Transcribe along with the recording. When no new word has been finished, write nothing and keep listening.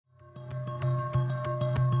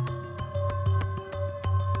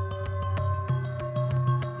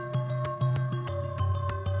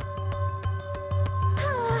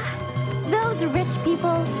those rich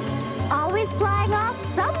people always flying off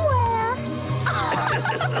somewhere.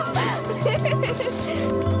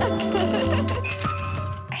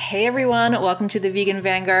 Hey everyone, welcome to the Vegan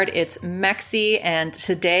Vanguard. It's Mexi, and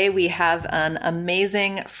today we have an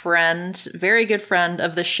amazing friend, very good friend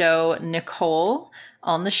of the show, Nicole,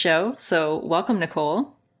 on the show. So welcome,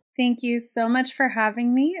 Nicole. Thank you so much for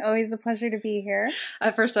having me. Always a pleasure to be here.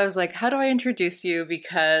 At first I was like, how do I introduce you?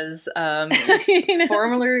 Because it's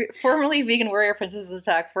formerly Vegan Warrior Princess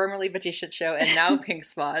Attack, formerly Bitchy Shit Show, and now Pink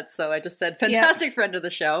Spot. So I just said, fantastic friend of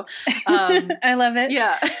the show. I love it.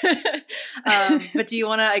 Yeah. But do you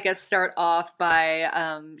want to, I guess, start off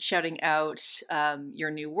by shouting out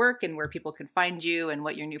your new work and where people can find you and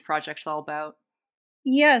what your new project's all about?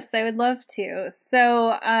 Yes, I would love to.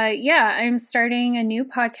 So, I'm starting a new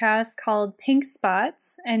podcast called Pink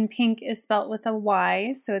Spots, and pink is spelt with a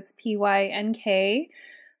Y, so it's P-Y-N-K,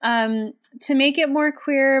 to make it more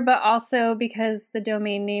queer, but also because the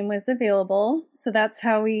domain name was available. So that's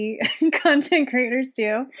how we content creators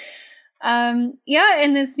do.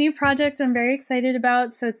 And this new project I'm very excited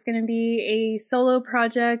about. So it's going to be a solo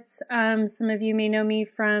project. Some of you may know me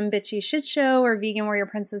from Bitchy Shit Show or Vegan Warrior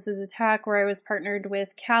Princesses Attack, where I was partnered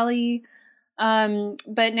with Callie.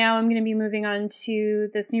 But now I'm going to be moving on to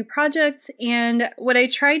this new project. And what I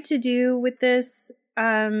tried to do with this,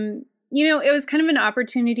 it was kind of an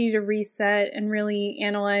opportunity to reset and really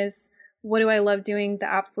analyze what do I love doing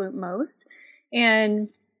the absolute most. And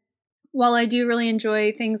while I do really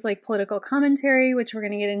enjoy things like political commentary, which we're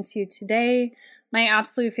going to get into today, my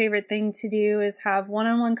absolute favorite thing to do is have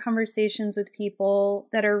one-on-one conversations with people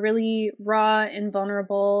that are really raw and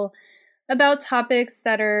vulnerable about topics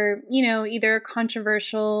that are, either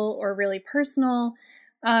controversial or really personal.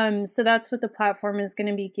 So that's what the platform is going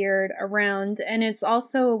to be geared around. And it's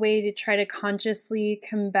also a way to try to consciously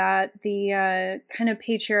combat the kind of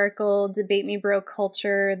patriarchal debate me bro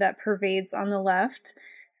culture that pervades on the left.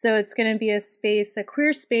 So it's going to be a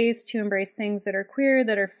queer space to embrace things that are queer,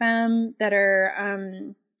 that are femme, that are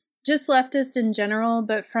just leftist in general,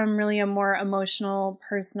 but from really a more emotional,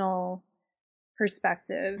 personal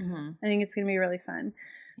perspective. Mm-hmm. I think it's going to be really fun.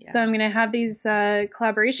 Yeah. So I'm going to have these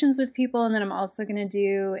collaborations with people, and then I'm also going to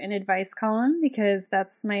do an advice column because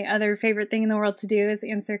that's my other favorite thing in the world to do is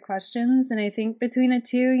answer questions. And I think between the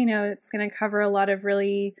two, it's going to cover a lot of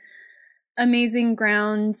really amazing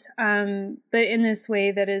ground, but in this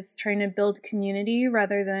way that is trying to build community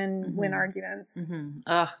rather than win arguments. Mm-hmm.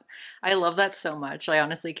 Ugh, I love that so much. I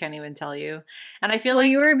honestly can't even tell you. And I feel like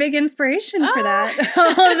you were a big inspiration for that.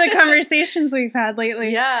 All of the conversations we've had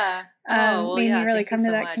lately. Yeah. Made me really come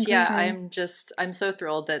to that conclusion. Yeah, I'm so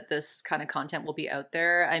thrilled that this kind of content will be out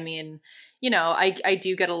there. I mean, I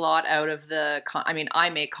do get a lot out of I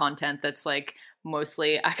make content that's like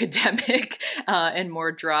mostly academic and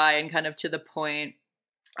more dry and kind of to the point.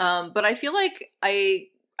 But I feel like I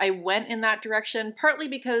went in that direction partly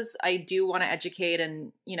because I do want to educate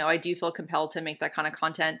and, I do feel compelled to make that kind of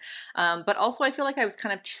content. But also I feel like I was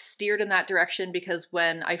kind of steered in that direction because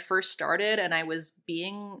when I first started and I was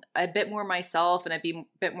being a bit more myself and I'd be a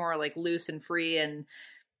bit more like loose and free and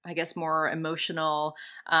I guess more emotional,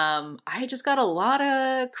 I just got a lot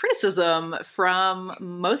of criticism from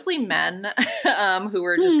mostly men who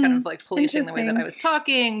were just kind of like policing the way that I was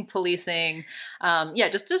talking, policing,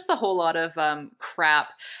 just a whole lot of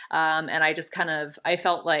crap. And I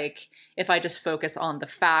felt like if I just focus on the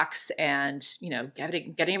facts and,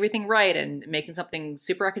 getting everything right and making something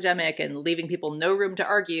super academic and leaving people no room to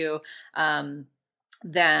argue,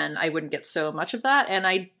 then I wouldn't get so much of that. And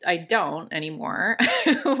I don't anymore,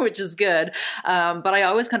 which is good. But I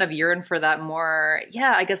always kind of yearn for that more,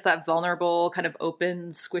 I guess that vulnerable, kind of open,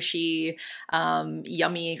 squishy,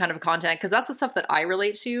 yummy kind of content. Cause that's the stuff that I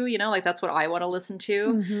relate to, like that's what I want to listen to.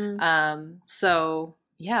 Mm-hmm. So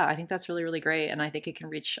yeah, I think that's really, really great. And I think it can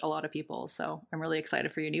reach a lot of people. So I'm really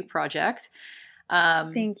excited for your new project.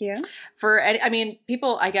 Thank you.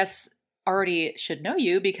 People, I guess, already should know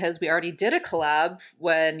you because we already did a collab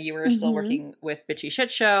when you were still working with Bitchy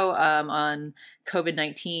Shit Show on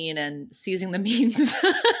COVID-19 and seizing the means.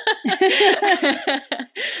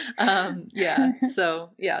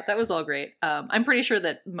 That was all great. I'm pretty sure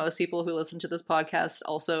that most people who listen to this podcast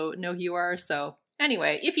also know who you are. So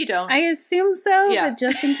anyway, if you don't, I assume so, but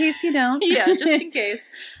just in case you don't. Just in case,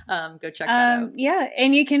 go check that out. Yeah.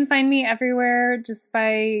 And you can find me everywhere just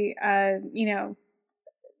by,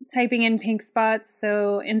 typing in Pink Spots.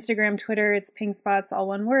 So Instagram, Twitter, it's Pink Spots, all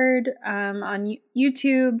one word. On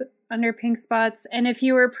YouTube under Pink Spots. And if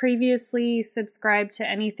you were previously subscribed to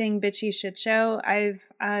anything Bitchy Shit Show, I've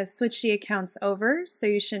switched the accounts over. So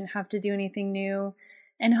you shouldn't have to do anything new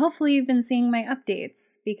And hopefully you've been seeing my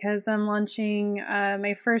updates because I'm launching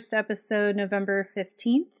my first episode November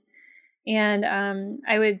 15th. And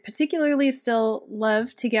I would particularly still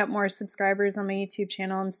love to get more subscribers on my YouTube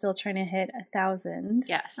channel. I'm still trying to hit 1,000.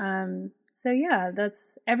 Yes. So yeah,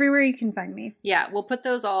 that's everywhere you can find me. Yeah, we'll put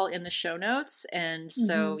those all in the show notes. And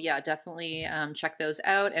so, yeah, definitely check those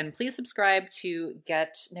out. And please subscribe to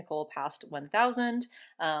get Nicole past 1,000.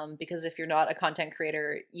 Because if you're not a content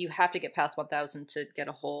creator, you have to get past 1,000 to get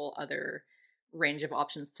a whole other range of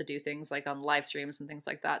options to do things like on live streams and things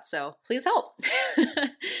like that. So please help.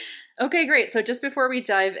 Okay, great. So just before we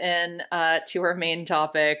dive in to our main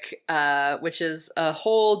topic, which is a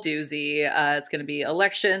whole doozy, it's going to be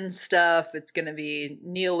election stuff. It's going to be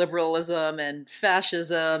neoliberalism and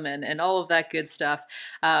fascism and all of that good stuff.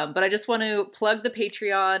 But I just want to plug the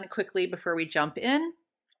Patreon quickly before we jump in.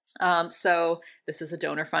 So this is a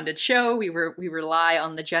donor-funded show. We rely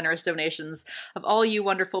on the generous donations of all you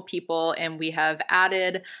wonderful people, and we have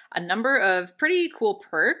added a number of pretty cool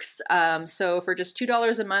perks. So for just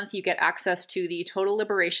 $2 a month, you get access to the Total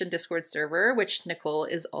Liberation Discord server, which Nicole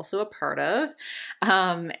is also a part of.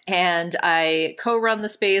 And I co-run the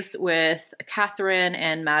space with Catherine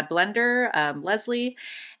and Mad Blender, Leslie.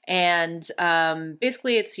 And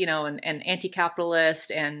basically it's, you know, an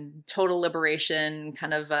anti-capitalist and total liberation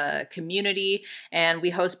kind of a community. And we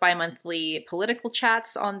host bi-monthly political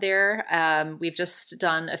chats on there. We've just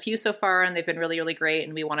done a few so far, and they've been really, really great.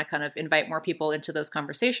 And we want to kind of invite more people into those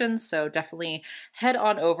conversations. So definitely head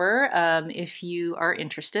on over if you are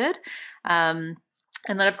interested. And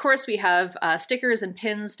then, of course, we have stickers and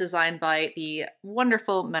pins designed by the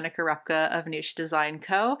wonderful Menaka Repka of Noosh Design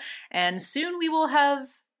Co. And soon we will have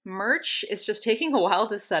merch. It's just taking a while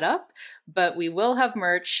to set up, but we will have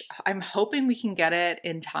merch. I'm hoping we can get it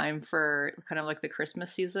in time for kind of like the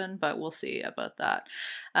Christmas season, but we'll see about that.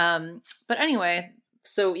 But anyway,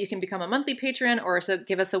 so you can become a monthly patron or so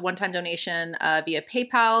give us a one-time donation via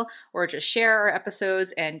PayPal, or just share our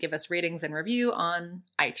episodes and give us ratings and review on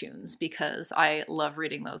iTunes, because I love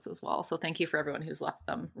reading those as well. So thank you for everyone who's left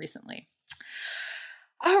them recently.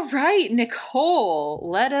 All right, Nicole,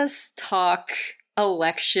 let us talk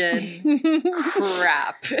election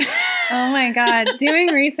crap. Oh my God. Doing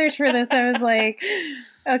research for this, I was like,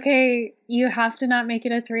 okay, you have to not make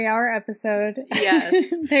it a 3-hour episode.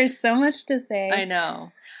 Yes. There's so much to say. I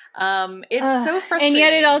know. It's so frustrating. And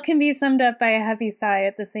yet it all can be summed up by a heavy sigh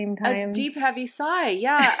at the same time. A deep, heavy sigh.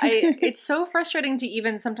 Yeah. It's so frustrating to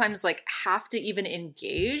even sometimes like have to even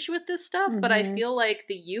engage with this stuff. But I feel like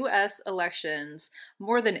the US elections,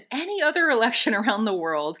 more than any other election around the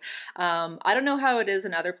world, I don't know how it is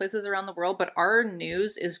in other places around the world, but our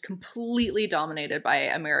news is completely dominated by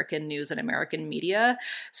American news and American media.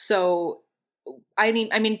 So I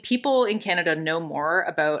mean, people in Canada know more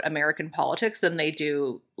about American politics than they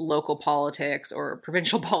do local politics or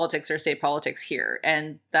provincial politics or state politics here.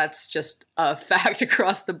 And that's just a fact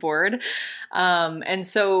across the board. And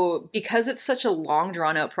so because it's such a long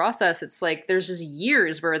drawn out process, it's like there's just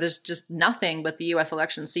years where there's just nothing but the US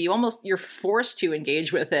election. So you're forced to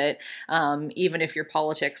engage with it, even if your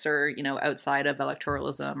politics are, you know, outside of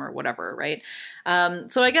electoralism or whatever, right?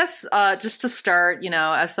 So I guess just to start, you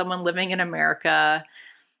know, as someone living in America,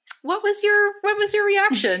 what was your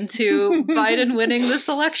reaction to Biden winning this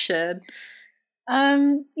election?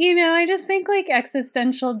 You know, I just think like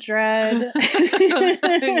existential dread.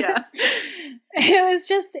 Yeah.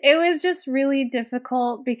 It was just really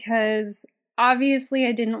difficult because obviously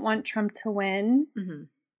I didn't want Trump to win. Mm-hmm.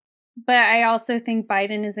 But I also think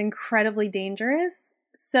Biden is incredibly dangerous.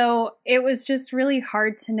 So it was just really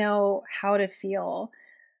hard to know how to feel.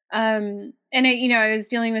 And I was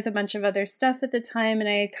dealing with a bunch of other stuff at the time, and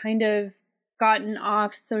I had kind of gotten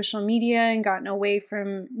off social media and gotten away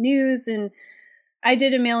from news, and I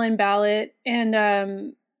did a mail-in ballot, and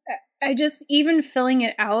I just, even filling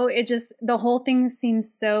it out, the whole thing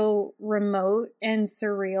seems so remote and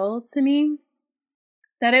surreal to me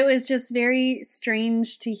that it was just very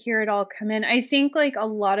strange to hear it all come in. I think like a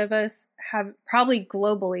lot of us have, probably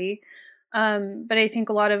globally, but I think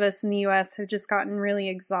a lot of us in the US have just gotten really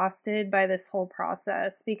exhausted by this whole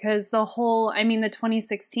process because the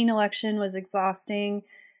 2016 election was exhausting.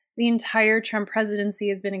 The entire Trump presidency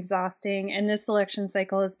has been exhausting. And this election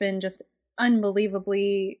cycle has been just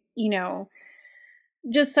unbelievably,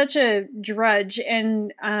 just such a drudge.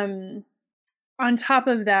 And on top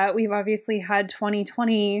of that, we've obviously had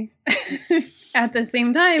 2020 at the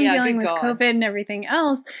same time dealing with COVID and everything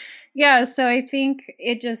else. Yeah, so I think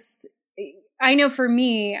I know for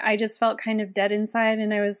me, I just felt kind of dead inside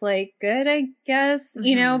and I was like, good, I guess,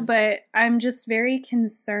 but I'm just very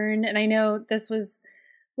concerned. And I know this was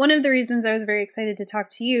one of the reasons I was very excited to talk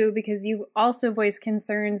to you, because you also voiced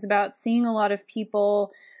concerns about seeing a lot of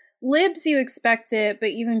people, libs, you expect it, but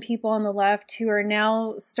even people on the left who are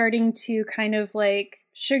now starting to kind of like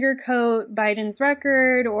sugarcoat Biden's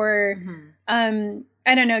record or, I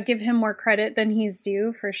don't know, give him more credit than he's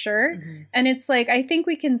due for sure. And it's like, I think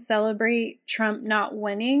we can celebrate Trump not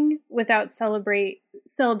winning without celebrating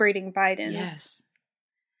Biden's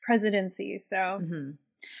presidency. So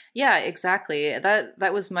yeah, exactly.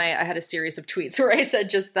 That was I had a series of tweets where I said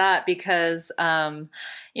just that because,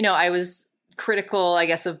 you know, I was critical, I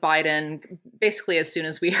guess, of Biden basically as soon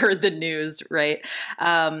as we heard the news, right?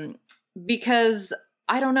 Because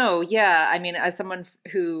I don't know. Yeah. I mean, as someone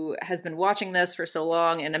who has been watching this for so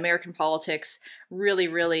long, and American politics really,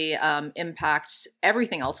 really impact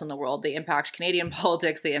everything else in the world. They impact Canadian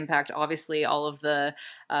politics. They impact, obviously, all of the,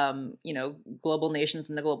 you know, global nations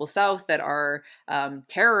in the global south that are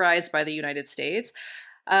terrorized by the United States.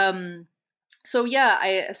 So,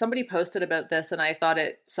 yeah, somebody posted about this and I thought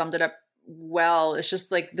it summed it up well. It's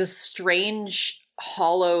just like this strange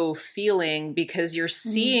hollow feeling because you're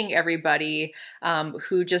seeing everybody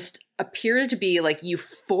who just appear to be like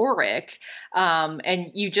euphoric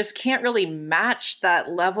and you just can't really match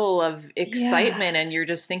that level of excitement and you're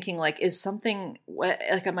just thinking like, is something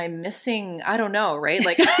like, am I missing? I don't know, right?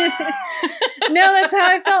 Like no, that's how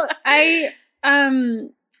I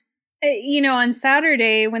felt. You know, on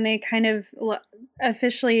Saturday when they kind of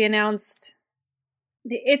officially announced,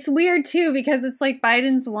 it's weird too, because it's like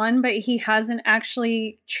Biden's won, but he hasn't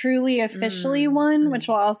actually truly officially won, which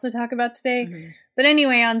we'll also talk about today. But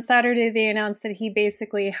anyway, on Saturday, they announced that he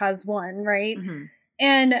basically has won, right?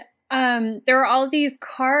 And there were all these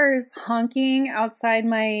cars honking outside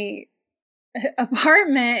my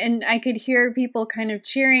apartment and I could hear people kind of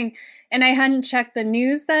cheering, and I hadn't checked the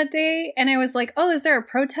news that day, and I was like, oh, is there a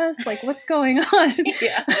protest? Like, what's going on?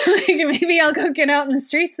 Like, maybe I'll go get out in the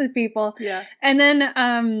streets with people. And then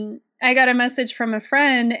I got a message from a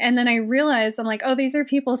friend, and then I realized, I'm like, oh, these are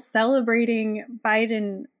people celebrating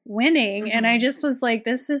Biden winning. And I just was like,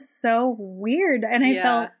 this is so weird. And I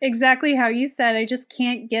felt exactly how you said, I just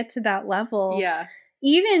can't get to that level.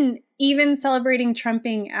 Even celebrating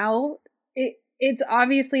Trumping out, it's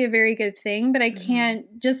obviously a very good thing, but I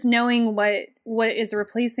can't, just knowing what is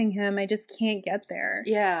replacing him, I just can't get there.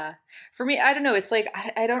 Yeah. For me, I don't know. It's like,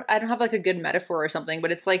 I don't have like a good metaphor or something,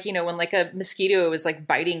 but it's like, you know, when like a mosquito is like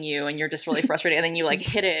biting you and you're just really frustrated and then you like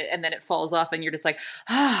hit it and then it falls off and you're just like,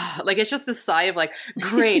 like, it's just this sigh of like,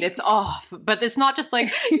 great, it's off. But it's not just like,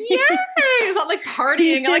 yay! It's not like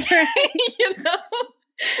partying, like, you know?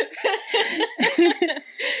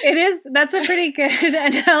 It is. That's a pretty good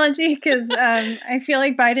analogy because I feel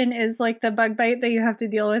like Biden is like the bug bite that you have to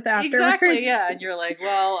deal with afterwards. Exactly. Yeah, and you're like,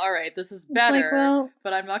 well, all right, this is better, like, well,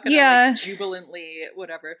 but I'm not going to like, jubilantly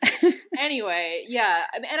whatever. Anyway, yeah,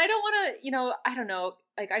 and I don't want to, you know, I don't know.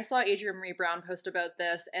 Like I saw Adrienne Marie Brown post about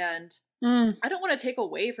this, and I don't want to take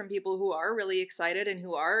away from people who are really excited and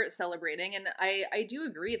who are celebrating. And I do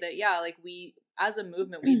agree that, yeah, like we, as a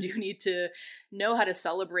movement, we do need to know how to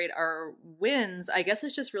celebrate our wins. I guess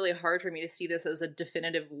it's just really hard for me to see this as a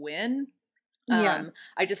definitive win. I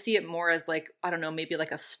just see it more as like, I don't know, maybe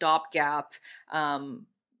like a stopgap,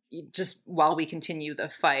 just while we continue the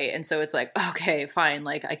fight. And so it's like, okay, fine.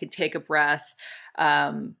 Like I could take a breath,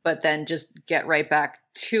 but then just get right back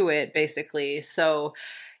to it basically. So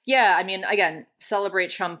yeah, I mean, again, celebrate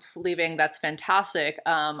Trump leaving. That's fantastic.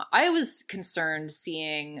 I was concerned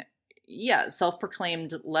seeing,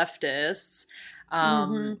 self-proclaimed leftists,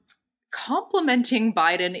 complimenting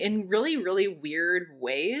Biden in really, really weird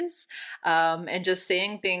ways. And just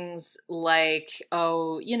saying things like,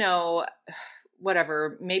 oh, you know,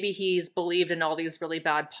 whatever, maybe he's believed in all these really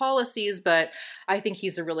bad policies, but I think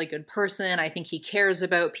he's a really good person. I think he cares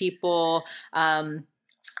about people.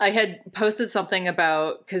 I had posted something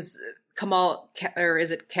about, because Kamala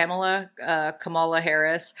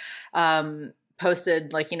Harris,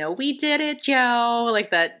 posted like, you know, we did it, Joe, like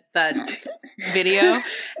that video.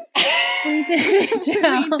 We did it,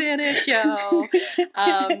 Joe. We did it, Joe.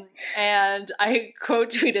 And I quote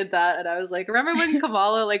tweeted that, and I was like, remember when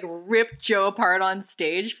Kamala like ripped Joe apart on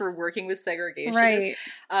stage for working with segregationists? Right.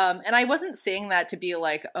 And I wasn't saying that to be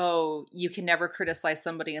like, oh, you can never criticize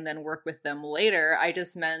somebody and then work with them later. I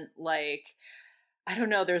just meant like, I don't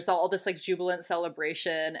know, there's all this like jubilant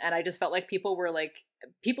celebration, and I just felt like people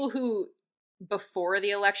who before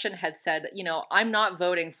the election had said, you know, I'm not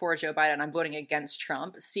voting for Joe Biden, I'm voting against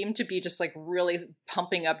Trump, seemed to be just like really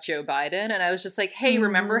pumping up Joe Biden. And I was just like, hey,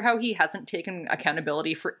 remember how he hasn't taken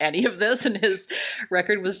accountability for any of this and his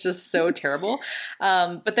record was just so terrible.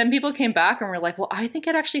 But then people came back and were like, well, I think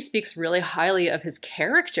it actually speaks really highly of his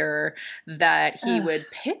character that he would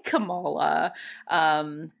pick Kamala,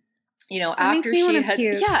 you know, That after makes me she wanna had,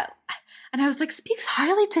 puke. yeah. And I was like, speaks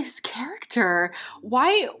highly to his character.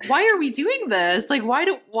 Why are we doing this? Like, why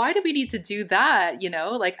do we need to do that? You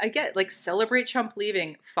know, like I get like celebrate Trump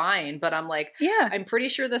leaving, fine. But I'm like, Yeah. I'm pretty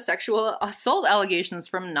sure the sexual assault allegations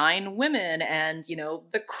from 9 women and, you know,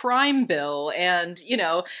 the crime bill and, you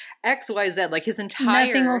know, XYZ, like his entire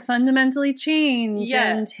Nothing will fundamentally change.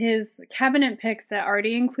 Yeah. And his cabinet picks that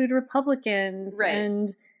already include Republicans. Right. And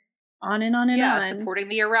on and on and yeah, on. supporting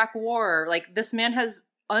the Iraq war. Like this man has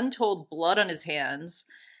untold blood on his hands.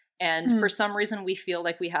 And for some reason we feel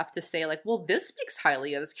like we have to say like, well, this speaks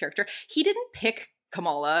highly of his character. He didn't pick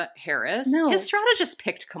Kamala Harris. No. His strategist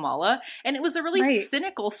picked Kamala. And it was a really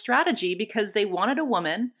cynical strategy because they wanted a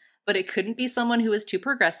woman, but it couldn't be someone who was too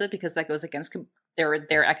progressive because that goes against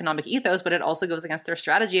their economic ethos, but it also goes against their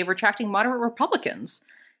strategy of attracting moderate Republicans.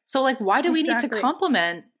 So like, why do we need to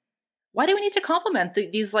compliment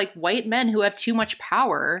these like white men who have too much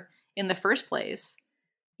power in the first place?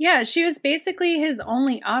 Yeah, she was basically his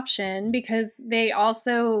only option because they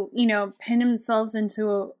also, you know, pinned themselves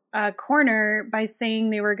into a corner by saying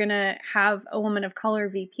they were going to have a woman of color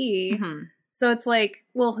VP. Mm-hmm. So it's like,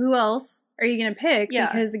 well, who else are you going to pick? Yeah.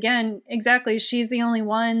 Because again, exactly, she's the only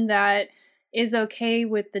one that is okay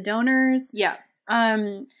with the donors. Yeah.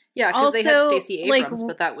 Yeah, because they had Stacey Abrams,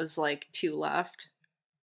 but that was like too left.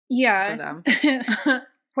 Yeah. For them.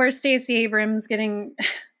 Poor Stacey Abrams getting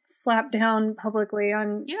slapped down publicly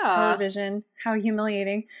on television. How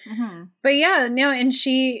humiliating. Mm-hmm. But yeah, no, and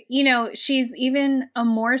she, you know, she's even a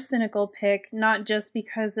more cynical pick, not just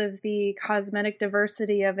because of the cosmetic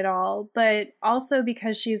diversity of it all, but also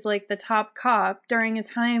because she's like the top cop during a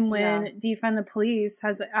time when defund the police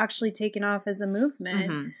has actually taken off as a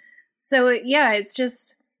movement. Mm-hmm. So yeah, it's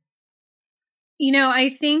just, you know, I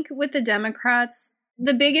think with the Democrats,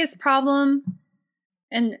 the biggest problem,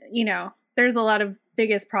 and you know, there's a lot of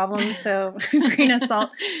biggest problems, so grain of salt.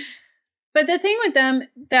 But the thing with them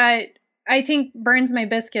that I think burns my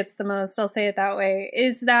biscuits the most, I'll say it that way,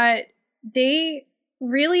 is that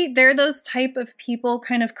they're those type of people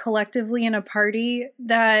kind of collectively in a party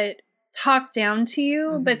that talk down to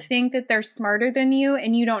you, but think that they're smarter than you,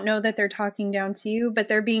 and you don't know that they're talking down to you, but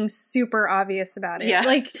they're being super obvious about it. Yeah.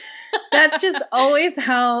 Like, that's just always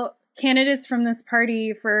how candidates from this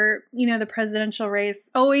party for, you know, the presidential race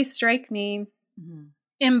always strike me. Mm-hmm.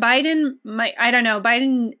 And Biden,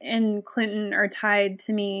 Biden and Clinton are tied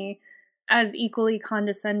to me as equally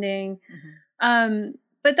condescending. Mm-hmm.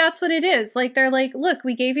 But that's what it is. Like, they're like, look,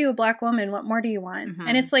 we gave you a black woman. What more do you want? Mm-hmm.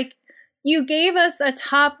 And it's like, you gave us a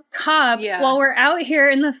top cop while we're out here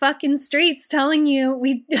in the fucking streets telling you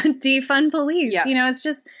we defund police. Yeah. You know, it's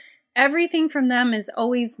just everything from them is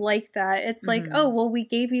always like that. It's like, oh, well, we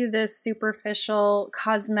gave you this superficial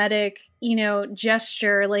cosmetic, you know,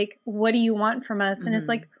 gesture. Like, what do you want from us? And it's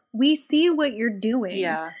like, we see what you're doing.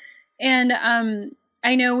 Yeah. And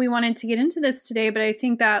I know we wanted to get into this today, but I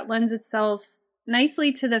think that lends itself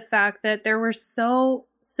nicely to the fact that there were so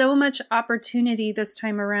much opportunity this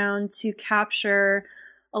time around to capture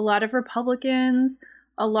a lot of Republicans,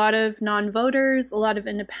 a lot of non-voters, a lot of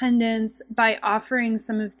independents by offering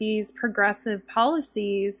some of these progressive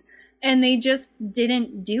policies. And they just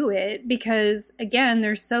didn't do it because, again,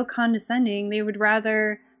 they're so condescending. They would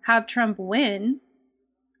rather have Trump win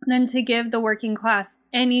than to give the working class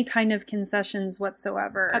any kind of concessions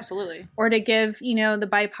whatsoever. Absolutely. Or to give, you know, the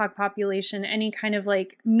BIPOC population any kind of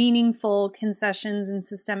like meaningful concessions and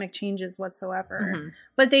systemic changes whatsoever. Mm-hmm.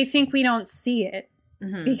 But they think we don't see it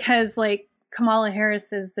because like Kamala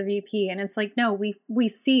Harris is the VP. And it's like, no, we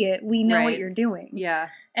see it. We know what you're doing. Yeah.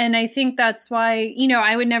 And I think that's why, you know,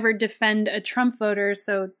 I would never defend a Trump voter,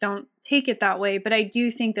 so don't take it that way. But I do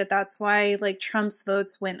think that that's why like Trump's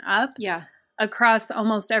votes went up. Yeah. Across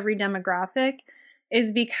almost every demographic,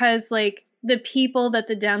 is because like the people that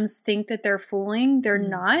the Dems think that they're fooling, they're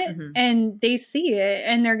not, and they see it,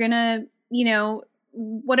 and they're gonna, you know,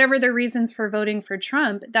 whatever their reasons for voting for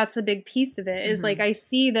Trump, that's a big piece of it. Is like, I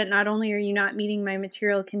see that not only are you not meeting my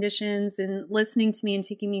material conditions and listening to me and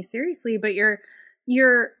taking me seriously, but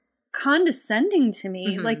you're condescending to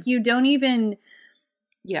me. Like, you don't even.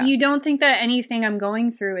 Yeah. You don't think that anything I'm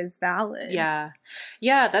going through is valid. Yeah.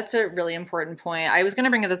 Yeah, that's a really important point. I was going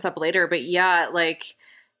to bring this up later, but yeah, like,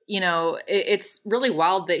 it's really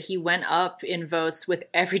wild that he went up in votes with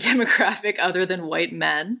every demographic other than white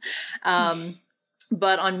men.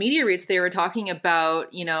 But on Media Reads, they were talking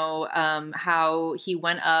about, how he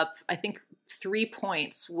went up, I think, 3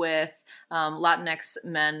 points with Latinx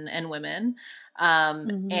men and women.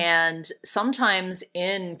 And sometimes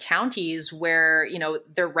in counties where,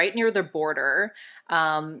 they're right near the border,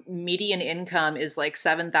 median income is like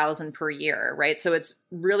 $7,000 per year, right? So it's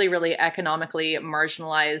really, really economically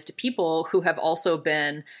marginalized people who have also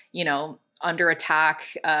been, under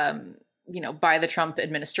attack, by the Trump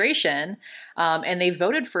administration. And they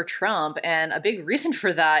voted for Trump. And a big reason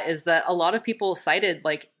for that is that a lot of people cited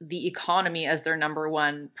like the economy as their number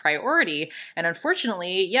one priority. And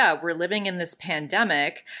unfortunately, we're living in this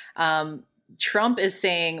pandemic. Trump is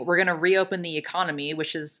saying we're going to reopen the economy,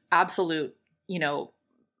 which is absolute,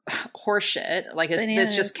 horseshit. Like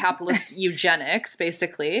it's just capitalist eugenics,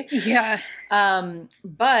 basically. Yeah.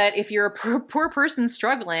 But if you're a poor person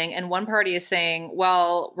struggling and one party is saying,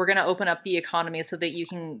 well, we're going to open up the economy so that you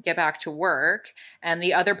can get back to work, and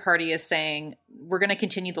the other party is saying, we're going to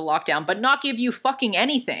continue the lockdown, but not give you fucking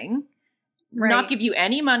anything. Right. Not give you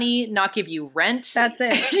any money, not give you rent. That's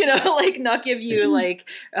it. Not give you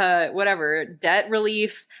whatever, debt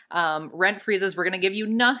relief, rent freezes. We're going to give you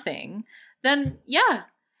nothing. Then, yeah.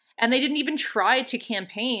 And they didn't even try to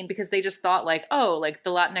campaign because they just thought the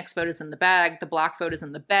Latinx vote is in the bag, the Black vote is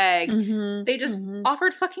in the bag. They just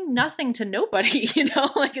offered fucking nothing to nobody,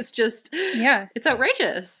 it's just, it's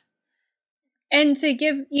outrageous. And to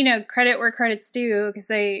give, credit where credit's due,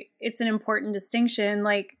 because it's an important distinction,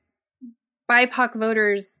 BIPOC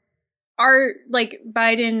voters are,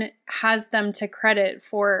 Biden has them to credit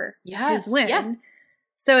for his win. Yeah.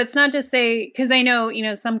 So it's not to say, because I know,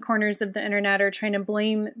 some corners of the internet are trying to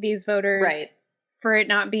blame these voters for it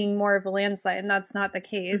not being more of a landslide, and that's not the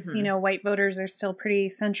case. White voters are still pretty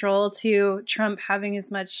central to Trump having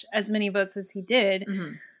as many votes as he did.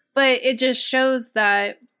 But it just shows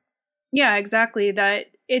that, exactly,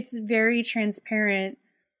 that it's very transparent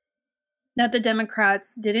that the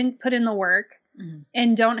Democrats didn't put in the work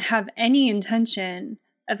and don't have any intention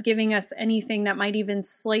of giving us anything that might even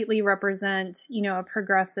slightly represent, a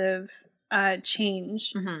progressive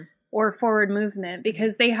change or forward movement,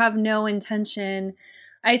 because they have no intention.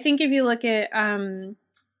 I think if you look at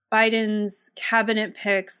Biden's cabinet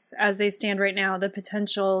picks as they stand right now, the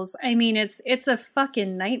potentials, it's a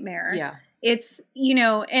fucking nightmare. Yeah. It's,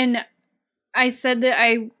 and I said that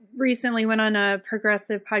I recently went on a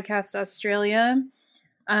progressive podcast, Australia,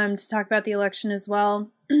 to talk about the election as well.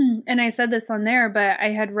 And I said this on there, but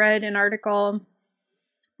I had read an article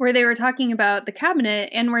where they were talking about the cabinet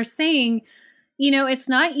and were saying, it's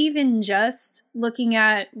not even just looking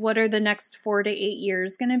at what are the next 4 to 8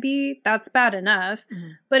 years going to be. That's bad enough.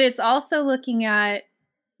 But it's also looking at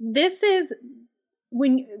these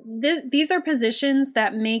are positions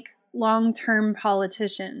that make long-term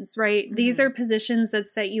politicians, right? These are positions that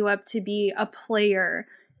set you up to be a player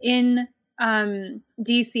in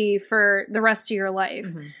DC for the rest of your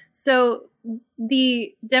life. So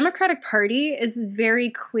the Democratic Party is very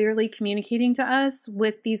clearly communicating to us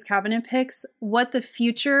with these cabinet picks what the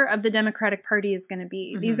future of the Democratic Party is going to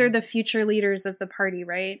be. These are the future leaders of the party,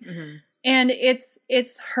 right? And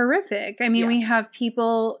it's horrific. We have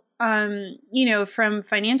people, from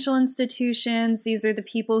financial institutions. These are the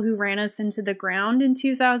people who ran us into the ground in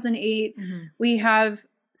 2008. We have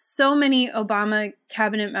so many Obama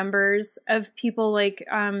cabinet members of people like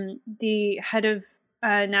the head of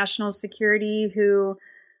national security or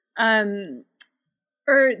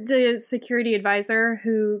the security advisor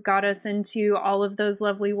who got us into all of those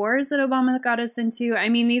lovely wars that Obama got us into.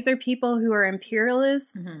 These are people who are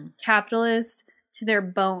imperialist, capitalist to their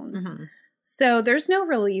bones. So there's no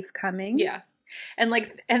relief coming. Yeah. And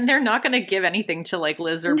they're not going to give anything to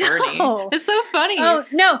Liz or Bernie. It's so funny. Oh,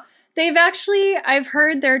 no. They've actually, I've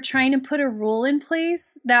heard they're trying to put a rule in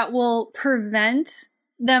place that will prevent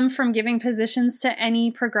them from giving positions to any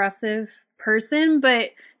progressive person,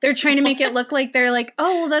 but they're trying to make it look like they're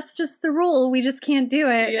oh, well, that's just the rule. We just can't do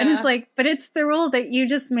it. Yeah. And it's but it's the rule that you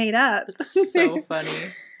just made up. It's so funny.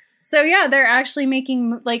 So yeah, they're actually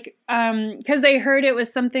making because they heard it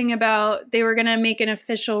was something about they were going to make an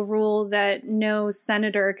official rule that no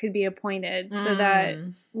senator could be appointed so that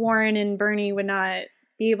Warren and Bernie would not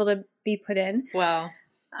be able to be put in. Wow.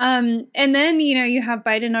 And then, you have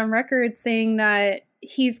Biden on record saying that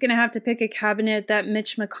he's going to have to pick a cabinet that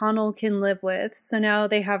Mitch McConnell can live with. So now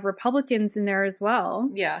they have Republicans in there as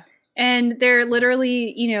well. Yeah. And they're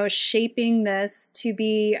literally, shaping this to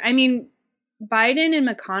be, Biden and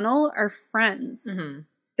McConnell are friends.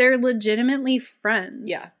 They're legitimately friends.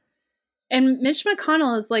 Yeah. And Mitch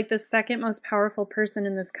McConnell is like the second most powerful person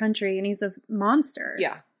in this country, and he's a monster.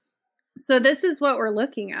 Yeah. So this is what we're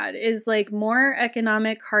looking at, is like more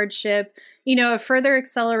economic hardship, you know, a further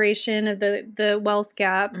acceleration of the wealth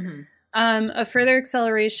gap, a further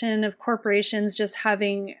acceleration of corporations just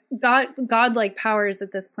having godlike powers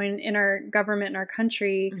at this point in our government and our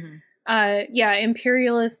country.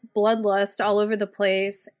 Imperialist bloodlust all over the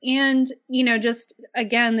place. And, you know, just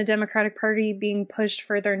again, the Democratic Party being pushed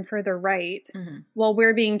further and further right while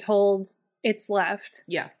we're being told it's left.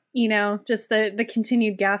 Yeah. You know, just the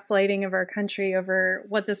continued gaslighting of our country over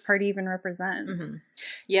what this party even represents.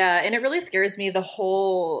 Yeah. And it really scares me, the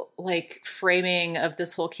whole like framing of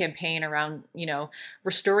this whole campaign around, you know,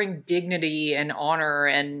 restoring dignity and honor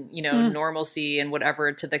and, you know, normalcy and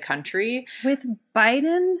whatever to the country. With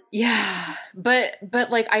Biden? Yeah. But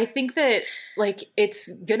like, I think that like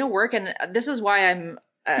it's going to work. And this is why I'm,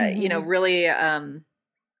 you know, really,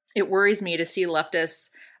 it worries me to see leftists,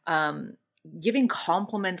 giving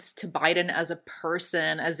compliments to Biden as a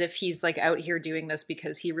person, as if he's like out here doing this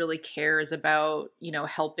because he really cares about, you know,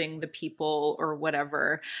 helping the people or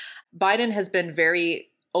whatever. Biden has been very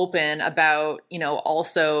open about, you know,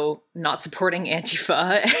 also not supporting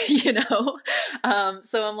Antifa, you know?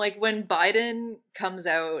 So I'm like, when Biden comes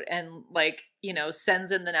out and like, you know,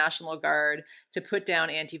 sends in the National Guard to put down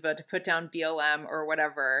Antifa, to put down BLM or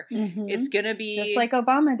whatever, it's going to be... Just like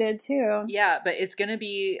Obama did too. Yeah, but it's going to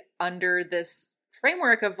be under this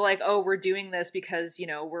framework of like, oh, we're doing this because, you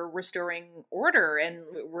know, we're restoring order and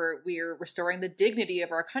we're restoring the dignity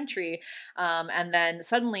of our country. And then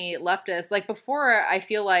suddenly leftists, like before, I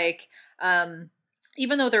feel like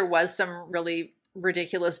even though there was some really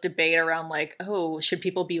ridiculous debate around like, oh, should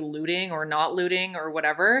people be looting or not looting or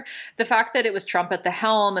whatever, the fact that it was Trump at the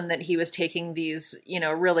helm and that he was taking these, you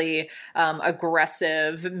know, really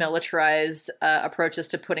aggressive, militarized approaches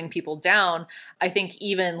to putting people down, I think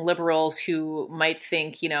even liberals who might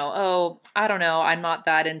think, you know, oh, I don't know, I'm not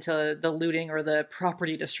that into the looting or the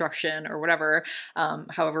property destruction or whatever,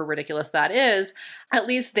 however ridiculous that is, at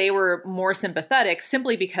least they were more sympathetic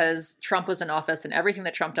simply because Trump was in office and everything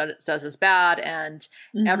that Trump does is bad, and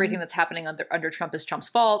everything that's happening under Trump is Trump's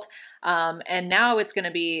fault. And now it's going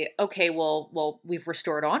to be, okay, well, we've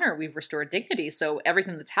restored honor, we've restored dignity, so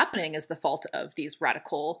everything that's happening is the fault of these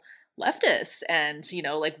radical leftists. And, you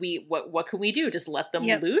know, like what can we do? Just let them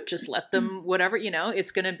loot, just let them whatever, you know,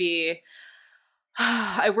 it's going to be,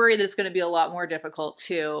 I worry that it's going to be a lot more difficult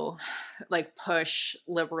to like push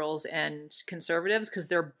liberals and conservatives because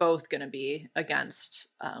they're both going to be against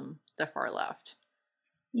the far left.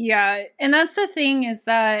 Yeah. And that's the thing, is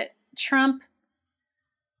that Trump,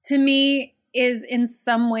 to me, is in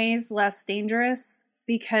some ways less dangerous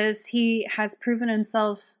because he has proven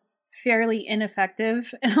himself fairly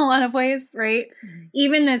ineffective in a lot of ways, right?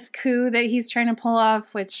 Even this coup that he's trying to pull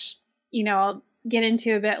off, which, you know, I'll get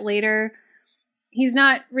into a bit later, he's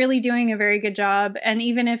not really doing a very good job. And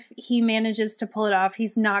even if he manages to pull it off,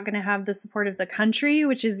 he's not going to have the support of the country,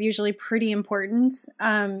 which is usually pretty important.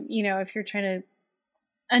 You know, if you're trying to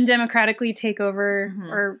undemocratically take over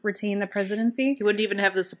or retain the presidency. He wouldn't even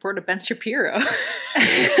have the support of Ben Shapiro.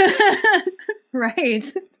 Right.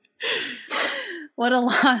 What a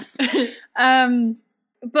loss.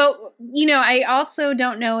 But, you know, I also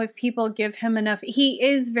don't know if people give him enough. He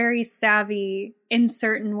is very savvy in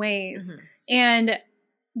certain ways. And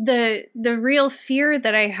the real fear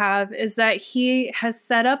that I have is that he has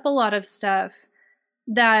set up a lot of stuff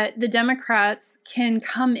that the Democrats can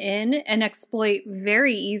come in and exploit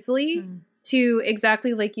very easily to,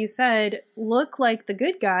 exactly like you said, look like the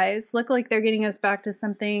good guys, look like they're getting us back to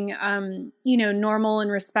something, you know, normal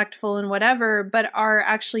and respectful and whatever, but are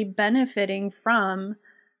actually benefiting from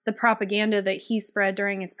the propaganda that he spread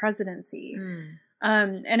during his presidency.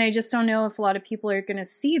 And I just don't know if a lot of people are going to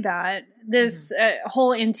see that. This whole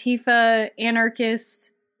Antifa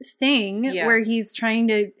anarchist thing where he's trying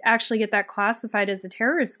to actually get that classified as a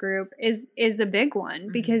terrorist group is a big one,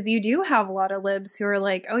 because you do have a lot of libs who are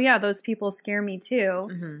like, oh yeah, those people scare me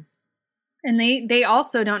too. And they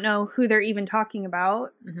also don't know who they're even talking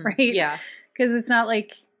about, right? Yeah. Because it's not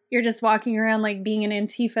like you're just walking around like being an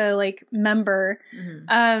Antifa like member.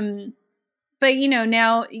 But you know,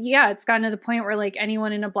 now, it's gotten to the point where like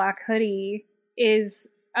anyone in a black hoodie is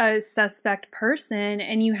a suspect person,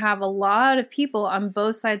 and you have a lot of people on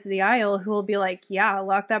both sides of the aisle who will be like, yeah,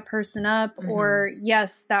 lock that person up, or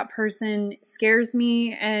yes, that person scares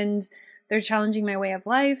me and they're challenging my way of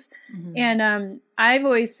life. And I've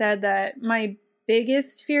always said that my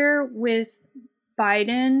biggest fear with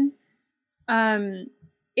Biden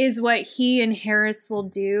is what he and Harris will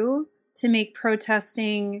do to make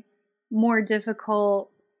protesting more difficult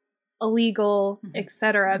illegal,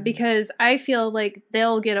 etc. Because I feel like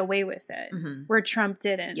they'll get away with it where Trump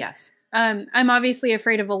didn't. Yes. I'm obviously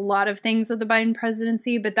afraid of a lot of things with the Biden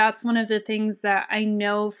presidency, but that's one of the things that I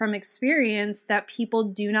know from experience that people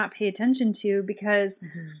do not pay attention to, because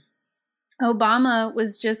Obama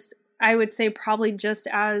was just, I would say, probably just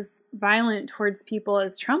as violent towards people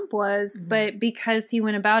as Trump was, but because he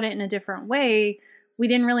went about it in a different way, we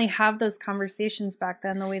didn't really have those conversations back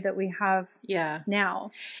then the way that we have now.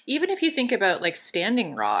 Even if you think about like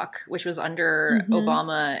Standing Rock, which was under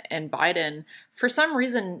Obama and Biden, for some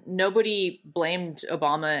reason, nobody blamed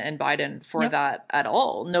Obama and Biden for that at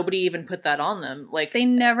all. Nobody even put that on them. Like, they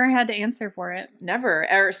never had to answer for it. Never.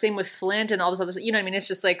 Or same with Flint and all this other, you know what I mean? It's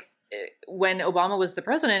just like, when Obama was the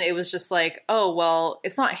president, it was just like, oh, well,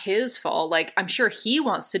 it's not his fault. Like, I'm sure he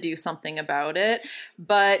wants to do something about it,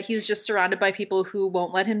 but he's just surrounded by people who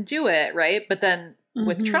won't let him do it, right? But then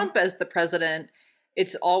with Trump as the president,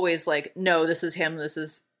 it's always like, no, this is him. This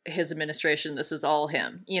is his administration. This is all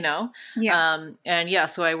him, you know? Yeah. And yeah,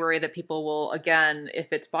 so I worry that people will, again,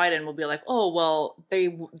 if it's Biden, will be like, oh, well, they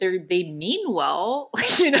mean well,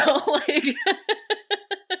 you know, like.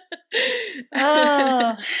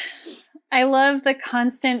 Oh, I love the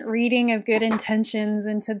constant reading of good intentions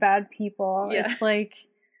into bad people. Yeah. It's like,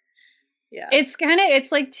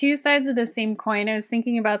 it's like two sides of the same coin. I was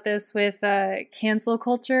thinking about this with cancel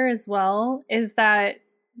culture as well, is that,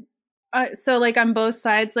 so like on both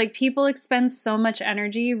sides, like people expend so much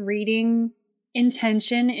energy reading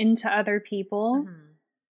intention into other people,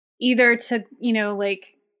 either to, you know,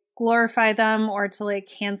 like glorify them or to like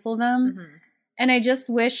cancel them. And I just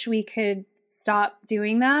wish we could stop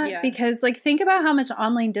doing that, because like, think about how much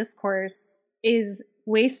online discourse is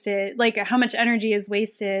wasted, like how much energy is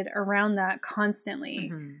wasted around that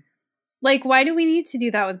constantly. Like, why do we need to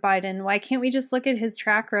do that with Biden? Why can't we just look at his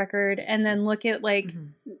track record and then look at like,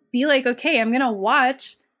 be like, okay, I'm going to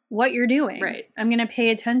watch what you're doing. Right. I'm going to pay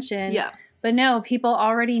attention. Yeah. But no, people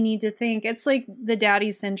already need to think. It's like the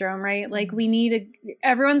daddy syndrome, right? Like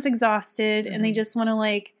everyone's exhausted and they just want to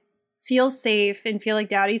like feel safe and feel like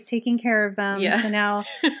daddy's taking care of them. Yeah. So now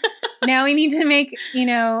we need to make, you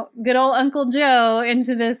know, good old Uncle Joe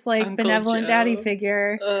into this like Uncle benevolent Joe. Daddy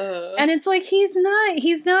figure. And it's like, he's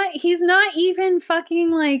not even fucking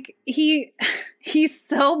like, he's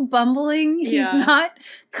so bumbling. He's not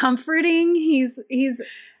comforting. He's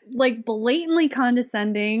like blatantly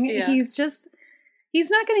condescending. Yeah. He's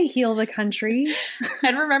not going to heal the country.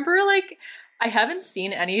 And remember, like, I haven't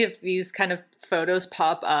seen any of these kind of photos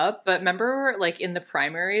pop up, but remember, like, in the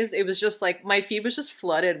primaries, it was just, like, my feed was just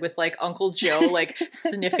flooded with, like, Uncle Joe, like,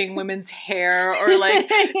 sniffing women's hair or, like,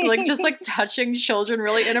 just, like, touching children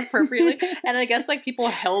really inappropriately. And I guess, like, people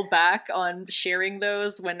held back on sharing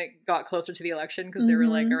those when it got closer to the election because they were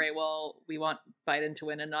like, all right, well, we want Biden to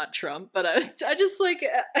win and not Trump. But I just, like,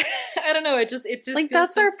 I don't know. It just like, feels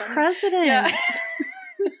that's so our funny. president. Yeah.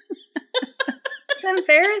 It's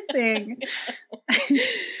embarrassing.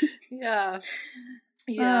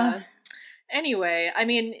 Yeah. Anyway, I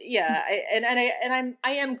mean, yeah,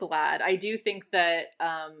 I am glad. I do think that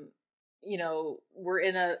you know, we're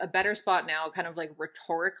in a better spot now, kind of like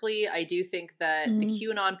rhetorically. I do think that the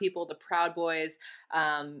QAnon people, the Proud Boys,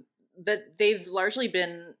 that they've largely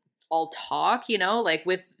been all talk, you know, like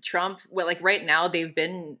with Trump, well, like right now they've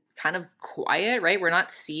been kind of quiet, right? We're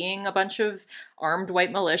not seeing a bunch of armed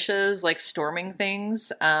white militias like storming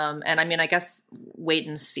things. And I mean, I guess wait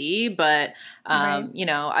and see, but you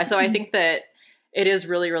know, I think that it is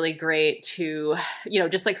really, really great to, you know,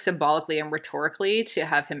 just like symbolically and rhetorically to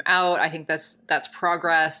have him out. I think that's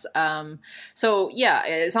progress. So yeah,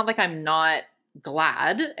 it's not like I'm not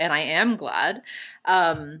glad, and I am glad.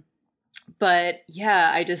 But yeah,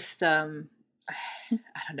 I just, I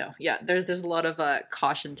don't know. Yeah, there's a lot of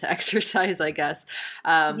caution to exercise, I guess.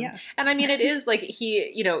 And I mean, it is like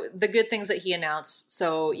he, you know, the good things that he announced.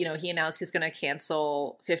 So, you know, he announced he's going to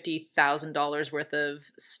cancel $50,000 worth of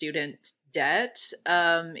student debt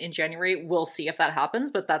in January. We'll see if that happens,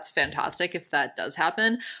 but that's fantastic if that does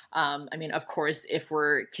happen. I mean, of course, if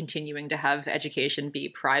we're continuing to have education be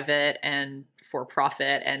private and for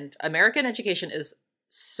profit, and American education is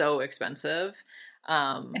so expensive.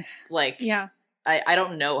 Like, yeah, I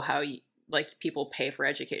don't know how like people pay for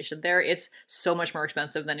education there. It's so much more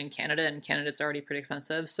expensive than in Canada, and Canada's already pretty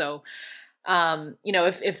expensive. So, you know,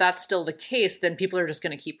 if that's still the case, then people are just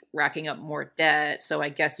going to keep racking up more debt. So I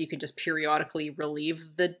guess you can just periodically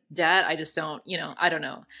relieve the debt. I just don't, you know, I don't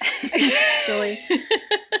know. Silly.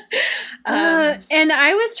 And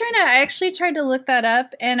I actually tried to look that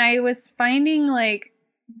up, and I was finding like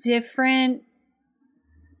different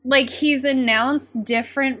like he's announced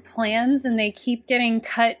different plans and they keep getting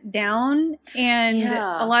cut down, and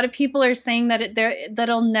a lot of people are saying that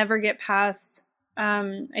that'll never get past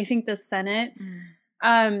I think the Senate.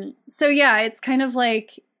 So yeah, it's kind of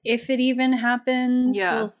like, if it even happens,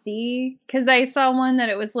 we'll see. Because I saw one that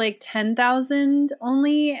it was like 10,000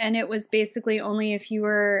 only, and it was basically only if you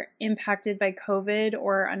were impacted by COVID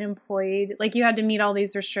or unemployed. Like you had to meet all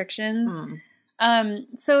these restrictions.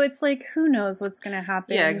 So it's like, who knows what's going to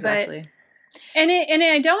happen? Yeah, exactly. And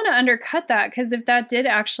I don't want to undercut that, because if that did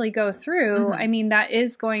actually go through, I mean, that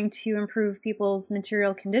is going to improve people's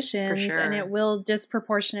material conditions, for sure. and it will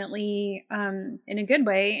disproportionately, in a good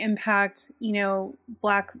way, impact, you know,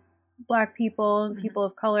 black people, people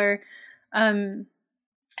of color,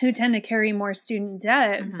 who tend to carry more student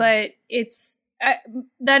debt. But it's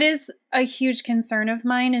that is a huge concern of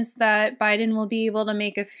mine, is that Biden will be able to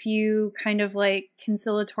make a few kind of like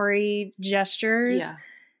conciliatory gestures. Yeah.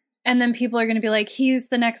 And then people are going to be like, he's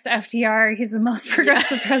the next FDR. He's the most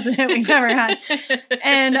progressive president we've ever had.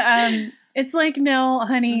 And it's like, no,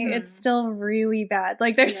 honey, it's still really bad.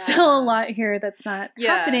 Like there's still a lot here that's not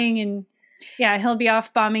happening. And yeah, he'll be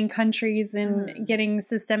off bombing countries and getting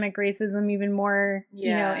systemic racism even more,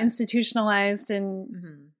 you know, institutionalized,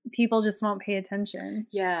 and people just won't pay attention.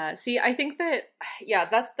 Yeah. See, I think that,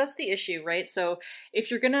 that's the issue, right? So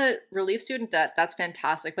if you're going to relieve student debt, that's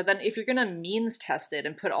fantastic. But then if you're going to means test it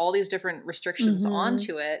and put all these different restrictions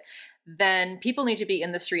onto it, then people need to be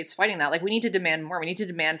in the streets fighting that. Like we need to demand more. We need to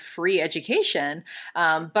demand free education.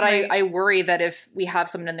 But I worry that if we have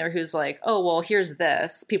someone in there who's like, oh, well, here's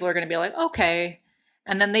this, people are going to be like, okay.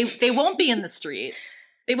 And then they won't be in the street.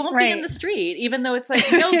 They won't be in the street, even though it's like,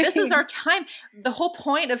 no, this is our time. The whole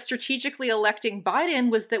point of strategically electing Biden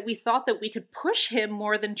was that we thought that we could push him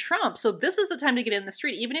more than Trump. So this is the time to get in the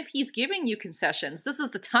street. Even if he's giving you concessions, this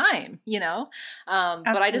is the time, you know?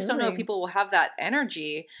 But I just don't know if people will have that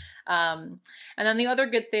energy. And then the other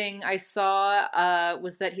good thing I saw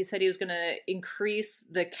was that he said he was going to increase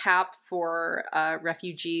the cap for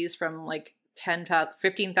refugees from like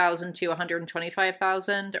 15,000 to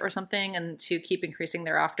 125,000 or something, and to keep increasing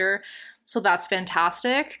thereafter. So that's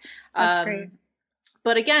fantastic. That's great.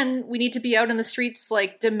 But again, we need to be out in the streets,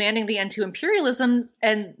 like demanding the end to imperialism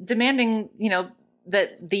and demanding, you know,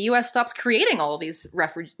 that the U.S. stops creating all of these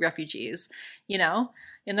refugees, you know,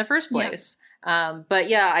 in the first place. But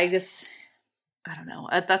yeah, I don't know.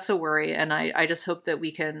 That's a worry. And I just hope that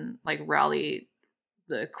we can like rally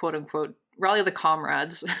the quote unquote rally the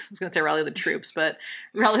comrades. I was going to say rally the troops, but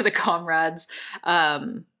rally the comrades,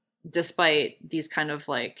 despite these kind of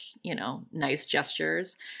like, you know, nice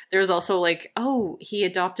gestures. There's also like, oh, he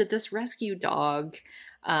adopted this rescue dog.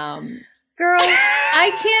 Girl, I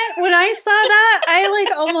can't, when I saw that, I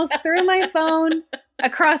like almost threw my phone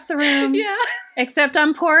across the room. Yeah. Except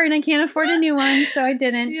I'm poor and I can't afford a new one, so I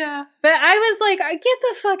didn't. Yeah. But I was like, get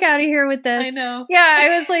the fuck out of here with this. I know. Yeah,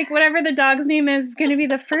 I was like, whatever the dog's name is going to be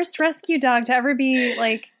the first rescue dog to ever be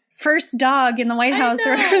like first dog in the White House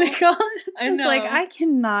or whatever they call it. I was like, I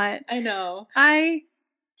cannot. I know. I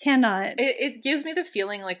cannot. It gives me the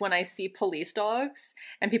feeling like when I see police dogs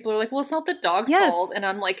and people are like, well, it's not the dog's fault. And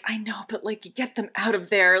I'm like, I know, but like get them out of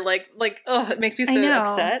there. Like, oh, it makes me so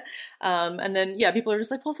upset. And then, yeah, people are just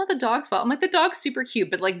like, well, it's not the dog's fault. I'm like, the dog's super cute,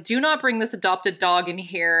 but like, do not bring this adopted dog in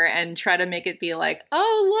here and try to make it be like,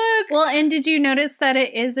 oh, look. Well, and did you notice that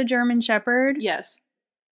it is a German Shepherd? Yes.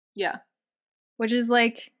 Yeah. Which is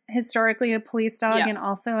like historically a police dog and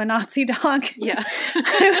also a Nazi dog. Yeah.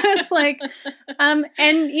 I was like,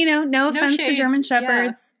 and you know, no offense to German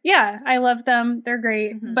Shepherds. Yeah, I love them. They're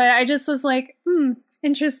great. But I just was like,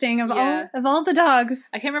 interesting of all the dogs.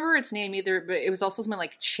 I can't remember its name either, but it was also something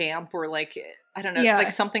like Champ or like, I don't know,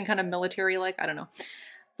 like something kind of military like, I don't know.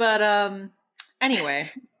 But anyway.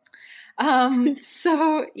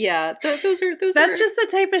 So yeah, those are That's just the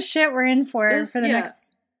type of shit we're in for the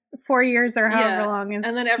next 4 years or however long. And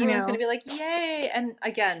then everyone's going to be like, yay. And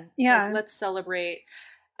again, like, let's celebrate.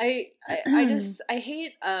 I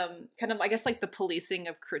hate kind of, I guess, like the policing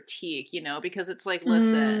of critique, you know, because it's like,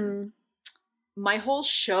 listen, my whole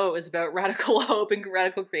show is about radical hope and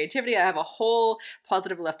radical creativity. I have a whole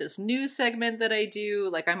positive leftist news segment that I do.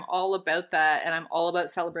 Like, I'm all about that. And I'm all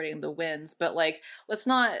about celebrating the wins. But like, let's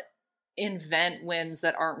not invent wins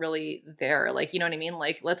that aren't really there. Like, you know what I mean?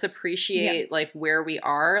 Like, let's appreciate like where we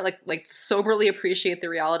are, like soberly appreciate the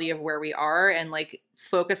reality of where we are, and like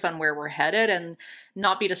focus on where we're headed, and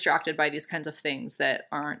not be distracted by these kinds of things that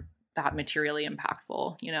aren't that materially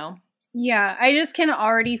impactful, you know? Yeah, I just can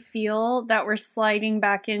already feel that we're sliding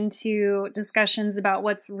back into discussions about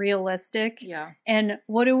what's realistic. Yeah. And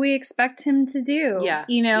what do we expect him to do? Yeah.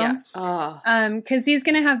 You know? Yeah. Oh. Because he's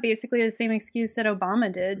going to have basically the same excuse that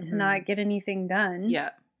Obama did to not get anything done. Yeah,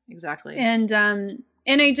 exactly. And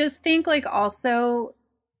I just think like also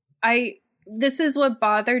this is what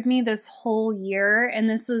bothered me this whole year. And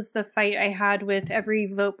this was the fight I had with every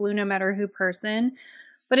Vote Blue, no matter who person.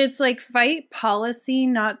 But it's like fight policy,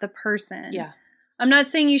 not the person. Yeah. I'm not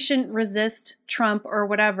saying you shouldn't resist Trump or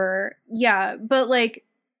whatever. Yeah. But like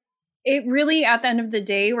it really, at the end of the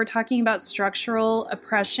day, we're talking about structural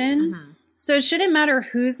oppression. Mm-hmm. So it shouldn't matter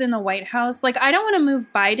who's in the White House. Like, I don't want to move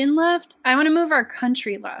Biden left. I want to move our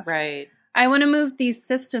country left. Right. I want to move these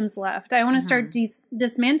systems left. I want to start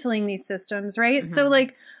dismantling these systems, right? So,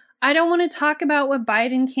 like, I don't want to talk about what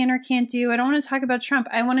Biden can or can't do. I don't want to talk about Trump.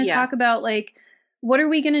 I want to talk about, like, what are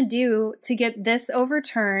we going to do to get this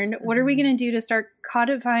overturned? What are we going to do to start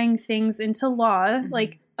codifying things into law,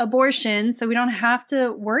 like abortion, so we don't have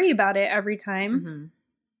to worry about it every time?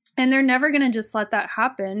 And they're never going to just let that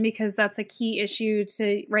happen because that's a key issue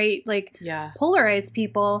to, right, like, polarize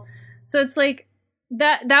people. So it's like,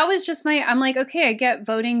 that was just I'm like, okay, I get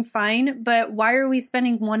voting, fine, but why are we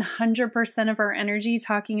spending 100% of our energy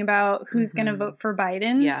talking about who's going to vote for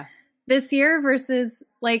Biden this year versus,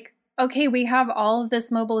 like, okay, we have all of this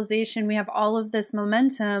mobilization, we have all of this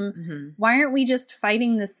momentum. Why aren't we just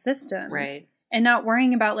fighting the systems and not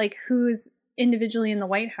worrying about, like, who's individually in the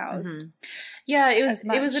White House? Yeah, it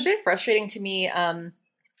was a bit frustrating to me.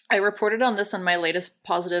 I reported on this on my latest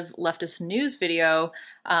Positive Leftist News video,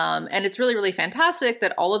 and it's really, really fantastic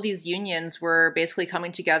that all of these unions were basically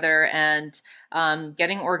coming together and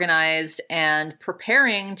getting organized and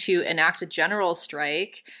preparing to enact a general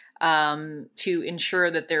strike to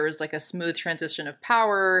ensure that there was like a smooth transition of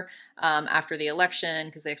power after the election,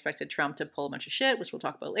 because they expected Trump to pull a bunch of shit, which we'll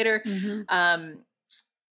talk about later.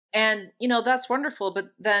 And, you know, that's wonderful.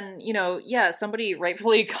 But then, you know, somebody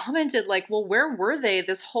rightfully commented like, well, where were they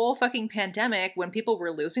this whole fucking pandemic when people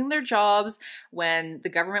were losing their jobs, when the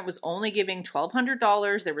government was only giving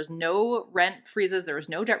 $1,200, there was no rent freezes, there was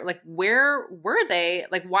no debt, like, where were they?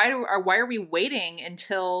 Like, why are we waiting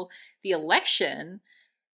until the election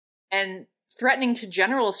and threatening to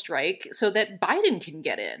general strike so that Biden can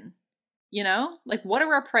get in? You know, like, what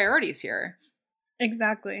are our priorities here?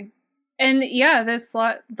 Exactly. And this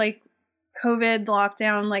like COVID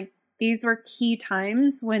lockdown, like, these were key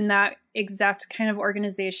times when that exact kind of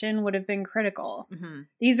organization would have been critical.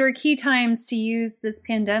 These were key times to use this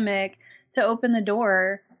pandemic to open the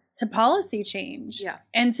door to policy change.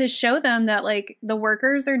 And to show them that, like, the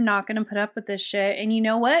workers are not going to put up with this shit. And you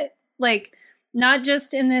know what? Like, not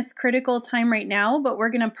just in this critical time right now, but we're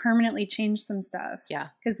going to permanently change some stuff.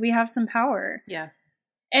 Because we have some power.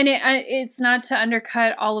 And it's not to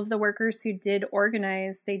undercut all of the workers who did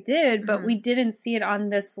organize. They did, but we didn't see it on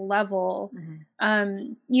this level.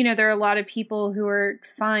 You know, there are a lot of people who are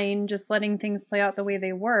fine just letting things play out the way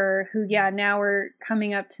they were, who, now are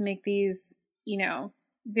coming up to make these, you know,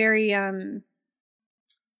 very I don't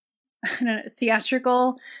know,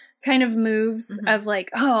 theatrical kind of moves of like,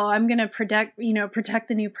 oh, I'm going to protect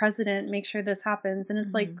the new president, make sure this happens. And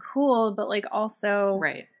it's like, cool, but like also...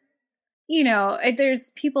 You know,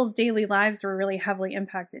 there's people's daily lives were really heavily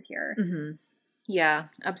impacted here. Yeah,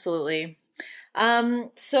 absolutely.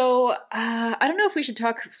 So I don't know if we should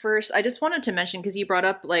talk first. I just wanted to mention, because you brought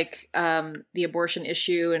up like the abortion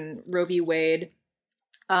issue and Roe v. Wade.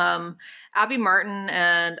 Abby Martin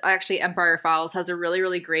and actually Empire Files has a really,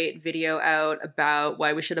 really great video out about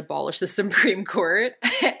why we should abolish the Supreme Court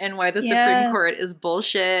and why the Supreme Court is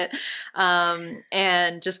bullshit,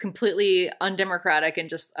 and just completely undemocratic and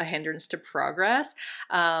just a hindrance to progress.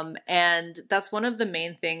 And that's one of the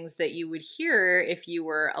main things that you would hear if you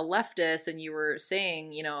were a leftist and you were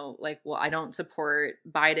saying, you know, like, well, I don't support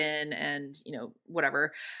Biden and, you know,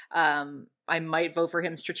 whatever. I might vote for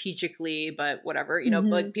him strategically, but whatever, you know,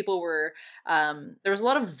 like, people were, there was a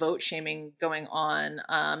lot of vote shaming going on,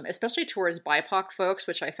 especially towards BIPOC folks,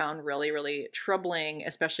 which I found really, really troubling,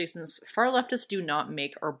 especially since far leftists do not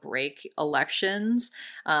make or break elections,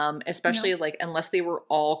 especially like, unless they were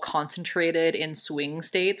all concentrated in swing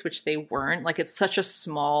states, which they weren't. Like, it's such a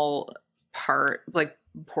small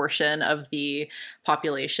portion of the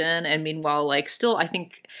population. And meanwhile, like, still, I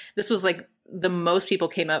think this was like, the most people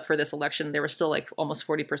came out for this election, there were still like almost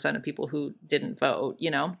 40% of people who didn't vote,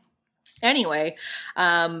 you know? Anyway,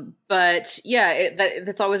 but yeah,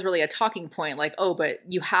 that's always really a talking point. Like, oh, but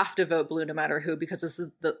you have to vote blue no matter who because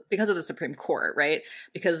of the Supreme Court, right?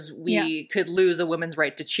 Because we could lose a woman's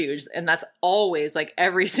right to choose, and that's always like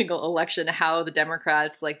every single election. How the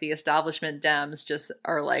Democrats, like the establishment Dems, just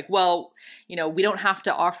are like, well, we don't have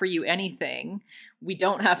to offer you anything. We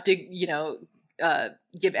don't have to,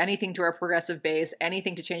 give anything to our progressive base,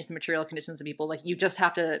 anything to change the material conditions of people. Like, you just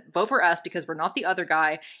have to vote for us because we're not the other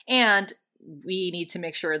guy. And we need to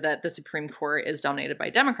make sure that the Supreme Court is dominated by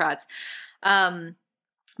Democrats. But,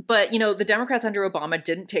 the Democrats under Obama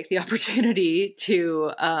didn't take the opportunity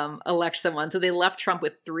to elect someone. So they left Trump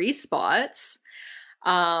with 3 spots.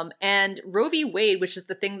 And Roe v. Wade, which is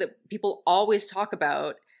the thing that people always talk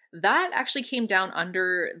about, that actually came down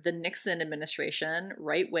under the Nixon administration,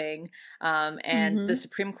 right wing, and the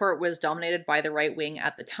Supreme Court was dominated by the right wing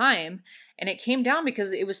at the time. And it came down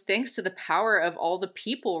because it was thanks to the power of all the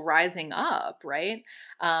people rising up, right?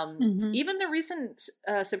 Even the recent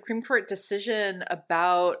Supreme Court decision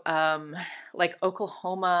about like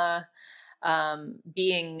Oklahoma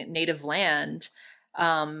being native land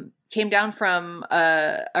came down from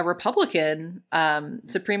a Republican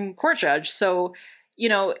Supreme Court judge. So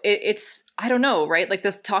it's, I don't know, right? Like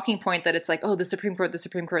this talking point that it's like, oh, the Supreme Court, the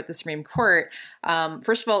Supreme Court, the Supreme Court.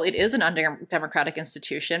 First of all, it is an undemocratic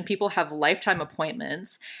institution. People have lifetime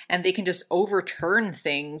appointments and they can just overturn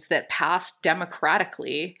things that pass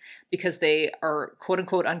democratically because they are quote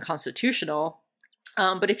unquote unconstitutional.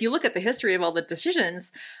 But if you look at the history of all the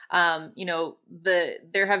decisions,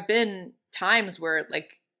 there have been times where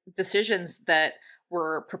like decisions that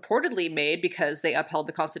were purportedly made because they upheld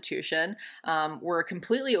the Constitution, were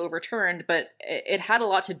completely overturned, but it had a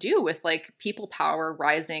lot to do with like people power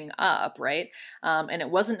rising up, right? And it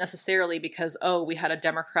wasn't necessarily because, oh, we had a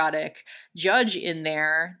Democratic judge in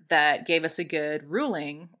there that gave us a good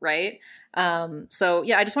ruling, right? So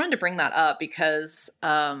yeah, I just wanted to bring that up because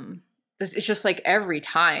it's just like every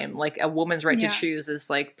time like a woman's right to choose is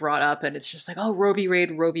like brought up and it's just like, oh, Roe v.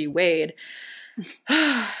 Wade, Roe v. Wade.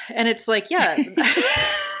 And it's like, yeah.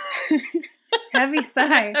 Heavy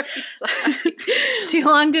sigh. Heavy sigh. Too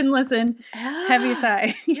long didn't listen. Heavy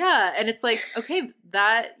sigh. Yeah. And it's like, okay,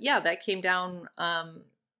 that came down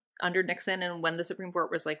under Nixon and when the Supreme Court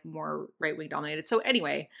was like more right-wing dominated. So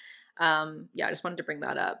anyway, I just wanted to bring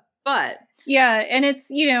that up. But yeah, and it's,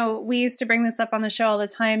 we used to bring this up on the show all the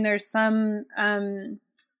time. There's some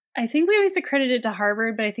I think we always accredit it to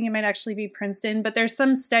Harvard, but I think it might actually be Princeton. But there's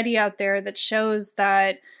some study out there that shows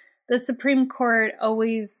that the Supreme Court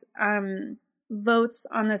always votes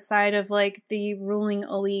on the side of like the ruling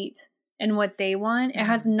elite and what they want. It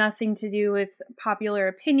has nothing to do with popular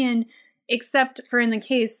opinion, except for in the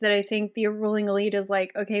case that I think the ruling elite is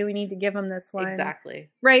like, okay, we need to give them this one. Exactly.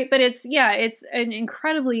 Right. But it's an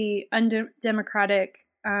incredibly undemocratic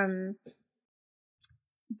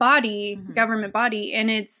body, government body, and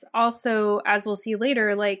it's also, as we'll see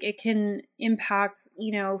later, like it can impact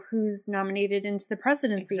who's nominated into the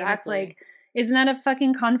presidency. Exactly. It's like, isn't that a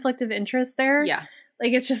fucking conflict of interest there? Yeah,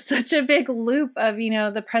 like it's just such a big loop of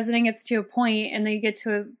the president gets to appoint and they get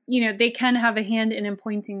to they can have a hand in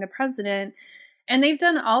appointing the president, and they've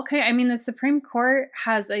done all kind. I mean, the Supreme Court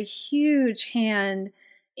has a huge hand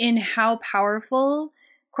in how powerful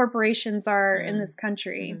corporations are in this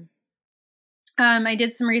country. I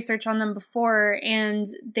did some research on them before, and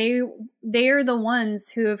they are the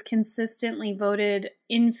ones who have consistently voted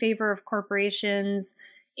in favor of corporations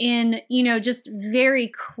in, just very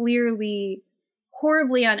clearly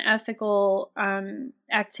horribly unethical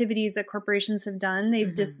activities that corporations have done.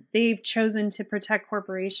 They've chosen to protect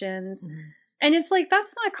corporations. And it's like,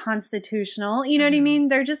 that's not constitutional. You know what I mean?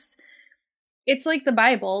 They're just, it's like the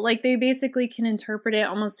Bible. Like they basically can interpret it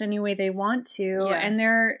almost any way they want to. Yeah. And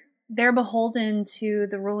they're beholden to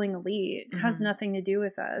the ruling elite. It has nothing to do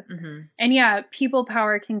with us. And yeah, people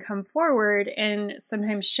power can come forward and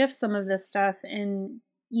sometimes shift some of this stuff and,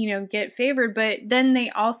 get favored, but then they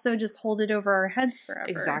also just hold it over our heads forever.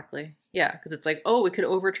 Exactly. Yeah, because it's like, oh, we could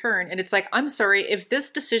overturn. And it's like, I'm sorry, if this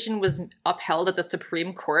decision was upheld at the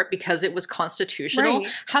Supreme Court because it was constitutional,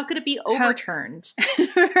 how could it be overturned?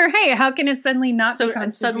 Right. How can it suddenly not be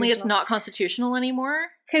constitutional? So suddenly it's not constitutional anymore?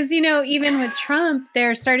 Because, even with Trump,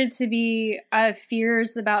 there started to be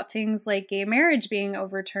fears about things like gay marriage being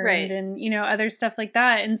overturned and, other stuff like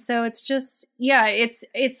that. And so it's just,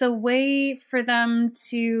 it's a way for them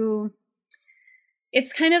to,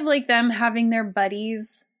 it's kind of like them having their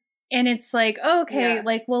buddies. And it's like, oh, okay,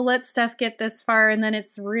 like, we'll let stuff get this far and then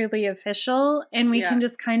it's really official. And we can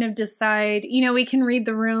just kind of decide, we can read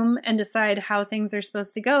the room and decide how things are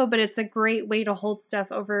supposed to go. But it's a great way to hold stuff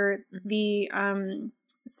over the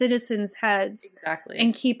citizens' heads. Exactly.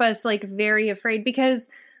 And keep us like very afraid, because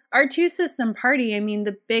our two-system party, I mean,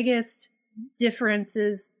 the biggest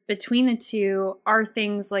differences between the two are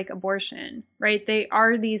things like abortion, right? They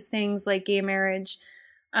are these things like gay marriage.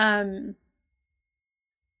 And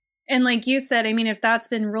like you said, I mean, if that's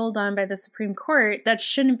been ruled on by the Supreme Court, that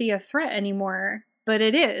shouldn't be a threat anymore, but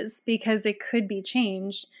it is, because it could be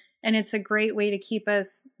changed. And it's a great way to keep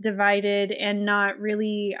us divided and not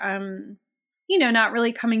really, not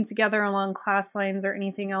really coming together along class lines or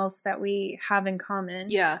anything else that we have in common.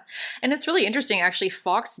 Yeah. And it's really interesting, actually.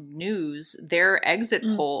 Fox News, their exit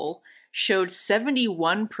poll showed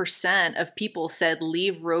 71% of people said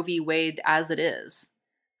leave Roe v. Wade as it is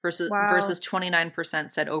versus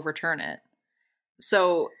 29% said overturn it.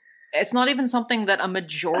 So it's not even something that a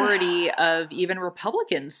majority of even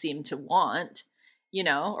Republicans seem to want,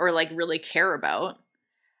 or like really care about.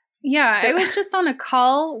 Yeah, I was just on a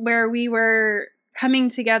call where we were coming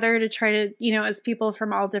together to try to, as people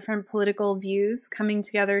from all different political views coming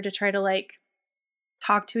together to try to like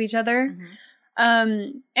talk to each other.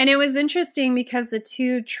 And it was interesting because the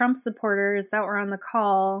two Trump supporters that were on the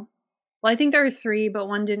call, well, I think there were three, but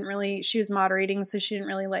one didn't really, she was moderating, so she didn't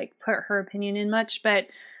really like put her opinion in much. But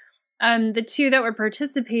the two that were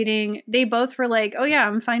participating, they both were like, oh yeah,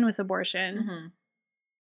 I'm fine with abortion.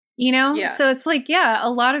 Yeah. So it's like, yeah,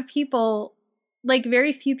 a lot of people, like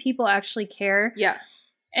very few people actually care. Yeah.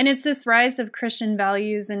 And it's this rise of Christian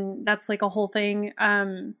values, and that's like a whole thing,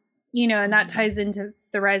 and that ties into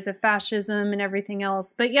the rise of fascism and everything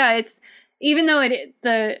else. But yeah, it's, even though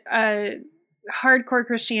the hardcore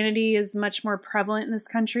Christianity is much more prevalent in this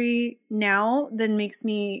country now, than makes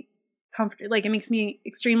me it makes me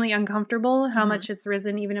extremely uncomfortable how much it's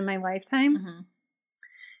risen even in my lifetime.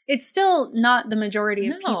 It's still not the majority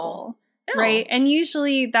of people, right? And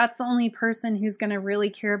usually that's the only person who's going to really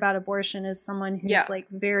care about abortion is someone who's like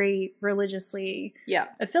very religiously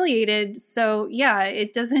affiliated. So yeah,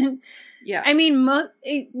 it doesn't, I mean,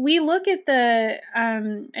 we look at I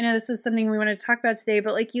know this is something we want to talk about today,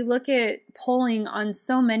 but like you look at polling on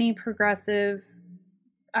so many progressive,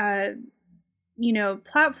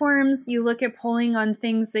 platforms, you look at polling on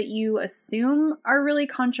things that you assume are really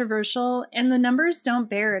controversial, and the numbers don't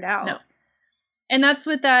bear it out. No. And that's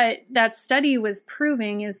what that study was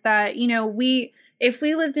proving, is that, if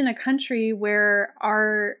we lived in a country where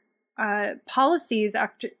our policies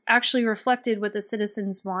actually reflected what the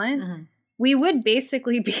citizens want, we would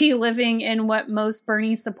basically be living in what most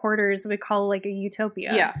Bernie supporters would call like a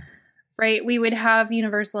utopia. Yeah. Right. We would have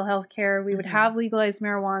universal health care. We would have legalized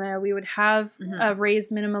marijuana. We would have a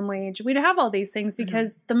raised minimum wage. We'd have all these things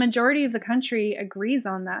because the majority of the country agrees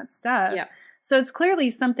on that stuff. Yeah. So it's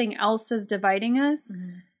clearly something else is dividing us.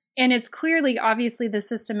 And it's clearly, obviously, the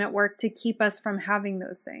system at work to keep us from having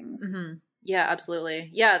those things. Yeah, absolutely.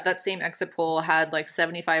 Yeah, that same exit poll had like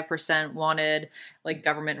 75% wanted like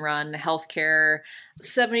government run healthcare.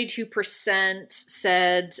 72%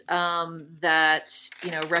 said that,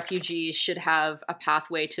 refugees should have a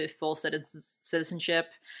pathway to full citizenship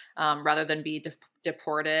rather than be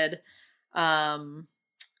deported.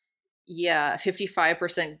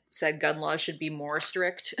 55% said gun laws should be more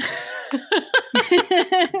strict.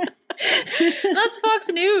 That's Fox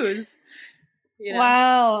News.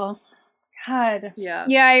 Wow. God. Yeah.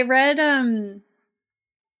 Yeah, I read,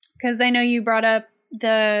 because I know you brought up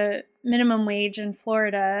the minimum wage in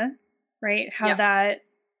Florida, right? How that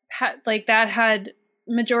had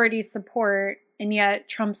majority support, and yet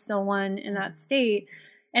Trump still won in that state.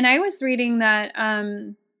 And I was reading that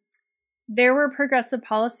there were progressive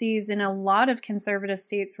policies in a lot of conservative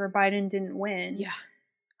states where Biden didn't win. Yeah.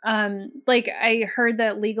 I heard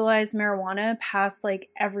that legalized marijuana passed like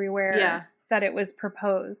everywhere. Yeah. That it was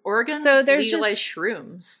proposed. Oregon legalized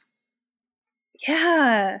shrooms.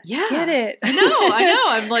 Yeah. Get it. I know.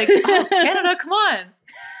 I'm like, oh, Canada, come on.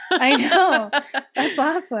 I know. That's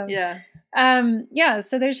awesome. Yeah.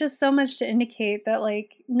 So there's just so much to indicate that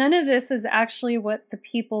like none of this is actually what the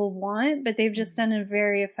people want, but they've just done a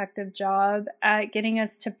very effective job at getting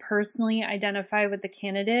us to personally identify with the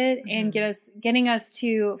candidate and getting us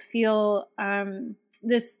to feel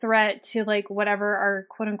this threat to like whatever our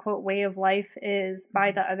quote unquote way of life is by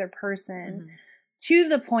the other person, to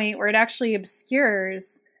the point where it actually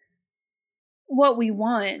obscures what we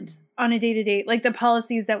want on a day-to-day, like the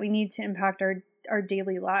policies that we need to impact our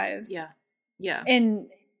daily lives. Yeah. And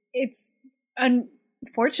it's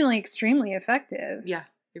unfortunately extremely effective. Yeah,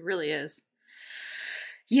 it really is.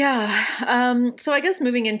 Yeah. So I guess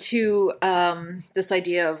moving into this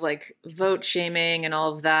idea of like vote shaming and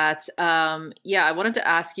all of that. I wanted to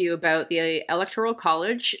ask you about the Electoral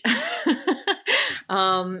College.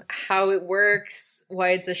 how it works, why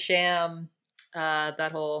it's a sham,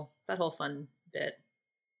 that whole fun bit.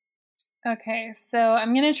 Okay, so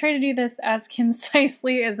I'm going to try to do this as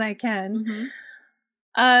concisely as I can.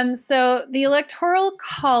 So the Electoral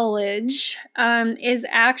College is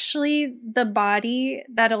actually the body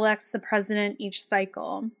that elects the president each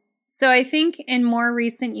cycle. So I think in more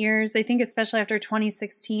recent years, I think especially after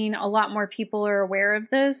 2016, a lot more people are aware of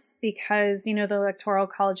this because, you know, the Electoral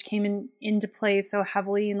College came into play so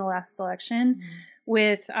heavily in the last election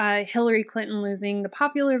with Hillary Clinton losing the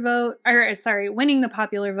popular vote, winning the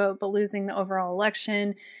popular vote, but losing the overall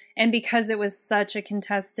election. And because it was such a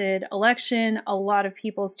contested election, a lot of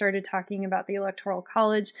people started talking about the Electoral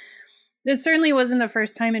College. This certainly wasn't the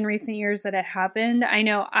first time in recent years that it happened. I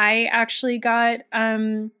know I actually got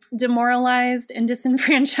demoralized and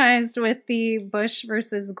disenfranchised with the Bush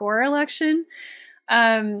versus Gore election.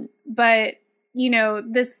 But, you know,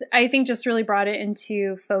 this, I think, just really brought it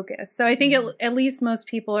into focus. So I think at least most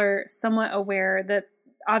people are somewhat aware that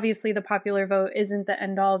obviously the popular vote isn't the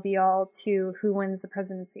end all be all to who wins the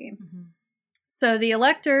presidency. So the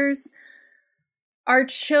electors are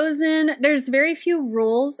chosen. There's very few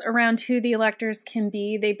rules around who the electors can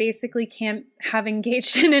be. They basically can't have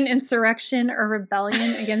engaged in an insurrection or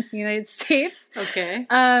rebellion against the United States. Okay.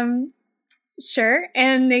 Sure.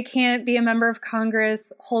 And they can't be a member of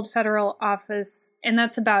Congress, hold federal office, and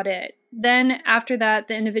that's about it. Then after that,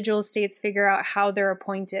 the individual states figure out how they're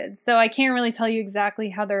appointed. So I can't really tell you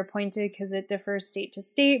exactly how they're appointed because it differs state to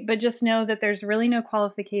state, but just know that there's really no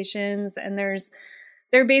qualifications and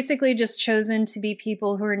they're basically just chosen to be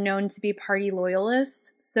people who are known to be party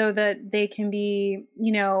loyalists so that they can be,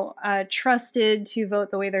 you know, trusted to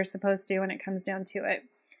vote the way they're supposed to when it comes down to it.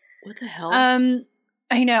 What the hell?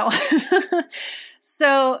 I know.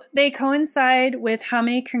 So they coincide with how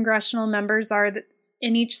many congressional members are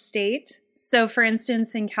in each state. So for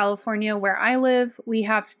instance, in California, where I live, we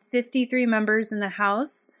have 53 members in the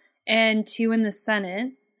House and 2 in the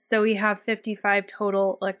Senate. So we have 55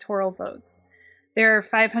 total electoral votes. There are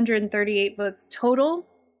 538 votes total.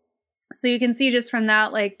 So you can see just from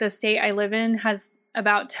that, like the state I live in has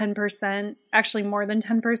about 10%, actually more than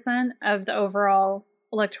 10% of the overall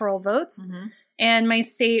electoral votes. And my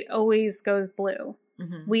state always goes blue.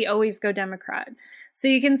 We always go Democrat. So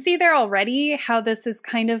you can see there already how this is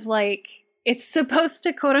kind of like, it's supposed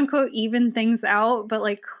to quote unquote even things out, but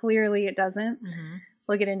like clearly it doesn't.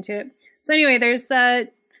 We'll get into it. So anyway, there's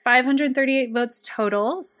 538 votes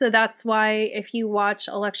total. So that's why if you watch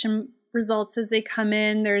election results as they come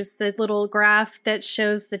in, there's the little graph that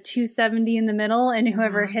shows the 270 in the middle, and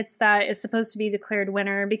whoever hits that is supposed to be declared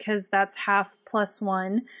winner because that's half plus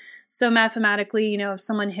 1. So mathematically, you know, if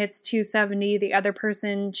someone hits 270, the other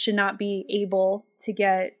person should not be able to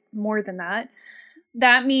get more than that.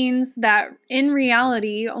 That means that in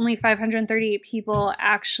reality, only 538 people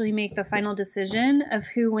actually make the final decision of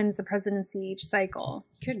who wins the presidency each cycle,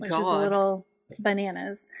 which is a little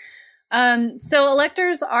bananas. So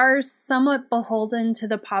electors are somewhat beholden to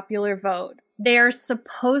the popular vote. They are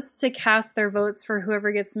supposed to cast their votes for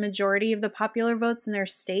whoever gets the majority of the popular votes in their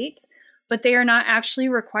state, but they are not actually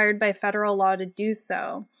required by federal law to do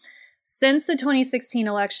so. Since the 2016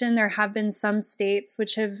 election, there have been some states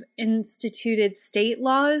which have instituted state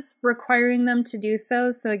laws requiring them to do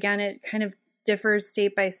so. So again, it kind of differs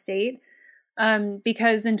state by state.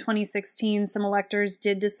 Because in 2016, some electors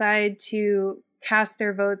did decide to cast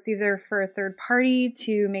their votes either for a third party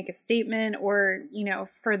to make a statement or, you know,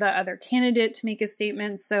 for the other candidate to make a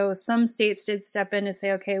statement. So some states did step in and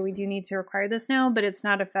say, okay, we do need to require this now, but it's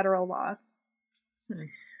not a federal law.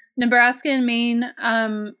 Nebraska and Maine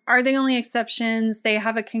are the only exceptions. They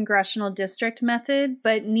have a congressional district method,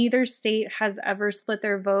 but neither state has ever split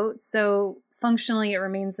their vote. So functionally, it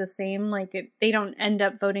remains the same. Like they don't end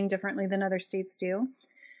up voting differently than other states do.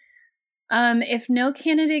 If no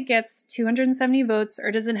candidate gets 270 votes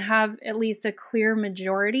or doesn't have at least a clear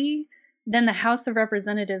majority, then the House of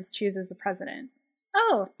Representatives chooses the president.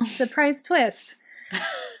 Oh, surprise twist.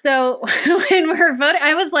 So when we're voting,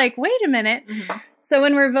 I was like, wait a minute. So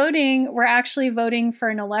when we're voting, we're actually voting for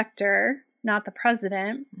an elector, not the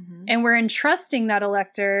president. And we're entrusting that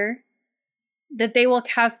elector that they will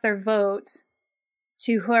cast their vote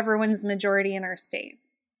to whoever wins the majority in our state.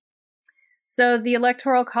 So the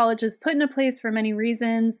Electoral College is put into place for many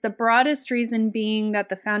reasons. The broadest reason being that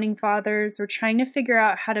the Founding Fathers were trying to figure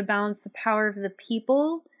out how to balance the power of the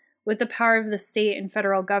people with the power of the state and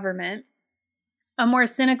federal government. A more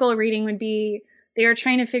cynical reading would be they were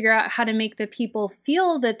trying to figure out how to make the people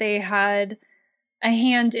feel that they had a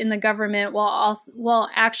hand in the government while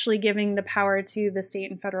actually giving the power to the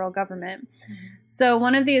state and federal government. Mm-hmm. So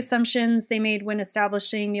one of the assumptions they made when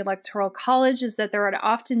establishing the Electoral College is that there would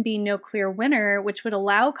often be no clear winner, which would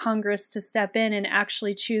allow Congress to step in and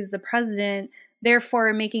actually choose the president,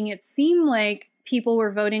 therefore making it seem like people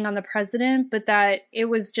were voting on the president, but that it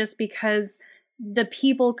was just because the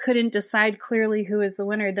people couldn't decide clearly who is the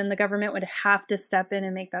winner, then the government would have to step in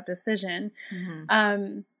and make that decision.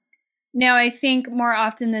 Mm-hmm. Now, I think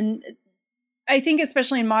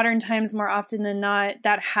especially in modern times, more often than not,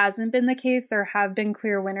 that hasn't been the case. There have been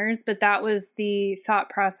clear winners, but that was the thought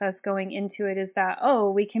process going into it, is that,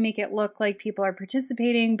 we can make it look like people are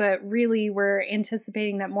participating, but really we're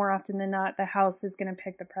anticipating that more often than not, the House is going to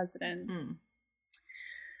pick the president. Mm.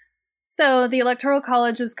 So the Electoral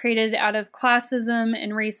College was created out of classism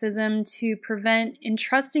and racism to prevent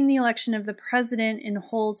entrusting the election of the president in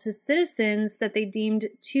whole to citizens that they deemed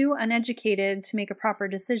too uneducated to make a proper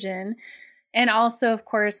decision. And also, of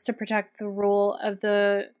course, to protect the will of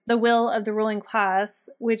the ruling class,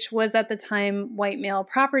 which was at the time white male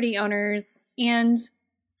property owners. And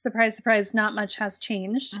surprise, surprise, not much has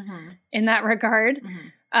changed in that regard. Mm-hmm.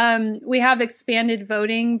 We have expanded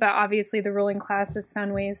voting, but obviously the ruling class has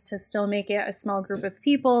found ways to still make it a small group of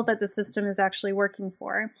people that the system is actually working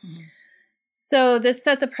for. Mm-hmm. So this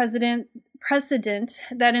set the precedent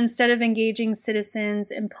that instead of engaging citizens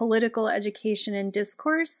in political education and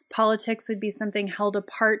discourse, politics would be something held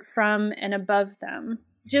apart from and above them.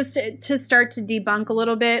 Just to start to debunk a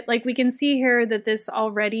little bit, like we can see here that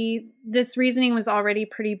this reasoning was already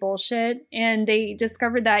pretty bullshit. And they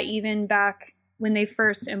discovered that even back when they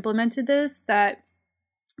first implemented this, that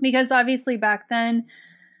because obviously back then,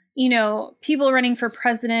 people running for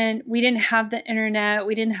president, we didn't have the internet,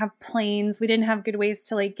 we didn't have planes, we didn't have good ways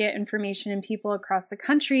to get information in people across the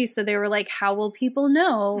country. So they were like, how will people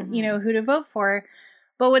know, who to vote for?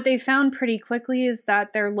 But what they found pretty quickly is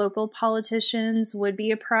that their local politicians would be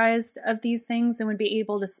apprised of these things and would be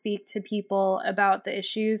able to speak to people about the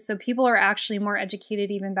issues. So people are actually more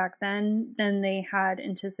educated even back then than they had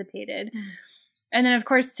anticipated. Mm. And then, of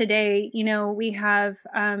course, today, we have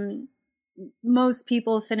most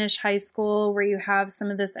people finish high school where you have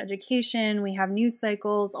some of this education. We have news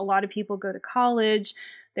cycles. A lot of people go to college.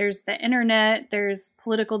 There's the internet. There's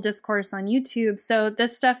political discourse on YouTube. So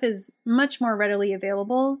this stuff is much more readily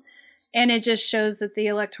available. And it just shows that the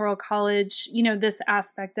Electoral College, this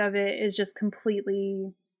aspect of it is just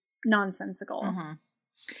completely nonsensical. Mm-hmm.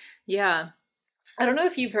 Yeah. I don't know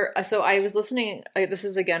if you've heard, so I was listening, this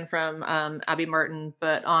is again from Abby Martin,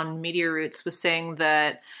 but on Media Roots was saying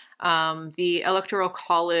that the Electoral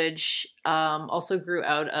College also grew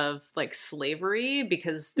out of slavery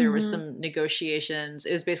because there was some negotiations.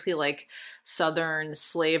 It was basically Southern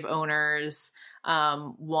slave owners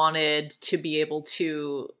wanted to be able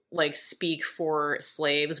to speak for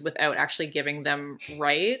slaves without actually giving them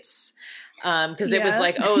rights. Because it was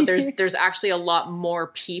there's actually a lot more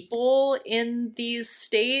people in these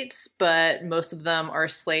states, but most of them are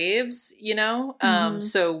slaves,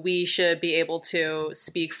 so we should be able to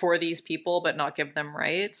speak for these people, but not give them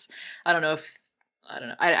rights. I don't know.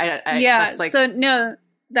 So no,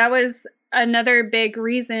 that was another big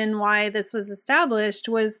reason why this was established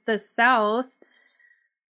was the South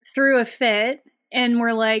threw a fit and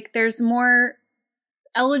we're like, there's more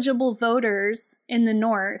eligible voters in the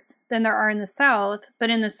North than there are in the South. But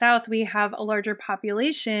in the South, we have a larger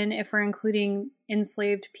population if we're including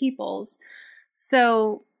enslaved peoples.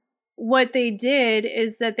 So what they did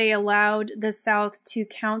is that they allowed the South to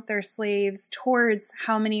count their slaves towards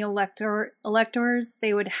how many electors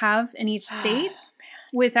they would have in each state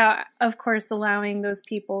without, of course, allowing those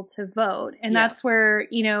people to vote. And that's where,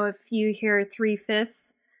 if you hear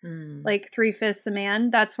 3/5, 3/5 a man,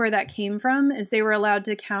 that's where that came from, is they were allowed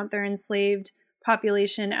to count their enslaved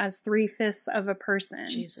population as 3/5 of a person.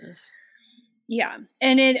 Jesus. Yeah.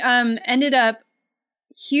 And it ended up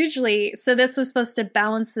hugely, so this was supposed to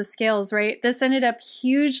balance the scales, right? This ended up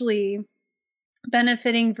hugely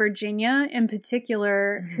benefiting Virginia in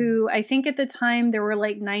particular, who I think at the time there were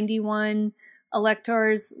 91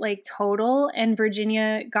 electors total, and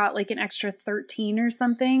Virginia got an extra 13 or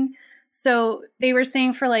something. So they were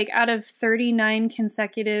saying for out of 39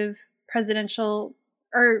 consecutive presidential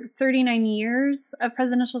or 39 years of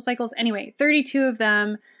presidential cycles, anyway, 32 of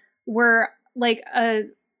them were what's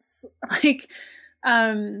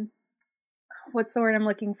the word I'm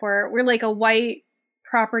looking for? We're a white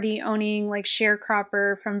property owning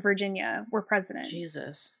sharecropper from Virginia were president.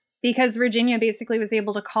 Jesus. because Virginia basically was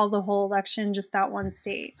able to call the whole election just that one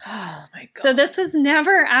state. Oh my God. So this has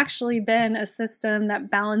never actually been a system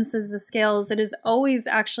that balances the scales. It has always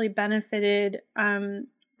actually benefited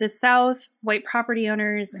the South, white property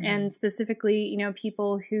owners, and specifically, you know,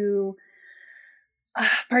 people who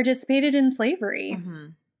participated in slavery.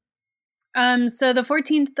 So the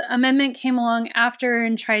 14th Amendment came along after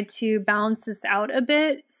and tried to balance this out a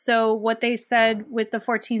bit. So what they said with the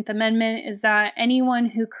 14th Amendment is that anyone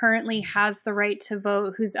who currently has the right to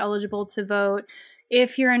vote, who's eligible to vote,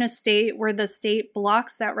 if you're in a state where the state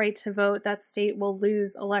blocks that right to vote, that state will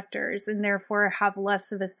lose electors and therefore have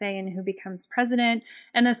less of a say in who becomes president.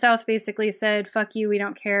 And the South basically said, fuck you, we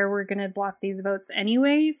don't care, we're going to block these votes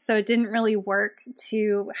anyway. So it didn't really work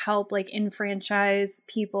to help like enfranchise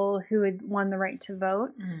people who had won the right to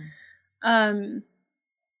vote. And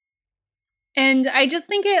I just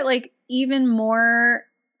think it like even more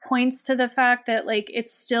points to the fact that like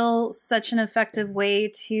it's still such an effective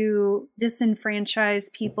way to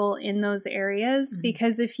disenfranchise people in those areas.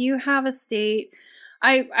 Because if you have a state,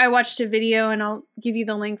 I watched a video and I'll give you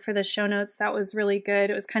the link for the show notes. That was really good.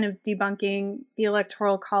 It was kind of debunking the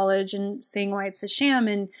Electoral College and saying why it's a sham,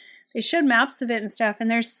 and they showed maps of it and stuff. And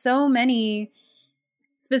there's so many,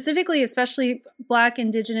 specifically, especially Black,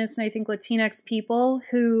 Indigenous, and I think Latinx people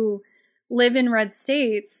who live in red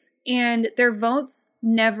states, and their votes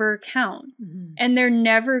never count. And they're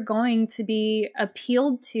never going to be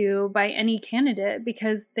appealed to by any candidate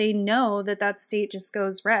because they know that that state just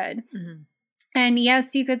goes red. And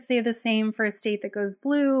yes, you could say the same for a state that goes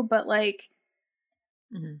blue, but like,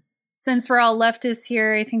 since we're all leftists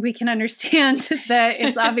here, I think we can understand that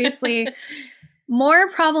it's obviously more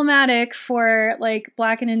problematic for like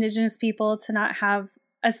Black and Indigenous people to not have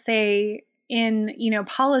a say in, you know,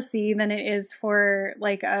 policy than it is for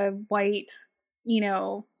like a white, you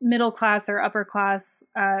know, middle class or upper class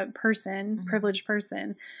person, privileged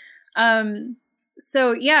person.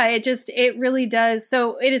 So yeah, it really does.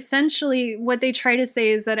 So it essentially, what they try to say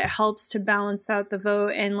is that it helps to balance out the vote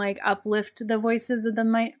and like uplift the voices of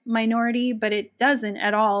the minority, but it doesn't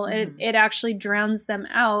at all. It actually drowns them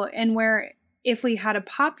out. And where if we had a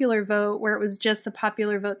popular vote where it was just the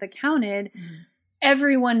popular vote that counted,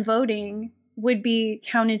 everyone voting would be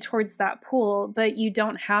counted towards that pool, but you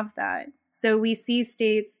don't have that. So we see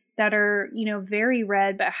states that are, you know, very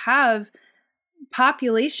red, but have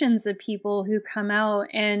populations of people who come out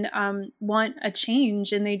and want a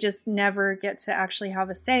change, and they just never get to actually have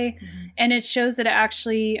a say. And it shows that it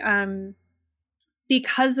actually,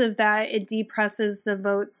 because of that, it depresses the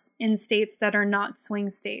votes in states that are not swing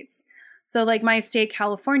states. So like my state,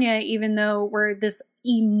 California, even though we're this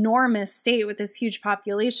enormous state with this huge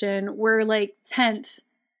population, we're like 10th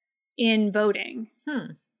in voting,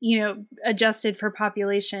 you know, adjusted for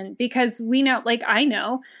population, because we know, like I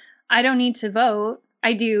know, I don't need to vote.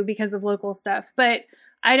 I do because of local stuff, but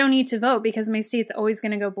I don't need to vote because my state's always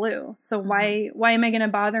going to go blue. So why am I going to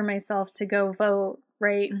bother myself to go vote,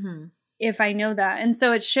 right? If I know that. And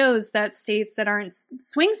so it shows that states that aren't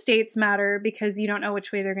swing states matter because you don't know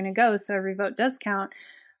which way they're going to go. So every vote does count.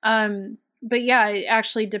 But yeah, it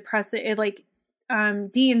actually depresses it, like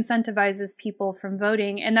de-incentivizes people from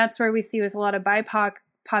voting. And that's where we see with a lot of BIPOC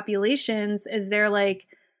populations is they're like,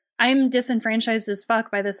 I'm disenfranchised as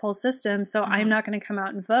fuck by this whole system, so I'm not going to come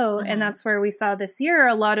out and vote. And that's where we saw this year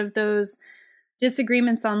a lot of those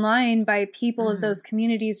disagreements online by people of those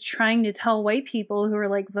communities trying to tell white people who are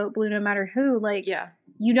like, vote blue no matter who, like,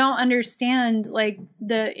 you don't understand like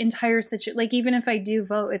the entire situation. Like, even if I do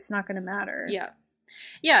vote, it's not going to matter. Yeah.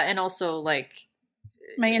 And also like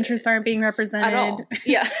my interests aren't being represented at all.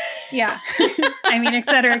 Yeah. I mean, et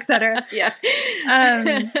cetera, et cetera.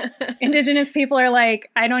 Indigenous people are like,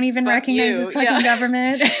 I don't even recognize this fucking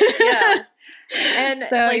government. And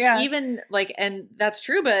so, like, even like, and that's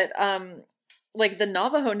true, but like the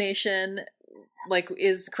Navajo Nation like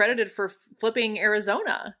is credited for flipping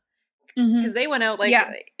Arizona because they went out like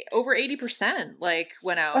over 80% like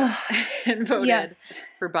went out and voted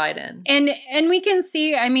for Biden. And we can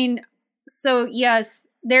see, I mean, so yes,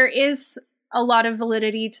 there is a lot of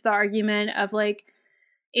validity to the argument of like,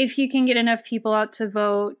 if you can get enough people out to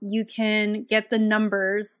vote, you can get the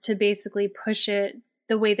numbers to basically push it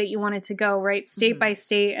the way that you want it to go, right? State by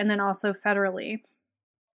state, and then also federally.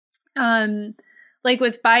 Like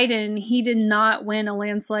with Biden, he did not win a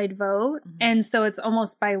landslide vote. And so it's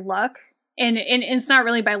almost by luck. And it's not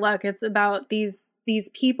really by luck. It's about these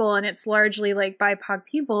people, and it's largely like BIPOC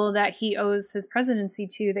people that he owes his presidency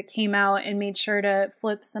to, that came out and made sure to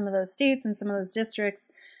flip some of those states and some of those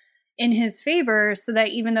districts in his favor, so that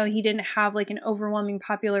even though he didn't have like an overwhelming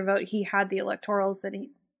popular vote, he had the electoral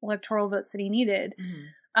votes that he needed.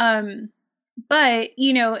 But,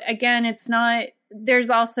 you know, again, it's not, there's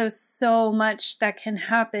also so much that can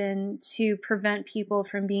happen to prevent people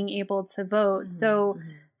from being able to vote. So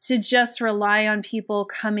to just rely on people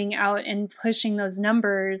coming out and pushing those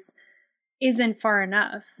numbers isn't far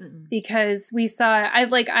enough, because we saw,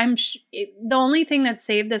 the only thing that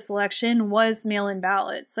saved this election was mail-in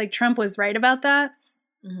ballots. Like, Trump was right about that.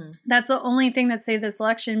 That's the only thing that saved this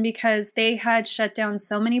election, because they had shut down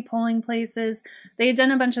so many polling places. They had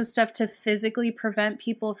done a bunch of stuff to physically prevent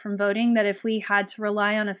people from voting, that if we had to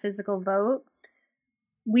rely on a physical vote,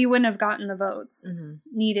 we wouldn't have gotten the votes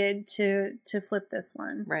needed to flip this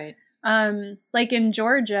one. Right. Like in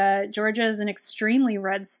Georgia is an extremely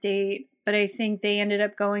red state, but I think they ended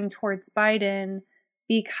up going towards Biden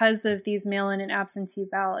because of these mail-in and absentee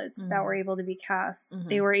ballots that were able to be cast.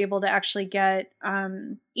 They were able to actually get,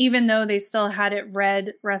 even though they still had it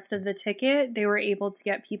red rest of the ticket, they were able to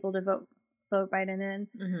get people to vote Biden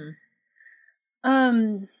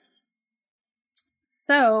in.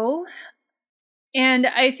 So, and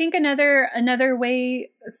I think another thing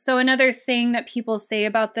that people say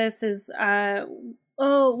about this is, oh,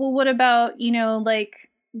 well, what about, you know, like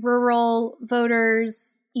rural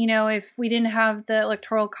voters? You know, if we didn't have the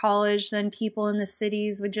Electoral College, then people in the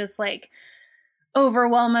cities would just like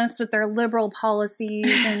overwhelm us with their liberal policies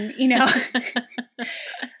and, you know,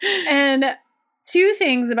 and two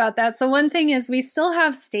things about that. So one thing is we still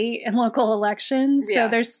have state and local elections. So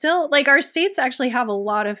there's still, like, our states actually have a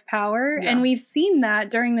lot of power. And we've seen that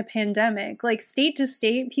during the pandemic. Like, state to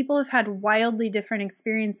state, people have had wildly different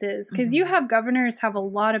experiences, because you have governors have a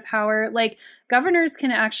lot of power. Like, governors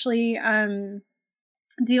can actually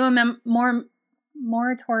do a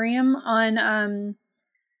moratorium on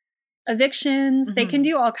evictions. They can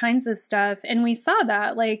do all kinds of stuff. And we saw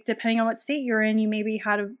that, like, depending on what state you're in, you maybe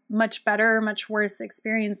had a much better, much worse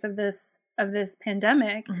experience of this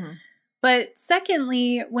pandemic. But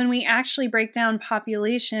secondly, when we actually break down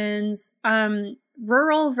populations,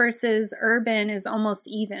 rural versus urban is almost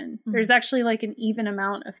even. There's actually like an even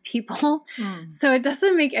amount of people. So it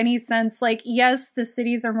doesn't make any sense. Like, yes, the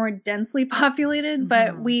cities are more densely populated,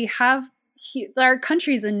 but we have, our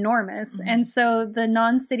country's enormous. And so the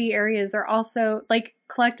non-city areas are also, like,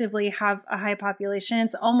 collectively have a high population.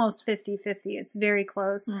 It's almost 50-50. It's very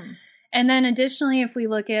close. And then additionally, if we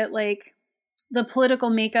look at like the political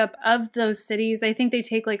makeup of those cities, I think they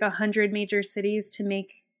take like 100 major cities to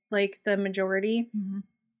make like the majority.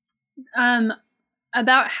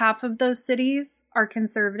 About half of those cities are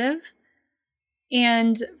conservative.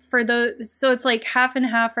 And so it's like half and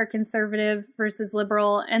half are conservative versus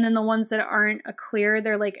liberal. And then the ones that aren't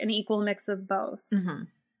they're like an equal mix of both.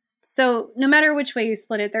 So no matter which way you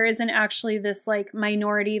split it, there isn't actually this like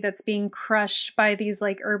minority that's being crushed by these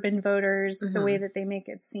like urban voters the way that they make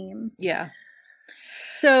it seem.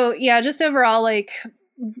 So yeah, just overall, like,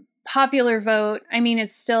 popular vote, I mean,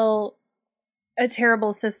 it's still a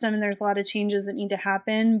terrible system and there's a lot of changes that need to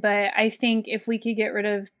happen. But I think if we could get rid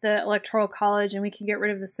of the Electoral College and we could get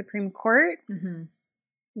rid of the Supreme Court,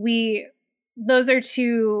 those are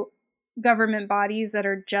two government bodies that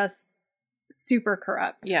are just super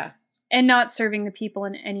corrupt. And not serving the people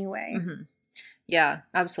in any way. Yeah,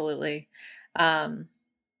 absolutely.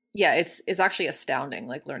 It's actually astounding,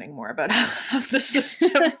 like, learning more about how the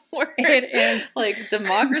system works. It is. Like,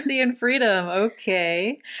 democracy and freedom.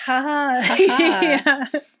 Okay.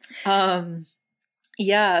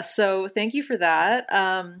 So thank you for that.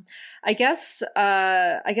 I guess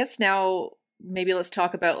now maybe let's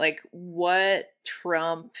talk about like what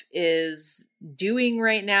Trump is doing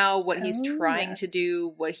right now, what he's trying to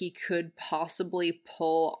do, what he could possibly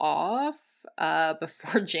pull off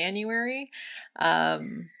before January.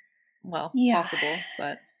 Possible,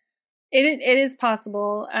 but it is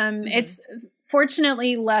possible. It's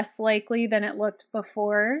fortunately less likely than it looked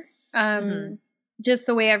before. Just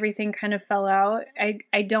the way everything kind of fell out.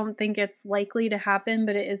 I don't think it's likely to happen,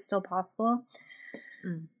 but it is still possible.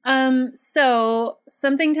 So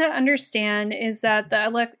something to understand is that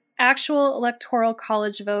the actual Electoral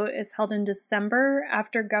College vote is held in December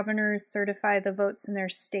after governors certify the votes in their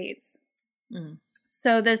states.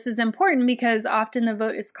 So this is important because often the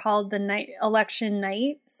vote is called the election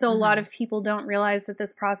night. So a lot of people don't realize that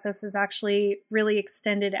this process is actually really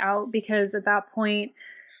extended out, because at that point,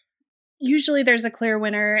 usually there's a clear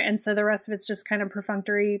winner. And so the rest of it's just kind of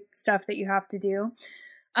perfunctory stuff that you have to do.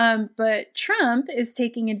 But Trump is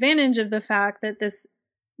taking advantage of the fact that this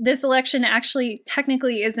election actually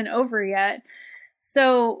technically isn't over yet.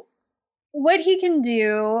 So what he can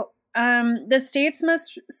do, the states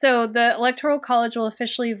the Electoral College will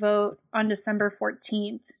officially vote on December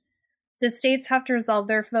 14th. The states have to resolve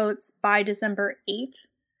their votes by December 8th.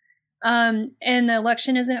 And the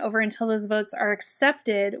election isn't over until those votes are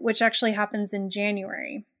accepted, which actually happens in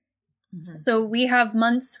January. Mm-hmm. So we have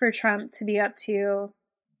months for Trump to be up to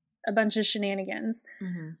a bunch of shenanigans.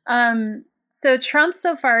 Mm-hmm. So Trump,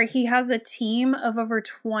 so far, he has a team of over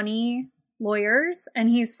 20 lawyers, and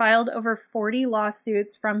he's filed over 40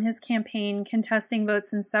 lawsuits from his campaign contesting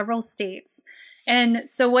votes in several states. And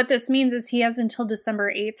so what this means is he has until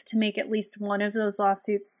December 8th to make at least one of those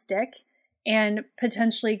lawsuits stick and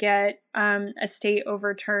potentially get a state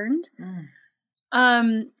overturned.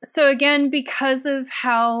 So again, because of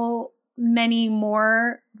how many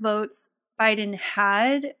more votes Biden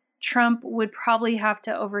had, Trump would probably have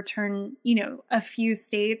to overturn, a few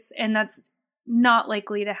states, and that's not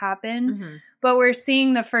likely to happen. Mm-hmm. But we're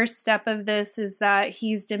seeing the first step of this is that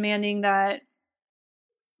he's demanding that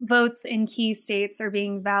votes in key states are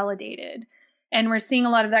being validated. And we're seeing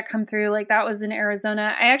a lot of that come through. Like that was in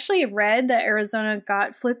Arizona. I actually read that Arizona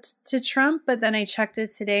got flipped to Trump, but then I checked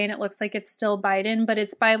it today and it looks like it's still Biden, but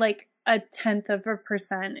it's by like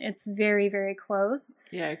 0.1%. It's very, very close.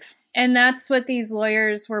 Yikes. And that's what these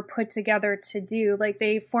lawyers were put together to do. Like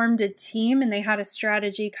they formed a team and they had a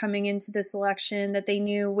strategy coming into this election that they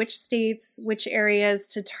knew which states, which areas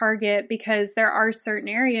to target, because there are certain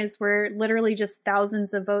areas where literally just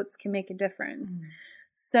thousands of votes can make a difference. Mm.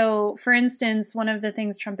 So, for instance, one of the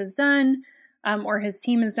things Trump has done, or his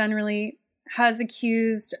team has done really, has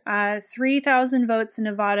accused 3,000 votes in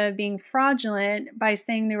Nevada of being fraudulent by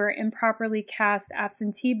saying they were improperly cast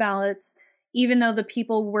absentee ballots, even though the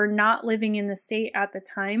people were not living in the state at the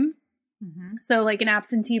time. Mm-hmm. So like an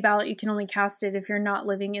absentee ballot, you can only cast it if you're not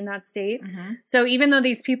living in that state. Mm-hmm. So even though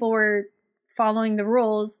these people were following the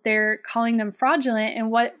rules, they're calling them fraudulent.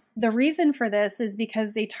 And what the reason for this is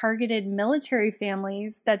because they targeted military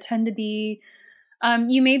families that tend to be,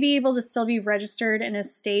 you may be able to still be registered in a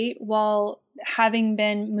state while having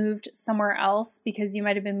been moved somewhere else because you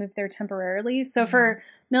might have been moved there temporarily. So for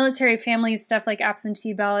military families, stuff like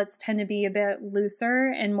absentee ballots tend to be a bit looser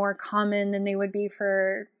and more common than they would be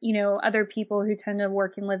for, other people who tend to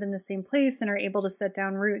work and live in the same place and are able to set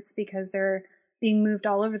down roots because they're being moved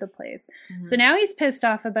all over the place. Mm-hmm. So now he's pissed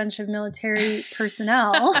off a bunch of military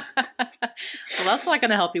personnel. Well, that's not going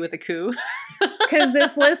to help you with a coup. Because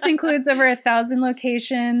this list includes over 1,000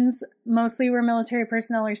 locations, mostly where military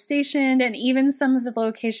personnel are stationed, and even some of the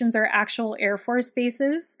locations are actual Air Force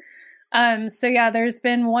bases. So yeah, there's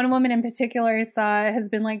been one woman in particular I saw has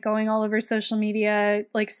been like going all over social media,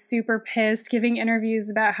 like super pissed, giving interviews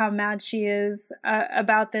about how mad she is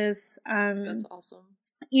about this. That's awesome.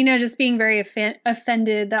 Just being very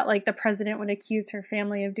offended that like the president would accuse her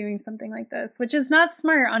family of doing something like this, which is not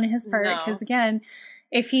smart on his part. Because again,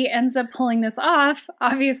 if he ends up pulling this off,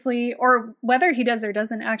 obviously, or whether he does or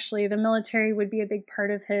doesn't actually, the military would be a big part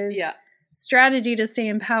of his strategy to stay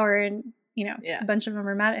in power. And, a bunch of them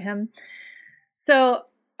are mad at him. So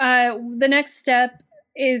the next step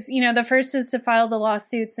is, the first is to file the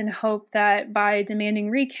lawsuits and hope that by demanding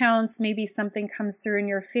recounts, maybe something comes through in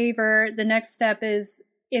your favor. The next step is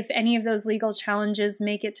if any of those legal challenges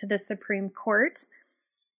make it to the Supreme Court.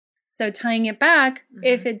 So tying it back,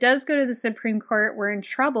 if it does go to the Supreme Court, we're in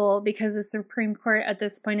trouble because the Supreme Court at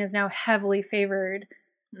this point is now heavily favored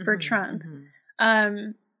for Trump.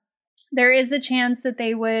 There is a chance that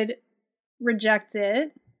they would reject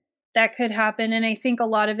it. That could happen. And I think a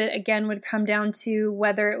lot of it, again, would come down to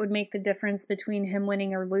whether it would make the difference between him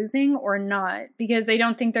winning or losing or not. Because they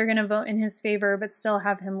don't think they're going to vote in his favor but still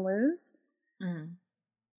have him lose.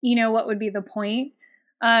 What would be the point?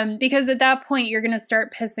 Because at that point, you're going to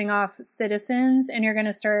start pissing off citizens and you're going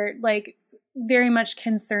to start like very much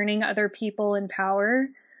concerning other people in power.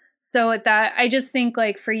 So at that, I just think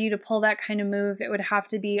like for you to pull that kind of move, it would have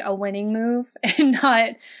to be a winning move and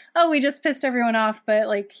not, we just pissed everyone off, but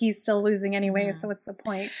like he's still losing anyway. So what's the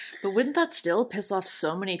point? But wouldn't that still piss off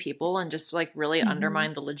so many people and just like really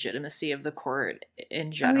undermine the legitimacy of the court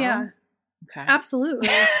in general? Oh, yeah. Okay. Absolutely.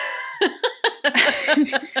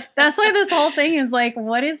 That's why this whole thing is like,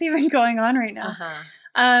 what is even going on right now?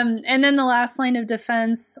 And then the last line of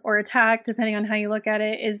defense or attack, depending on how you look at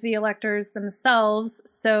it, is the electors themselves.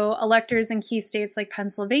 So electors in key states like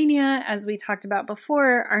Pennsylvania, as we talked about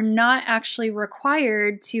before, are not actually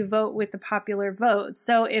required to vote with the popular vote.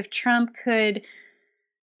 So if Trump could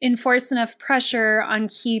enforce enough pressure on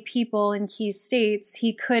key people in key states,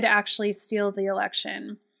 he could actually steal the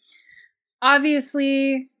election.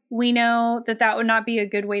 Obviously, we know that that would not be a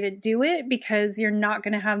good way to do it because you're not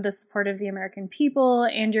going to have the support of the American people,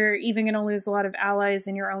 and you're even going to lose a lot of allies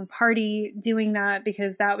in your own party doing that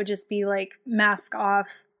because that would just be like mask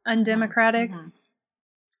off undemocratic.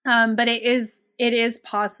 But it it is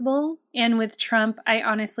possible. And with Trump, I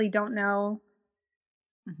honestly don't know.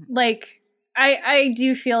 Mm-hmm. Like, I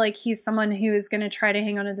do feel like he's someone who is going to try to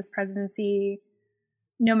hang on to this presidency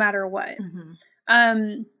no matter what.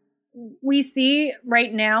 Mm-hmm. We see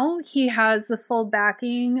right now he has the full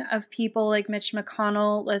backing of people like Mitch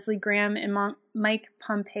McConnell, Leslie Graham, and Mike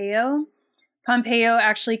Pompeo. Pompeo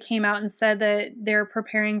actually came out and said that they're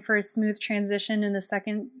preparing for a smooth transition in the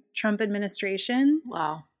second Trump administration.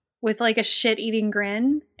 Wow. With like a shit-eating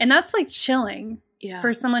grin. And that's like chilling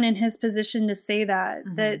for someone in his position to say that.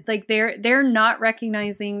 Mm-hmm. That like they're not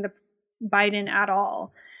recognizing the Biden at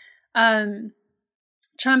all.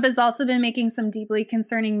 Trump has also been making some deeply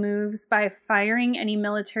concerning moves by firing any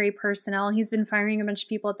military personnel. He's been firing a bunch of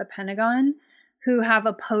people at the Pentagon who have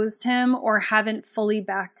opposed him or haven't fully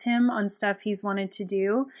backed him on stuff he's wanted to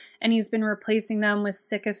do. And he's been replacing them with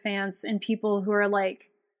sycophants and people who are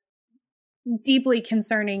like deeply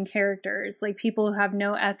concerning characters, like people who have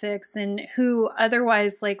no ethics and who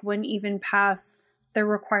otherwise like wouldn't even pass the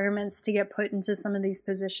requirements to get put into some of these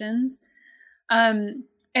positions.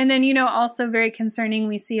 And then, you know, also very concerning,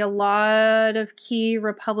 we see a lot of key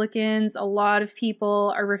Republicans, a lot of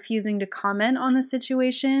people are refusing to comment on the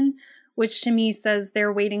situation, which to me says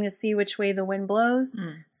they're waiting to see which way the wind blows.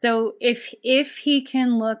 Mm. So if he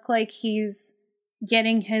can look like he's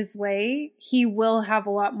getting his way, he will have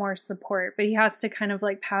a lot more support, but he has to kind of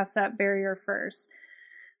like pass that barrier first.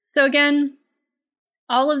 So again,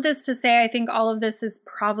 all of this to say, I think all of this is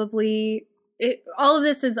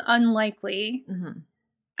unlikely. Mm-hmm.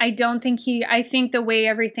 I think the way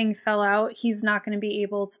everything fell out, he's not going to be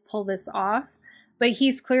able to pull this off, but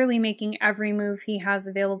he's clearly making every move he has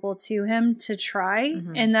available to him to try.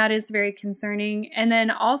 Mm-hmm. And that is very concerning. And then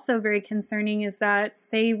also very concerning is that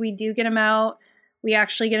say we do get him out, we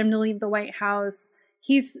actually get him to leave the White House,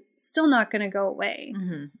 he's still not going to go away.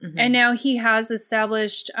 Mm-hmm, mm-hmm. And now he has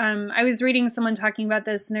established, I was reading someone talking about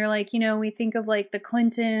this and they're like, you know, we think of like the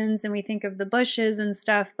Clintons and we think of the Bushes and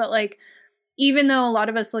stuff, but like, even though a lot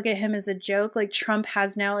of us look at him as a joke, like Trump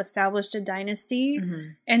has now established a dynasty. Mm-hmm.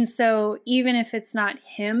 And so even if it's not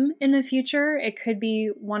him in the future, it could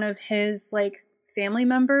be one of his like family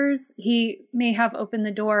members. He may have opened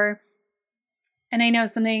the door. And I know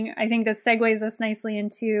something, I think this segues us nicely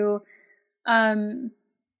into,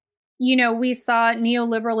 you know, we saw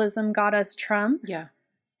neoliberalism got us Trump. Yeah.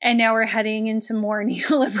 And now we're heading into more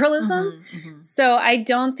neoliberalism. Mm-hmm, mm-hmm. So I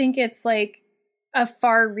don't think it's like a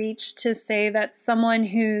far reach to say that someone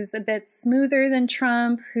who's a bit smoother than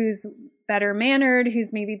Trump, who's better mannered,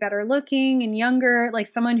 who's maybe better looking and younger, like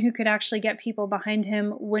someone who could actually get people behind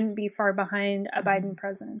him wouldn't be far behind a Biden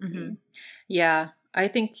presidency. Mm-hmm. Yeah, I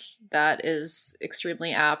think that is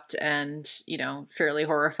extremely apt and, you know, fairly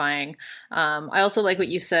horrifying. I also like what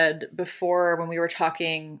you said before when we were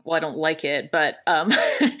talking. Well, I don't like it, but I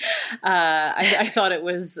thought it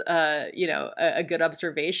was, you know, a good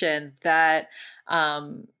observation that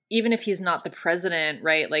even if he's not the president,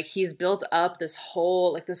 right? Like he's built up this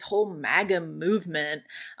whole MAGA movement,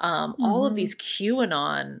 mm-hmm. all of these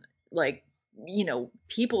QAnon, like, you know,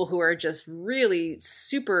 people who are just really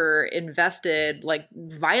super invested, like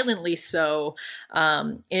violently so,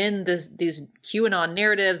 in these QAnon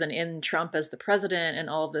narratives and in Trump as the president and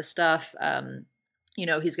all of this stuff. You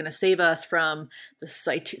know, he's going to save us from the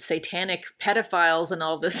satanic pedophiles and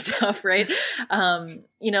all of this stuff, right?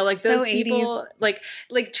 You know, like those people, 80s.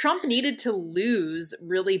 like Trump needed to lose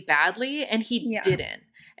really badly and he didn't.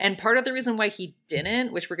 And part of the reason why he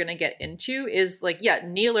didn't, which we're going to get into, is like, yeah,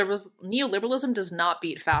 neoliberalism does not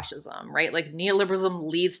beat fascism, right? Like neoliberalism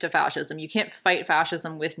leads to fascism. You can't fight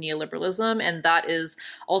fascism with neoliberalism. And that is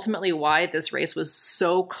ultimately why this race was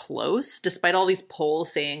so close, despite all these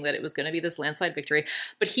polls saying that it was going to be this landslide victory.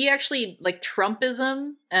 But he actually, like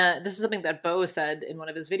Trumpism, this is something that Beau said in one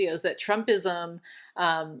of his videos, that Trumpism,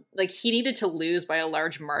 like he needed to lose by a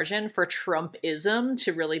large margin for Trumpism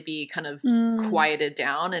to really be kind of quieted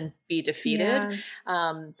down and be defeated.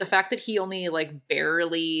 Yeah. The fact that he only like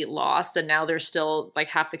barely lost and now there's still like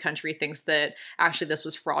half the country thinks that actually this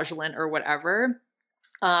was fraudulent or whatever.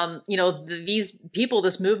 You know, these people,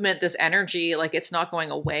 this movement, this energy, like it's not going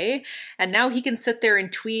away. And now he can sit there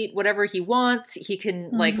and tweet whatever he wants. He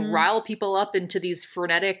can like rile people up into these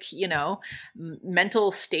frenetic, you know, mental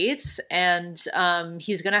states. And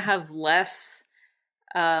he's going to have less,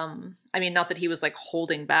 I mean, not that he was like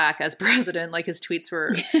holding back as president, like his tweets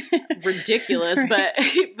were ridiculous, right.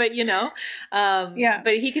 but you know,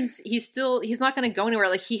 but he's not going to go anywhere.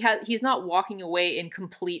 Like he's not walking away in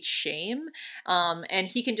complete shame. And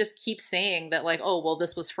he can just keep saying that like, oh, well,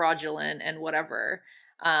 this was fraudulent and whatever.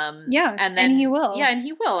 And then he will. Yeah, and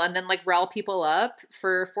he will. And then like rile people up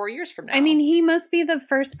for 4 years from now. I mean, he must be the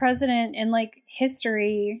first president in like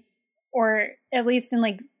history, or at least in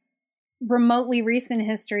like remotely recent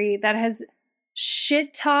history, that has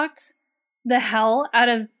shit talked the hell out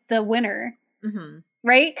of the winner. Mm-hmm.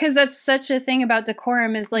 Right? Because that's such a thing about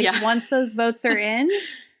decorum, is like once those votes are in,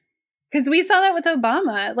 because we saw that with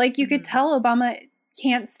Obama. Like you could tell Obama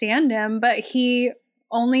can't stand him, but he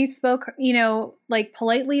only spoke, you know, like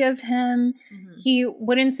politely of him. Mm-hmm. He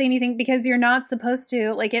wouldn't say anything because you're not supposed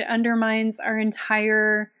to. Like it undermines our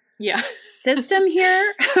entire system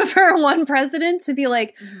here for one president to be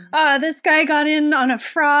like, this guy got in on a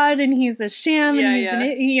fraud and he's a sham and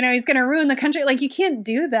he's going to ruin the country. Like you can't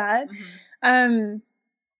do that. Mm-hmm.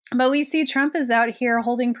 But we see Trump is out here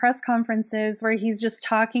holding press conferences where he's just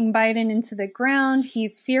talking Biden into the ground.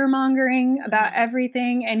 He's fear-mongering about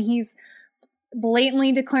everything, and he's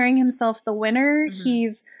blatantly declaring himself the winner.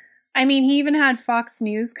 Mm-hmm. He even had Fox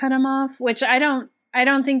News cut him off, which I don't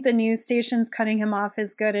think the news stations cutting him off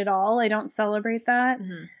is good at all. I don't celebrate that.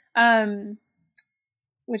 Mm-hmm.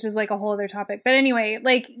 Which is like a whole other topic. But anyway,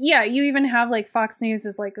 like, yeah, you even have like Fox News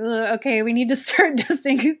is like, okay, we need to start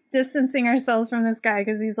distancing ourselves from this guy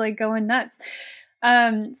because he's like going nuts.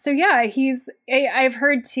 So yeah, I've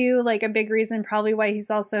heard too, like a big reason probably why he's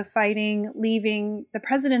also fighting leaving the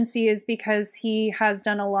presidency is because he has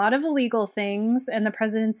done a lot of illegal things and the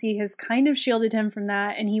presidency has kind of shielded him from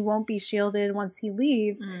that, and he won't be shielded once he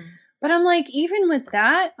leaves. But I'm like, even with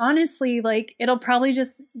that, honestly, like it'll probably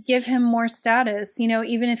just give him more status, you know,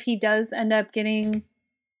 even if he does end up getting,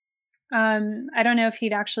 I don't know if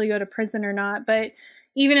he'd actually go to prison or not, but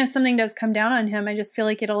even if something does come down on him, I just feel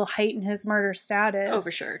like it'll heighten his martyr status. Oh,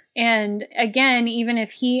 for sure. And again, even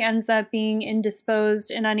if he ends up being indisposed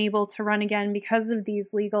and unable to run again because of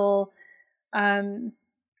these legal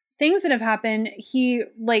things that have happened, he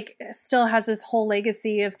like still has this whole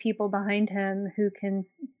legacy of people behind him who can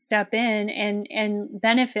step in and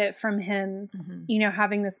benefit from him, you know,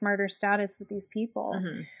 having this martyr status with these people.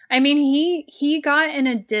 I mean, he got an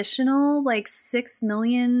additional like 6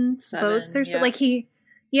 million votes or so. Like he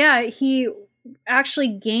actually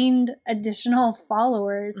gained additional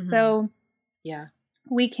followers. So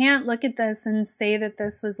we can't look at this and say that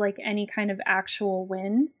this was like any kind of actual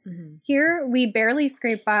win. Here, we barely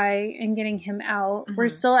scrape by in getting him out. We're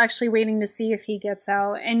still actually waiting to see if he gets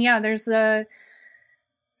out. And yeah, there's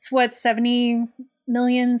 70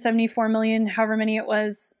 million, 74 million, however many it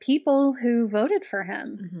was, people who voted for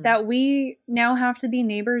him that we now have to be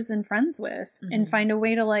neighbors and friends with and find a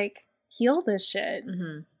way to like heal this shit.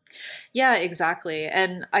 Yeah, exactly.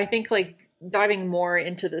 And I think like diving more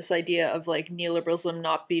into this idea of like neoliberalism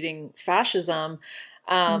not beating fascism.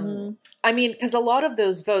 I mean, because a lot of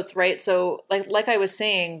those votes, right? So like I was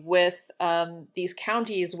saying with these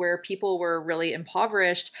counties where people were really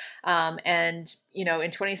impoverished, and, you know,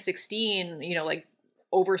 in 2016, you know, like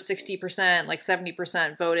over 60%, like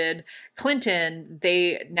 70% voted Clinton.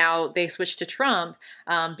 They switched to Trump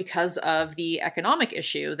because of the economic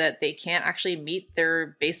issue that they can't actually meet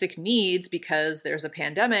their basic needs because there's a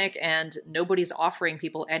pandemic and nobody's offering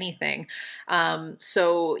people anything.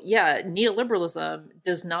 So yeah, neoliberalism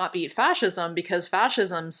does not beat fascism because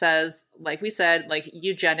fascism says, like we said, like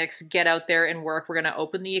eugenics, get out there and work. We're going to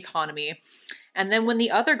open the economy. And then when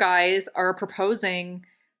the other guys are proposing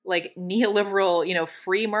like neoliberal, you know,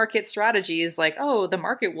 free market strategies like, oh, the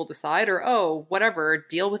market will decide, or, oh, whatever,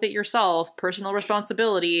 deal with it yourself, personal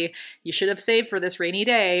responsibility, you should have saved for this rainy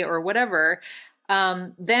day or whatever.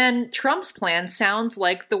 Then Trump's plan sounds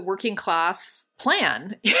like the working class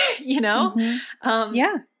plan, you know?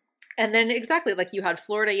 Yeah. And then exactly like you had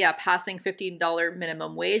Florida, passing $15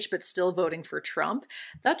 minimum wage, but still voting for Trump.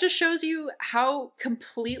 That just shows you how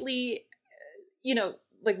completely, you know,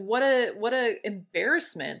 like what a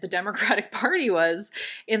embarrassment the Democratic Party was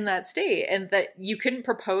in that state, and that you couldn't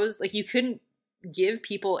propose, like you couldn't give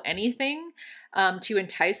people anything to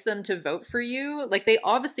entice them to vote for you. Like they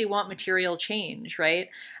obviously want material change, right?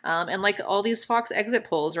 And like all these Fox exit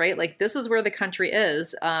polls, right? Like this is where the country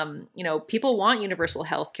is. You know, people want universal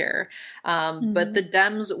health care, but the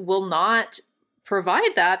Dems will not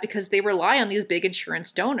provide that because they rely on these big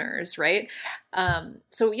insurance donors, right?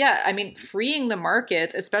 So yeah, I mean, freeing the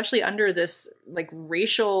markets, especially under this like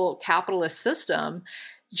racial capitalist system,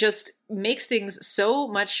 just makes things so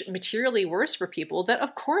much materially worse for people that,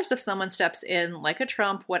 of course, if someone steps in like a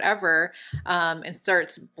Trump, whatever, and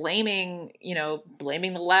starts blaming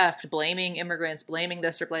the left, blaming immigrants, blaming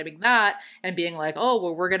this or blaming that, and being like, oh,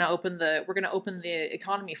 well, we're going to open the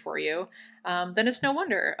economy for you, then it's no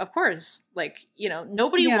wonder, of course, like, you know,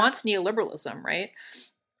 nobody wants neoliberalism, right?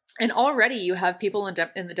 And already you have people in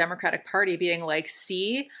the Democratic Party being like,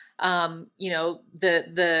 see,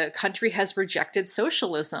 the country has rejected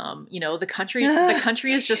socialism. The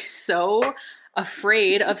country is just so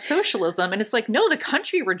afraid of socialism. And it's like, no, the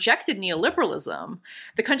country rejected neoliberalism.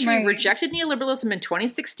 The country rejected neoliberalism in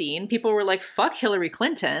 2016. People were like, fuck Hillary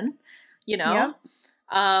Clinton, Yep.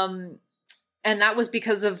 And that was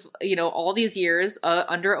because of, all these years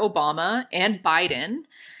under Obama and Biden.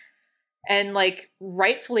 And like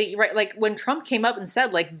rightfully, right, like when Trump came up and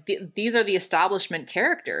said like these are the establishment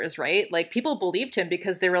characters, right? Like people believed him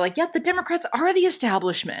because they were like, yeah, the Democrats are the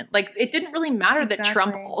establishment. Like it didn't really matter that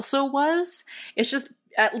Trump also was. It's just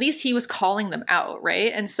at least he was calling them out,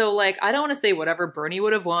 right? And so like I don't want to say whatever Bernie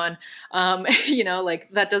would have won,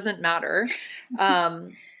 like that doesn't matter.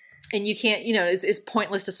 And you can't, it's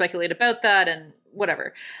pointless to speculate about that and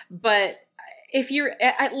whatever. But if you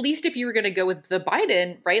were going to go with the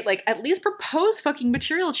Biden, right? Like at least propose fucking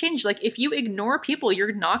material change. Like if you ignore people,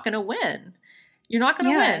 you're not going to win. You're not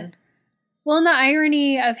going to win. Well, and the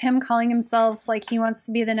irony of him calling himself like he wants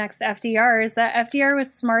to be the next FDR is that FDR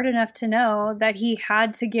was smart enough to know that he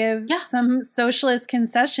had to give some socialist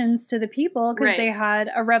concessions to the people because they had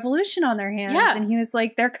a revolution on their hands. Yeah. And he was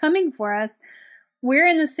like, they're coming for us. We're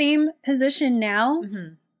in the same position now.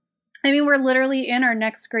 Mm-hmm. I mean, we're literally in our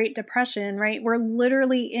next Great Depression, right? We're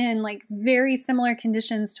literally in like very similar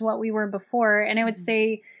conditions to what we were before. And I would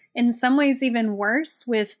say in some ways even worse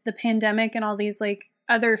with the pandemic and all these like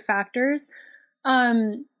other factors.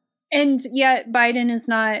 And yet Biden is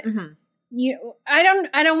not, I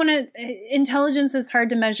don't want to, intelligence is hard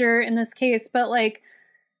to measure in this case, but like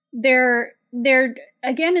they're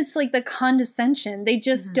again, it's like the condescension. They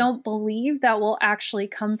just don't believe that will actually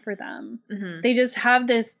come for them. Mm-hmm. They just have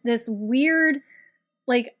this weird,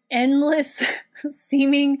 like endless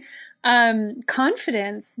seeming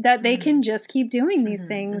confidence that they can just keep doing these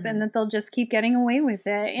things and that they'll just keep getting away with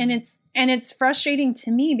it. And it's frustrating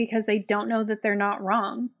to me because I don't know that they're not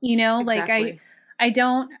wrong. Exactly.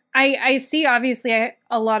 Like I see obviously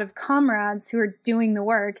a lot of comrades who are doing the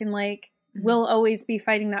work and like, will always be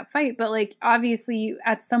fighting that fight. But like, obviously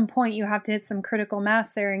at some point you have to hit some critical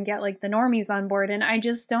mass there and get like the normies on board. And I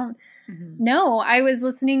just don't know. I was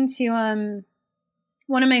listening to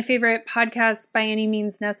one of my favorite podcasts, By Any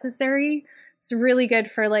Means Necessary. It's really good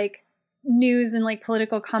for like news and like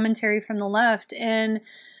political commentary from the left. And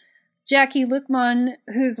Jackie Luqman,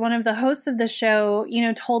 who's one of the hosts of the show,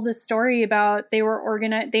 told this story about they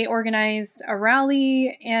organized a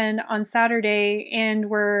rally and on Saturday and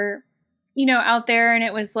were out there, and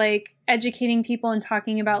it was like educating people and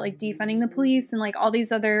talking about like defunding the police and like all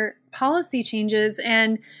these other policy changes.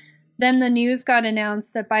 And then the news got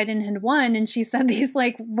announced that Biden had won. And she said these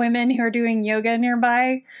like women who are doing yoga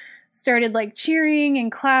nearby started like cheering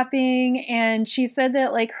and clapping. And she said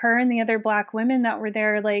that like her and the other Black women that were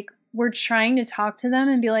there, like were trying to talk to them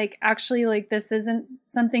and be like, actually, like, this isn't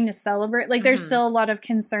something to celebrate. Like, there's still a lot of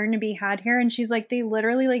concern to be had here. And she's like, they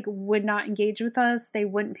literally, like, would not engage with us. They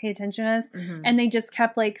wouldn't pay attention to us. And they just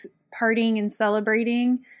kept, like, partying and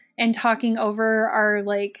celebrating and talking over our,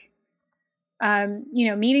 like,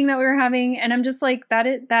 meeting that we were having. And I'm just like,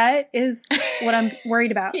 that is what I'm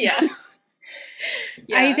worried about.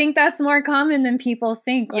 I think that's more common than people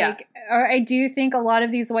think. Like, or I do think a lot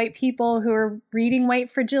of these white people who are reading White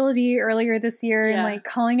Fragility earlier this year and like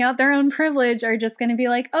calling out their own privilege are just going to be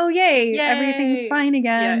like, oh, yay, everything's fine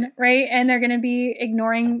again. Right. And they're going to be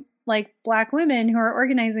ignoring like Black women who are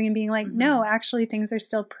organizing and being like, no, actually things are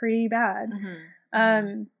still pretty bad.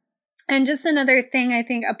 And just another thing, I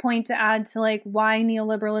think a point to add to like why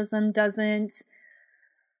neoliberalism doesn't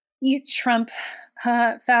trump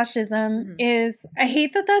fascism is, I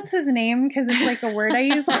hate that that's his name because it's like a word I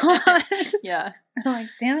use a lot. I'm like,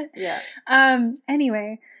 damn it.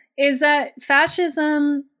 Anyway, is that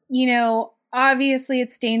fascism, obviously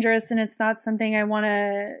it's dangerous and it's not something I want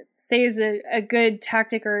to say is a good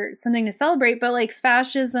tactic or something to celebrate, but like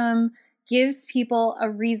fascism gives people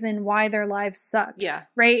a reason why their lives suck.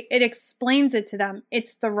 Right? It explains it to them.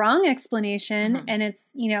 It's the wrong explanation and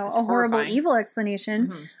it's, it's a horrible, evil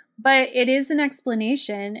explanation. But it is an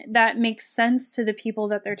explanation that makes sense to the people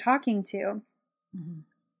that they're talking to.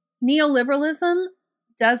 Neoliberalism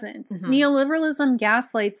doesn't. Neoliberalism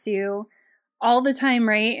gaslights you all the time,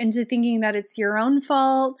 right? Into thinking that it's your own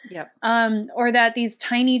fault. Or that these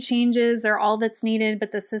tiny changes are all that's needed,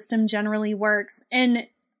 but the system generally works. And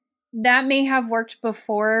that may have worked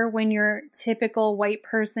before when your typical white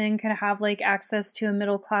person could have like access to a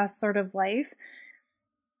middle class sort of life.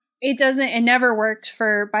 it never worked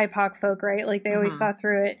for BIPOC folk, right? Like they always saw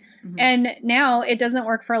through it. And now it doesn't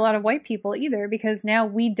work for a lot of white people either, because now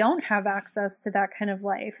we don't have access to that kind of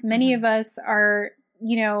life. Many of us are,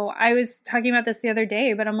 you know, I was talking about this the other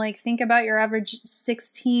day, but I'm like, think about your average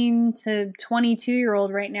 16 to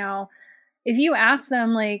 22-year-old right now. If you ask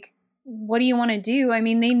them, like, what do you want to do? I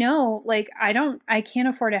mean, they know, like, I can't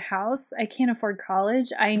afford a house. I can't afford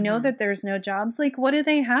college. I know that there's no jobs. Like, what do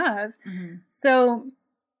they have? So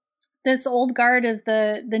this old guard of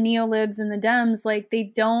the neolibs and the Dems, like, they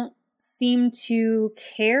don't seem to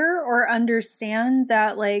care or understand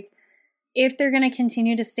that, like, if they're going to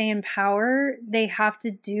continue to stay in power, they have to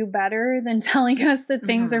do better than telling us that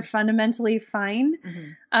things are fundamentally fine.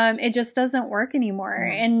 It just doesn't work anymore.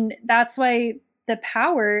 And that's why the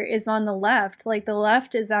power is on the left. Like, the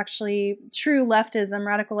left is actually true leftism.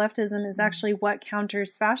 Radical leftism is actually what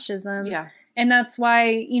counters fascism. Yeah. And that's why,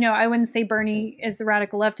 you know, I wouldn't say Bernie is a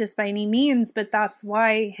radical leftist by any means, but that's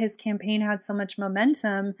why his campaign had so much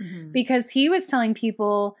momentum, because he was telling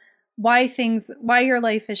people why your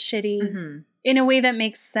life is shitty in a way that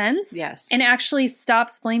makes sense. Yes. And actually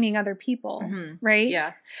stops blaming other people. Right.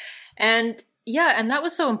 Yeah. And that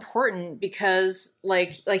was so important because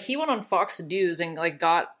like he went on Fox News and like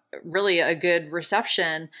got really a good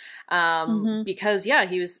reception because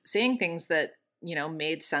he was saying things that, you know,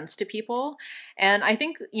 made sense to people. And I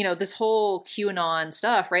think, you know, this whole QAnon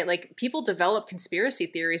stuff, right? Like, people develop conspiracy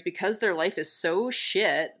theories because their life is so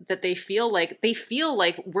shit that they feel like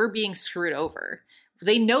we're being screwed over.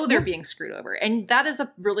 They know they're being screwed over. And that is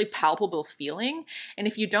a really palpable feeling. And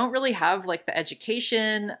if you don't really have like the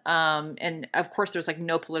education, and of course there's like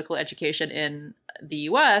no political education in the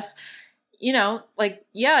US, you know, like,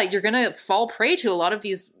 you're going to fall prey to a lot of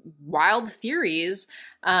these wild theories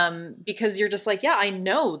because you're just like, I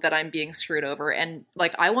know that I'm being screwed over. And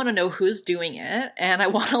like, I want to know who's doing it. And I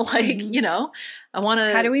want to like, you know,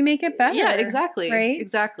 how do we make it better? Yeah, exactly. Right?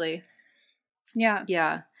 Exactly. Yeah.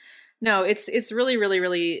 Yeah. No, it's really, really,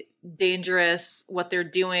 really dangerous what they're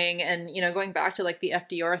doing. And, you know, going back to like the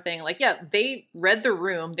FDR thing, like, they read the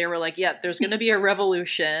room. They were like, there's going to be a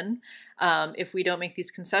revolution if we don't make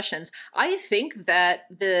these concessions. I think that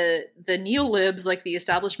the neolibs, like the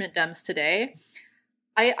establishment Dems today,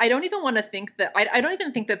 I don't even want to think that, I don't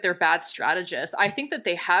even think that they're bad strategists. I think that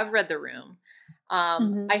they have read the room.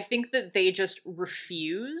 I think that they just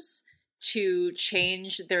refuse to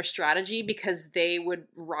change their strategy because they would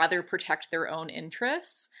rather protect their own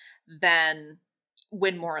interests than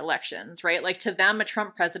win more elections, right? Like, to them, a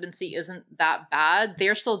Trump presidency isn't that bad.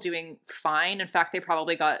 They're still doing fine. In fact, they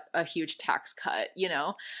probably got a huge tax cut, you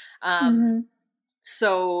know?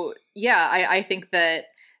 So I think that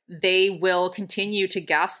they will continue to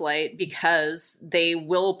gaslight because they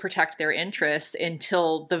will protect their interests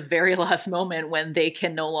until the very last moment when they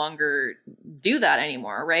can no longer do that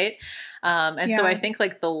anymore, right? So I think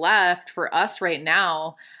like the left, for us right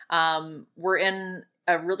now, we're in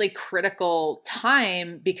a really critical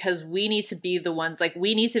time because we need to be the ones, like,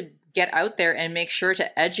 we need to get out there and make sure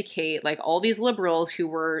to educate like all these liberals who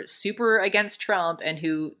were super against Trump and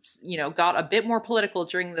who, you know, got a bit more political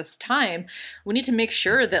during this time. We need to make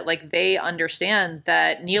sure that like they understand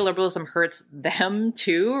that neoliberalism hurts them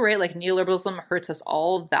too, right? Like, neoliberalism hurts us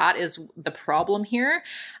all. That is the problem here.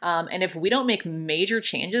 And if we don't make major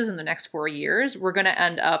changes in the next 4 years, we're going to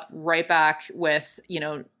end up right back with, you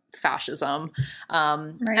know, fascism.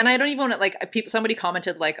 Right. And I don't even want to, like, somebody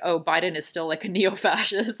commented like, oh, Biden is still like a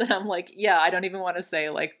neo-fascist. And I'm like, I don't even want to say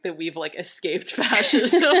like that we've like escaped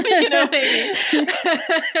fascism. You know what I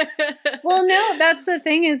mean? Well, no, that's the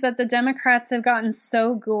thing, is that the Democrats have gotten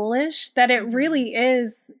so ghoulish that it really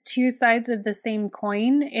is two sides of the same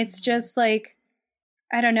coin. It's just like,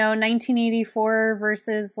 I don't know, 1984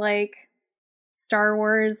 versus like Star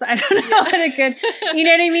Wars. I don't know what it could, you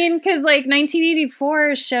know what I mean? Because like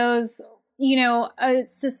 1984 shows, you know, a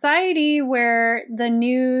society where the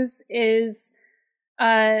news is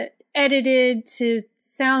edited to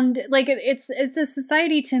sound like it's a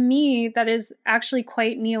society to me that is actually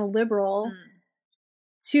quite neoliberal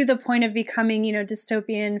to the point of becoming, you know,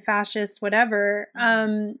 dystopian, fascist, whatever.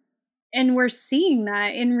 And we're seeing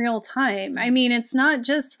that in real time. I mean, it's not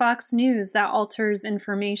just Fox News that alters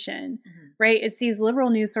information, right? It's these liberal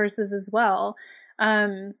news sources as well.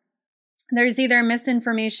 There's either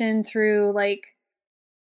misinformation through like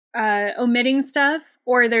omitting stuff,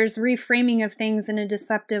 or there's reframing of things in a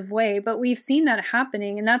deceptive way. But we've seen that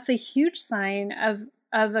happening, and that's a huge sign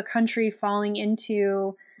of a country falling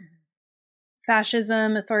into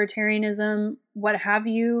fascism, authoritarianism, what have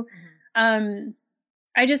you.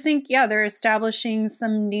 I just think, they're establishing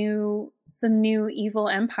some new evil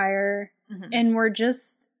empire, and we're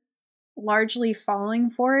just largely falling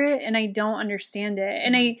for it, and I don't understand it.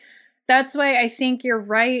 And that's why I think you're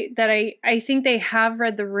right that I think they have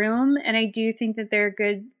read the room, and I do think that they're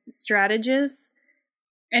good strategists.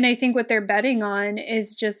 And I think what they're betting on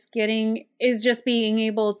is just being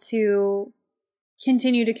able to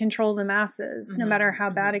continue to control the masses, no matter how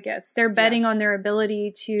bad it gets. They're betting on their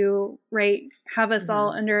ability to, have us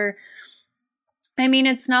all under. I mean,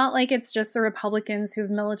 it's not like it's just the Republicans who've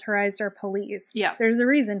militarized our police. Yeah. There's a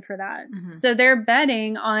reason for that. So they're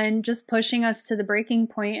betting on just pushing us to the breaking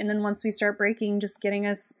point, and then once we start breaking, just getting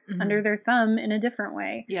us under their thumb in a different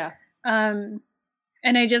way. Yeah. And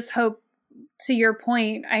I just hope, to your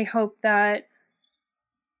point, I hope that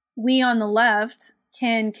we on the left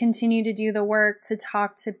can continue to do the work to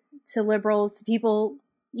talk to liberals, to people,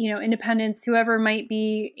 independents, whoever might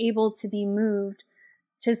be able to be moved,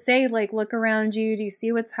 to say, look around you. Do you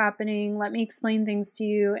see what's happening? Let me explain things to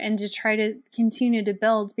you, and to try to continue to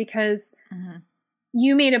build, because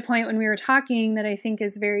you made a point when we were talking that I think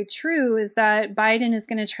is very true, is that Biden is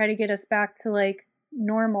going to try to get us back to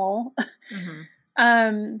normal.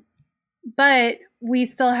 But we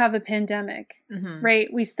still have a pandemic, right?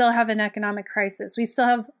 We still have an economic crisis. We still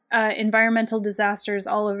have environmental disasters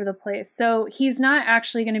all over the place. So he's not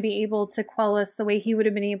actually going to be able to quell us the way he would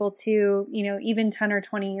have been able to, even 10 or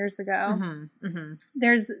 20 years ago.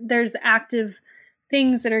 There's active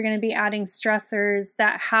things that are going to be adding stressors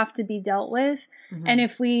that have to be dealt with. And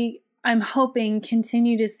if we, I'm hoping,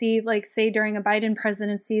 continue to see, say during a Biden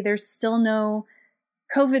presidency, there's still no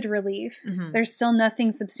COVID relief. There's still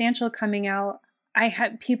nothing substantial coming out.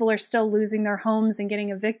 People are still losing their homes and getting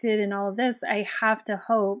evicted and all of this. I have to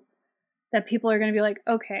hope that people are going to be like,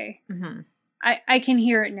 okay, I can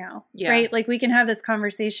hear it now, right? We can have this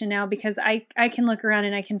conversation now, because I can look around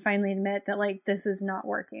and I can finally admit that this is not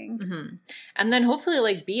working. And then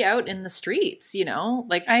hopefully be out in the streets,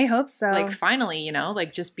 I hope so. Finally,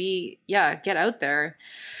 just get out there.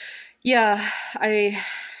 Yeah, I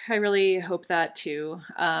really hope that too.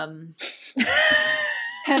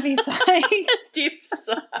 Heavy sigh. Deep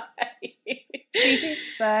sigh. Deep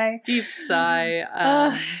sigh. Deep sigh.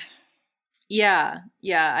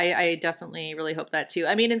 I definitely really hope that too.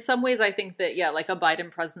 I mean, in some ways, I think that, a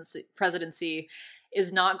Biden presidency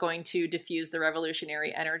is not going to diffuse the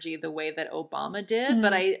revolutionary energy the way that Obama did.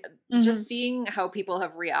 But just seeing how people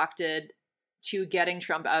have reacted to getting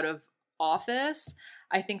Trump out of office,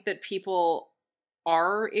 I think that people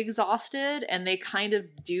are exhausted, and they kind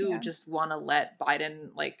of do just want to let Biden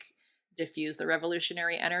diffuse the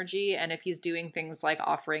revolutionary energy. And if he's doing things like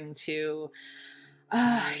offering to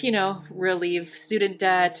relieve student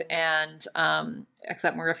debt and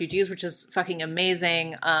accept more refugees, which is fucking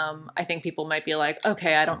amazing. I think people might be like,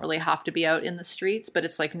 okay, I don't really have to be out in the streets, but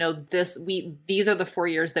it's no, these are the 4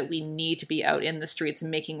 years that we need to be out in the streets and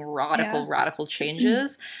making radical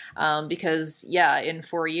changes. Because in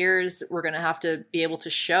 4 years, we're going to have to be able to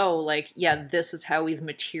show this is how we've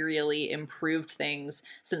materially improved things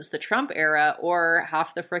since the Trump era, or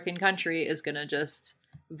half the frickin' country is going to just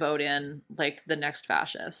vote in the next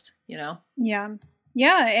fascist, Yeah.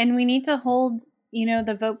 And we need to hold,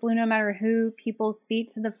 the vote blue no matter who, people's feet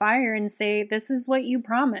to the fire and say, this is what you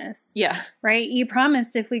promised. Yeah. Right? You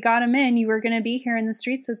promised if we got him in, you were going to be here in the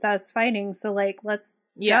streets with us fighting. So let's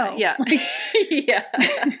go. Yeah.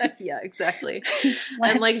 Yeah, exactly.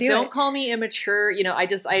 And don't call me immature. I'm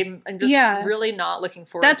just really not looking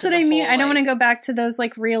forward That's to what I mean. I don't want to go back to those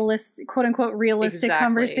realistic, quote unquote, realistic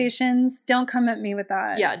conversations. Don't come at me with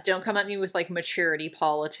that. Yeah. Don't come at me with maturity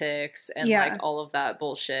politics and all of that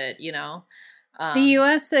bullshit, The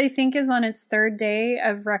U.S., I think, is on its third day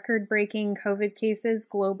of record-breaking COVID cases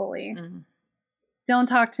globally. Don't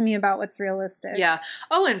talk to me about what's realistic. Yeah.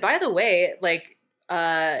 Oh, and by the way,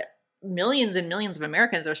 millions and millions of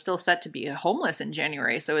Americans are still set to be homeless in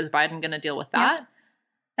January. So is Biden going to deal with that? Yeah.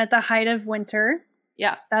 At the height of winter.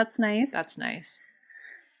 Yeah. That's nice. That's nice.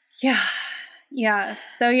 Yeah. Yeah.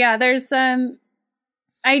 So, there's,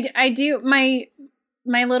 I do,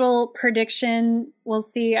 my little prediction, we'll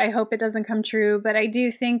see. I hope it doesn't come true, but I do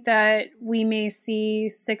think that we may see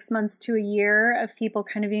 6 months to a year of people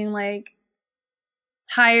kind of being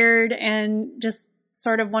tired and just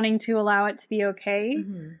sort of wanting to allow it to be okay.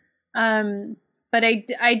 But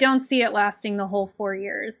I don't see it lasting the whole 4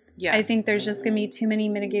 years. Yeah. I think there's just going to be too many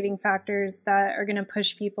mitigating factors that are going to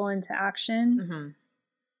push people into action.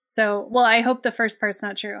 So, I hope the first part's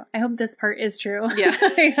not true. I hope this part is true. Yeah.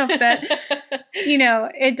 I hope that,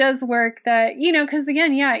 it does work that, because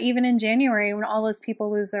again, even in January when all those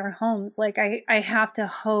people lose their homes, I have to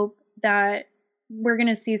hope that we're going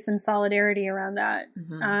to see some solidarity around that,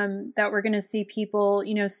 that we're going to see people,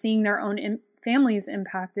 seeing their own families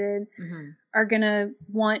impacted are going to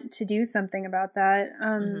want to do something about that.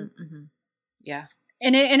 Yeah.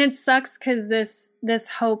 And it sucks because this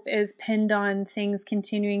hope is pinned on things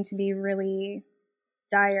continuing to be really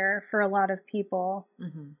dire for a lot of people.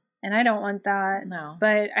 And I don't want that. No.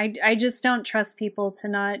 But I just don't trust people to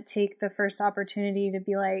not take the first opportunity to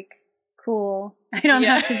be like, cool, I don't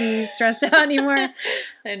have to be stressed out anymore.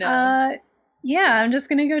 I know. Yeah, I'm just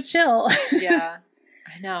going to go chill. Yeah.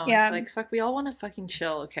 I know. Yeah. It's like, fuck, we all want to fucking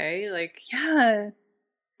chill, okay? Like, yeah.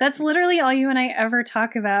 That's literally all you and I ever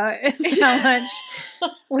talk about is how much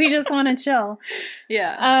we just want to chill.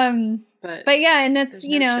 Yeah. But yeah, and it's,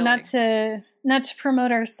 no chilling. not to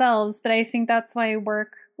promote ourselves, but I think that's why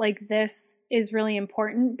work like this is really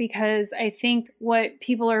important, because I think what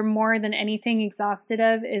people are more than anything exhausted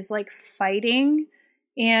of is like fighting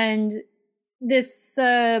and this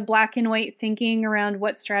black and white thinking around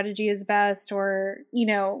what strategy is best, or, you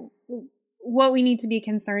know, what we need to be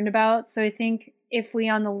concerned about. So I think if we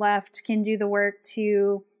on the left can do the work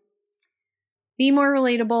to be more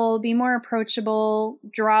relatable, be more approachable,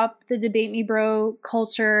 drop the debate me bro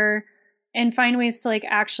culture, and find ways to like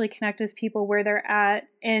actually connect with people where they're at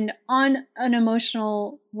and on an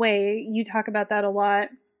emotional way. You talk about that a lot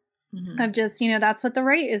of just, you know, that's what the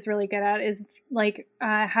right is really good at, is like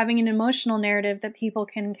having an emotional narrative that people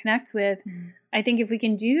can connect with. I think if we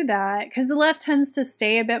can do that, because the left tends to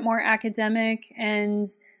stay a bit more academic, and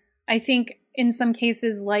I think in some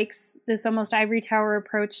cases likes this almost ivory tower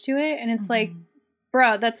approach to it. And it's like,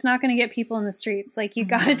 bro, that's not going to get people in the streets. Like, you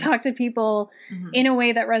got to talk to people in a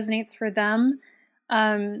way that resonates for them.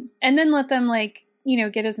 And then let them, like, you know,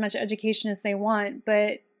 get as much education as they want.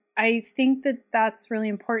 But I think that that's really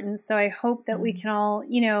important. So I hope that we can all,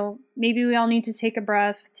 you know, maybe we all need to take a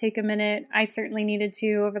breath, take a minute. I certainly needed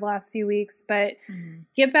to over the last few weeks, but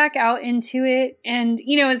get back out into it. And,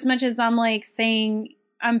 you know, as much as I'm like saying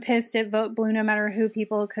I'm pissed at Vote Blue no matter who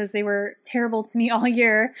people, because they were terrible to me all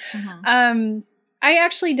year. I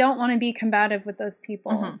actually don't want to be combative with those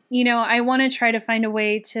people. You know, I want to try to find a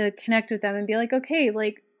way to connect with them and be like, okay,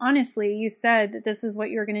 like, honestly, you said that this is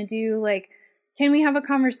what you're going to do. Like, can we have a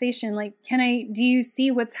conversation? Like, do you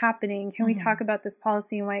see what's happening? Can we talk about this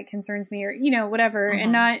policy and why it concerns me, or, you know, whatever,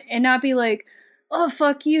 and not be like, oh,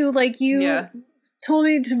 fuck you. Like, you told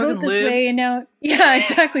me to vote this way, and now, yeah,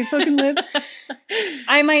 exactly, fucking live.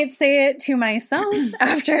 I might say it to myself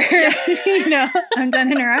after, you know, I'm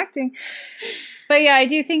done interacting. But yeah, I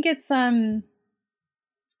do think it's, I don't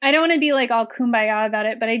want to be like all kumbaya about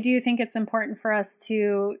it, but I do think it's important for us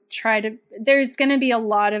to try to, there's going to be a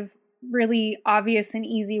lot of really obvious and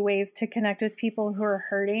easy ways to connect with people who are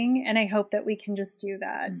hurting. And I hope that we can just do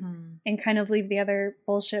that and kind of leave the other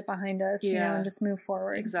bullshit behind us, you know, and just move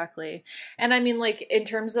forward. Exactly. And I mean, like, in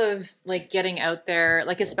terms of like getting out there,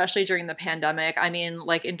 like, especially during the pandemic, I mean,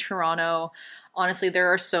 like in Toronto, honestly, there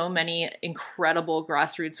are so many incredible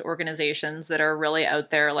grassroots organizations that are really out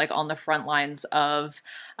there, like on the front lines of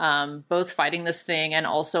both fighting this thing and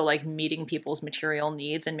also like meeting people's material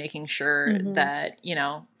needs and making sure that, you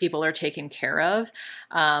know, people are taken care of.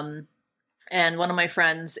 And one of my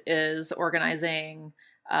friends is organizing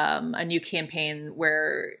a new campaign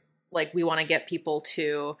where, like, we want to get people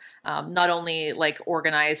to not only like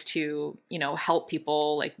organize to, you know, help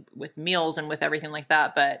people like with meals and with everything like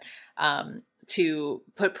that, but to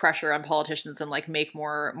put pressure on politicians and like make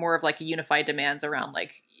more of like unified demands around,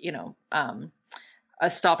 like, you know,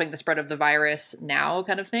 stopping the spread of the virus now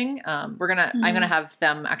kind of thing. I'm gonna have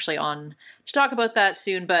them actually on to talk about that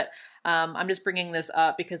soon, but I'm just bringing this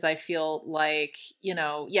up because I feel like, you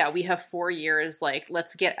know, yeah, we have 4 years, like,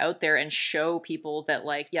 let's get out there and show people that,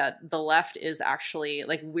 like, yeah, the left is actually,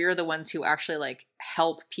 like, we're the ones who actually, like,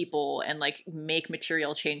 help people and, like, make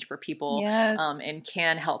material change for people, and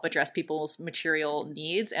can help address people's material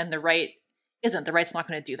needs. And the right isn't. The right's not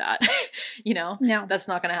going to do that. You know? No. That's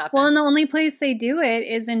not going to happen. Well, and the only place they do it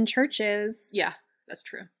is in churches. Yeah, that's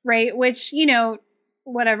true. Right? Which, you know,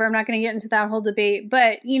 whatever, I'm not going to get into that whole debate,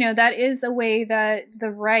 but, you know, that is a way that the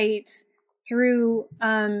right, through,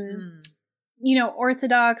 you know,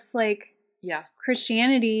 Orthodox, like,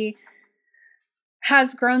 Christianity,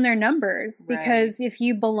 has grown their numbers, because if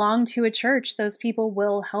you belong to a church, those people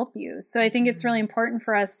will help you. So I think it's really important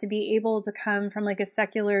for us to be able to come from like a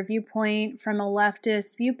secular viewpoint, from a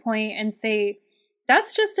leftist viewpoint, and say,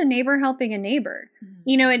 that's just a neighbor helping a neighbor.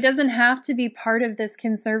 You know, it doesn't have to be part of this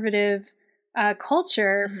conservative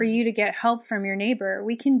culture for you to get help from your neighbor.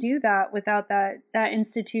 We can do that without that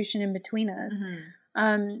institution in between us.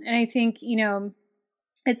 And I think, you know,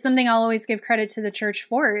 it's something I'll always give credit to the church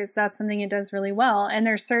for, is that's something it does really well. And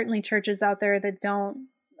there's certainly churches out there that don't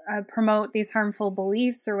promote these harmful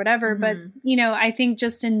beliefs or whatever. Mm-hmm. But, you know, I think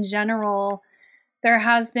just in general, there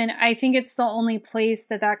has been, I think it's the only place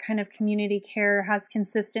that that kind of community care has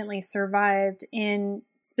consistently survived in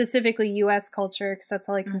specifically US culture, because that's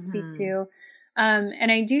all I can speak to.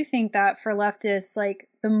 And I do think that for leftists, like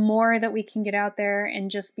the more that we can get out there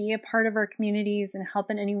and just be a part of our communities and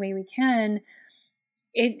help in any way we can,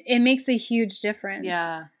 it makes a huge difference.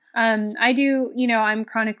 Yeah. I do, you know, I'm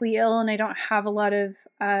chronically ill and I don't have a lot of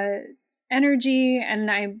energy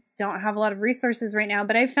and I don't have a lot of resources right now,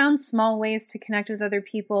 but I found small ways to connect with other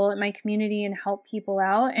people in my community and help people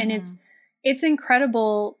out. And it's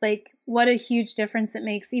incredible, like what a huge difference it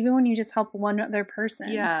makes, even when you just help one other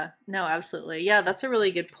person. Yeah, no, absolutely. Yeah, that's a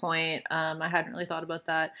really good point. I hadn't really thought about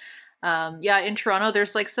that. Yeah, in Toronto,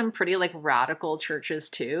 there's like some pretty like radical churches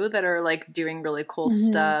too that are like doing really cool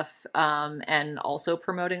stuff, and also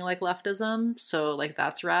promoting like leftism. So like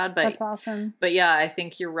that's rad. But that's awesome. But yeah, I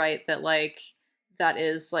think you're right that like that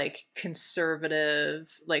is like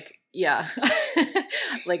conservative, like yeah,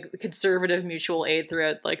 like conservative mutual aid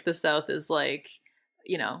throughout like the South is like,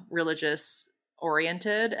 you know, religious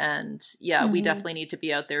oriented, and yeah, we definitely need to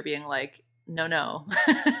be out there being like, no.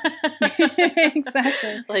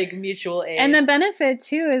 Exactly. Like mutual aid. And the benefit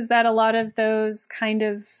too is that a lot of those kind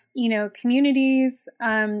of, you know, communities,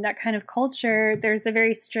 that kind of culture, there's a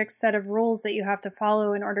very strict set of rules that you have to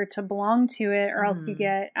follow in order to belong to it, or else you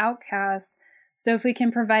get outcast. So if we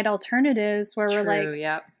can provide alternatives where we're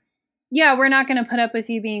like, yeah, we're not going to put up with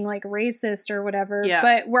you being like racist or whatever,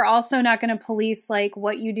 but we're also not going to police like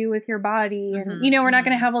what you do with your body. And, you know, we're not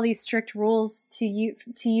going to have all these strict rules to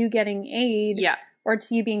you getting aid or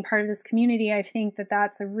to you being part of this community. I think that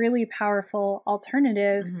that's a really powerful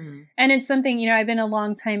alternative. And it's something, you know, I've been a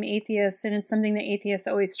long time atheist, and it's something that atheists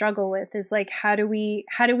always struggle with is like, how do we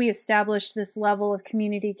establish this level of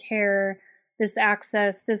community care, this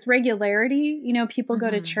access, this regularity? You know, people go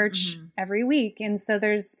to church every week. And so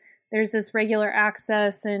there's this regular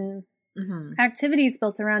access and activities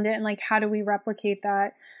built around it. And like, how do we replicate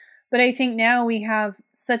that? But I think now we have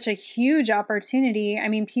such a huge opportunity. I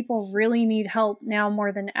mean, people really need help now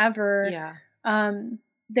more than ever. Yeah.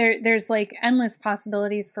 There's like endless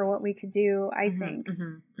possibilities for what we could do, I think.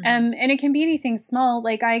 And it can be anything small.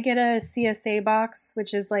 Like I get a CSA box,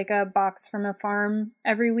 which is like a box from a farm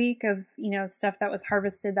every week of, you know, stuff that was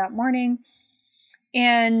harvested that morning.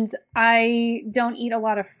 And I don't eat a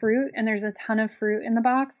lot of fruit, and there's a ton of fruit in the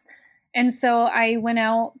box. And so I went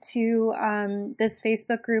out to this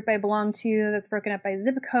Facebook group I belong to that's broken up by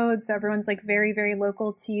zip code. So everyone's like very, very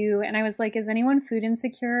local to you. And I was like, is anyone food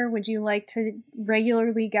insecure? Would you like to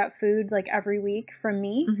regularly get food like every week from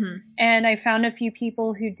me? And I found a few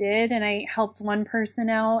people who did, and I helped one person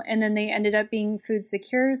out, and then they ended up being food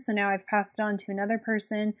secure. So now I've passed it on to another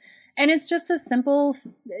person. And it's just a simple,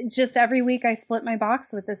 just every week I split my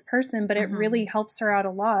box with this person, but it really helps her out a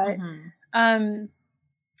lot.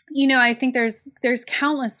 You know, I think there's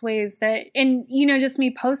countless ways that, and, you know, just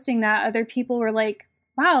me posting that, other people were like,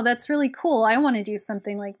 wow, that's really cool. I want to do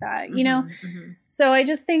something like that, you know? So I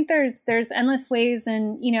just think there's endless ways,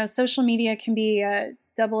 and, you know, social media can be a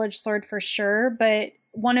double-edged sword for sure. But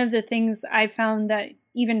one of the things I found that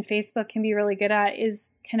even Facebook can be really good at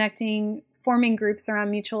is forming groups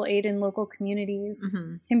around mutual aid in local communities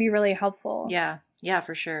can be really helpful. Yeah,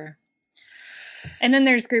 for sure. And then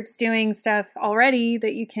there's groups doing stuff already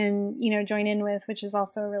that you can, you know, join in with, which is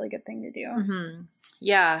also a really good thing to do.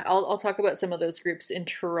 Yeah, I'll talk about some of those groups in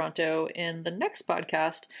Toronto in the next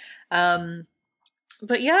podcast.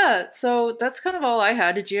 But yeah, so that's kind of all I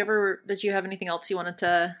had. Did you have anything else you wanted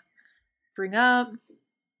to bring up?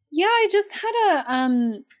 Yeah, I just had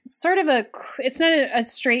a sort of it's not a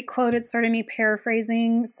straight quote, it's sort of me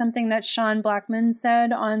paraphrasing something that Sean Blackman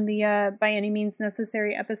said on the By Any Means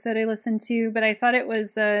Necessary episode I listened to, but I thought it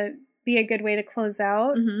was be a good way to close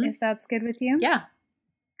out, if that's good with you. Yeah.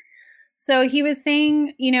 So he was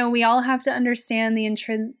saying, you know, we all have to understand the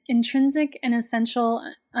intrinsic and essential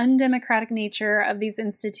undemocratic nature of these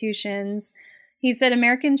institutions. He said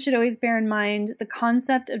Americans should always bear in mind the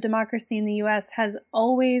concept of democracy in the U.S. has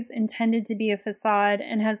always intended to be a facade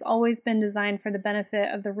and has always been designed for the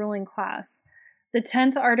benefit of the ruling class. The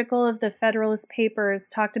 10th article of the Federalist Papers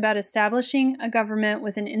talked about establishing a government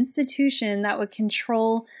with an institution that would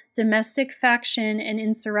control domestic faction and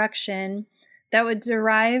insurrection, that would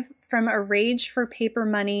derive from a rage for paper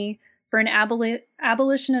money, for an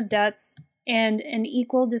abolition of debts, and an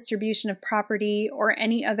equal distribution of property, or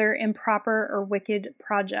any other improper or wicked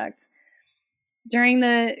project. During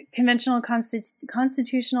the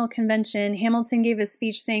Constitutional Convention, Hamilton gave a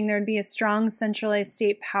speech saying there would be a strong centralized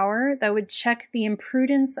state power that would check the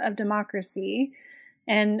imprudence of democracy.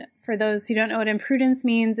 And for those who don't know what imprudence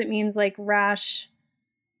means, it means like rashness,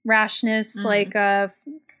 like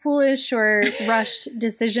foolish or rushed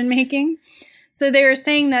decision making. So they were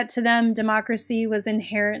saying that to them, democracy was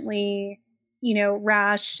inherently,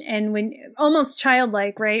 rash and almost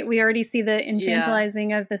childlike, right? We already see the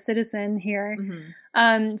infantilizing of the citizen here.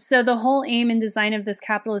 So the whole aim and design of this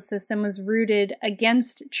capitalist system was rooted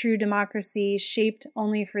against true democracy, shaped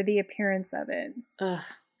only for the appearance of it. Ugh.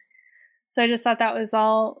 So I just thought that was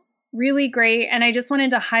all really great. And I just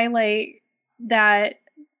wanted to highlight that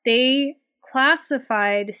they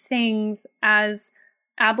classified things as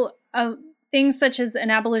things such as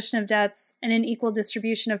an abolition of debts and an equal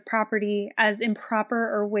distribution of property as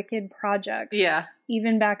improper or wicked projects. Yeah.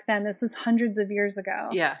 Even back then. This was hundreds of years ago.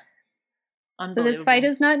 Yeah. So this fight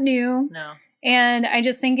is not new. No. And I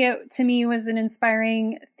just think it, to me, was an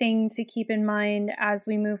inspiring thing to keep in mind as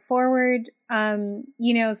we move forward.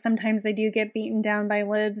 Sometimes I do get beaten down by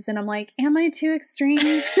libs and I'm like, am I too extreme?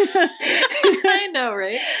 I know,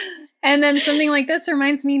 right? And then something like this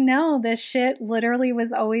reminds me, no, this shit literally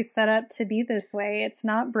was always set up to be this way. It's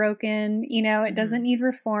not broken. It doesn't need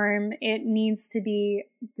reform. It needs to be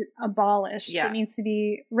abolished. Yeah. It needs to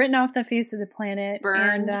be written off the face of the planet.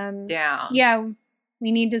 Burned down. Yeah,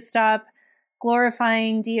 we need to stop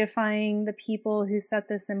glorifying, deifying the people who set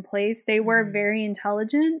this in place. They were very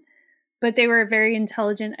intelligent, but they were very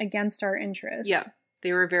intelligent against our interests. Yeah.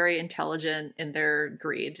 They were very intelligent in their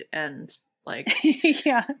greed and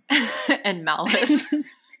yeah. and malice.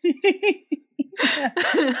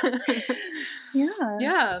 Yeah.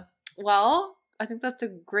 Yeah. Well, I think that's a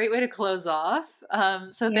great way to close off.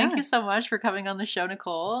 So thank you so much for coming on the show,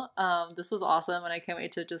 Nicole. This was awesome, and I can't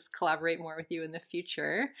wait to just collaborate more with you in the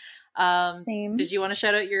future. Same. Did you want to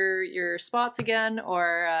shout out your spots again,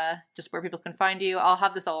 or just where people can find you? I'll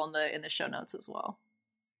have this all in the show notes as well.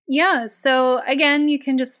 Yeah, so again, you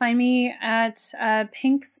can just find me at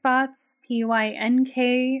Pink Spots,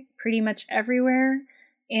 PYNK, pretty much everywhere.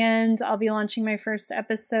 And I'll be launching my first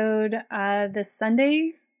episode this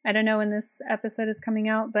Sunday. I don't know when this episode is coming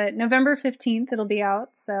out, but November 15th it'll be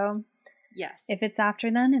out. So yes, if it's after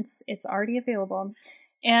then, it's already available.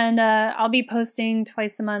 And I'll be posting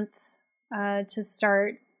twice a month to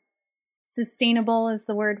start. Sustainable is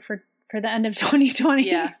the word for the end of 2020.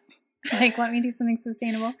 Yeah. Let me do something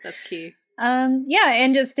sustainable. That's key.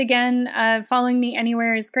 And just again, following me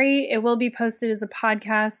anywhere is great. It will be posted as a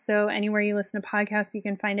podcast, so anywhere you listen to podcasts, you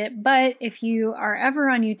can find it. But if you are ever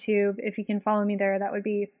on YouTube, if you can follow me there, that would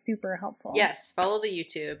be super helpful. Yes, follow the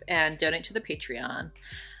YouTube and donate to the Patreon.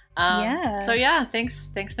 So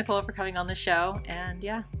thanks Nicole for coming on the show, and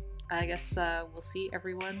I guess we'll see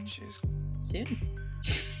everyone soon.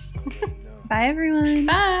 Bye everyone.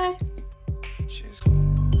 Bye.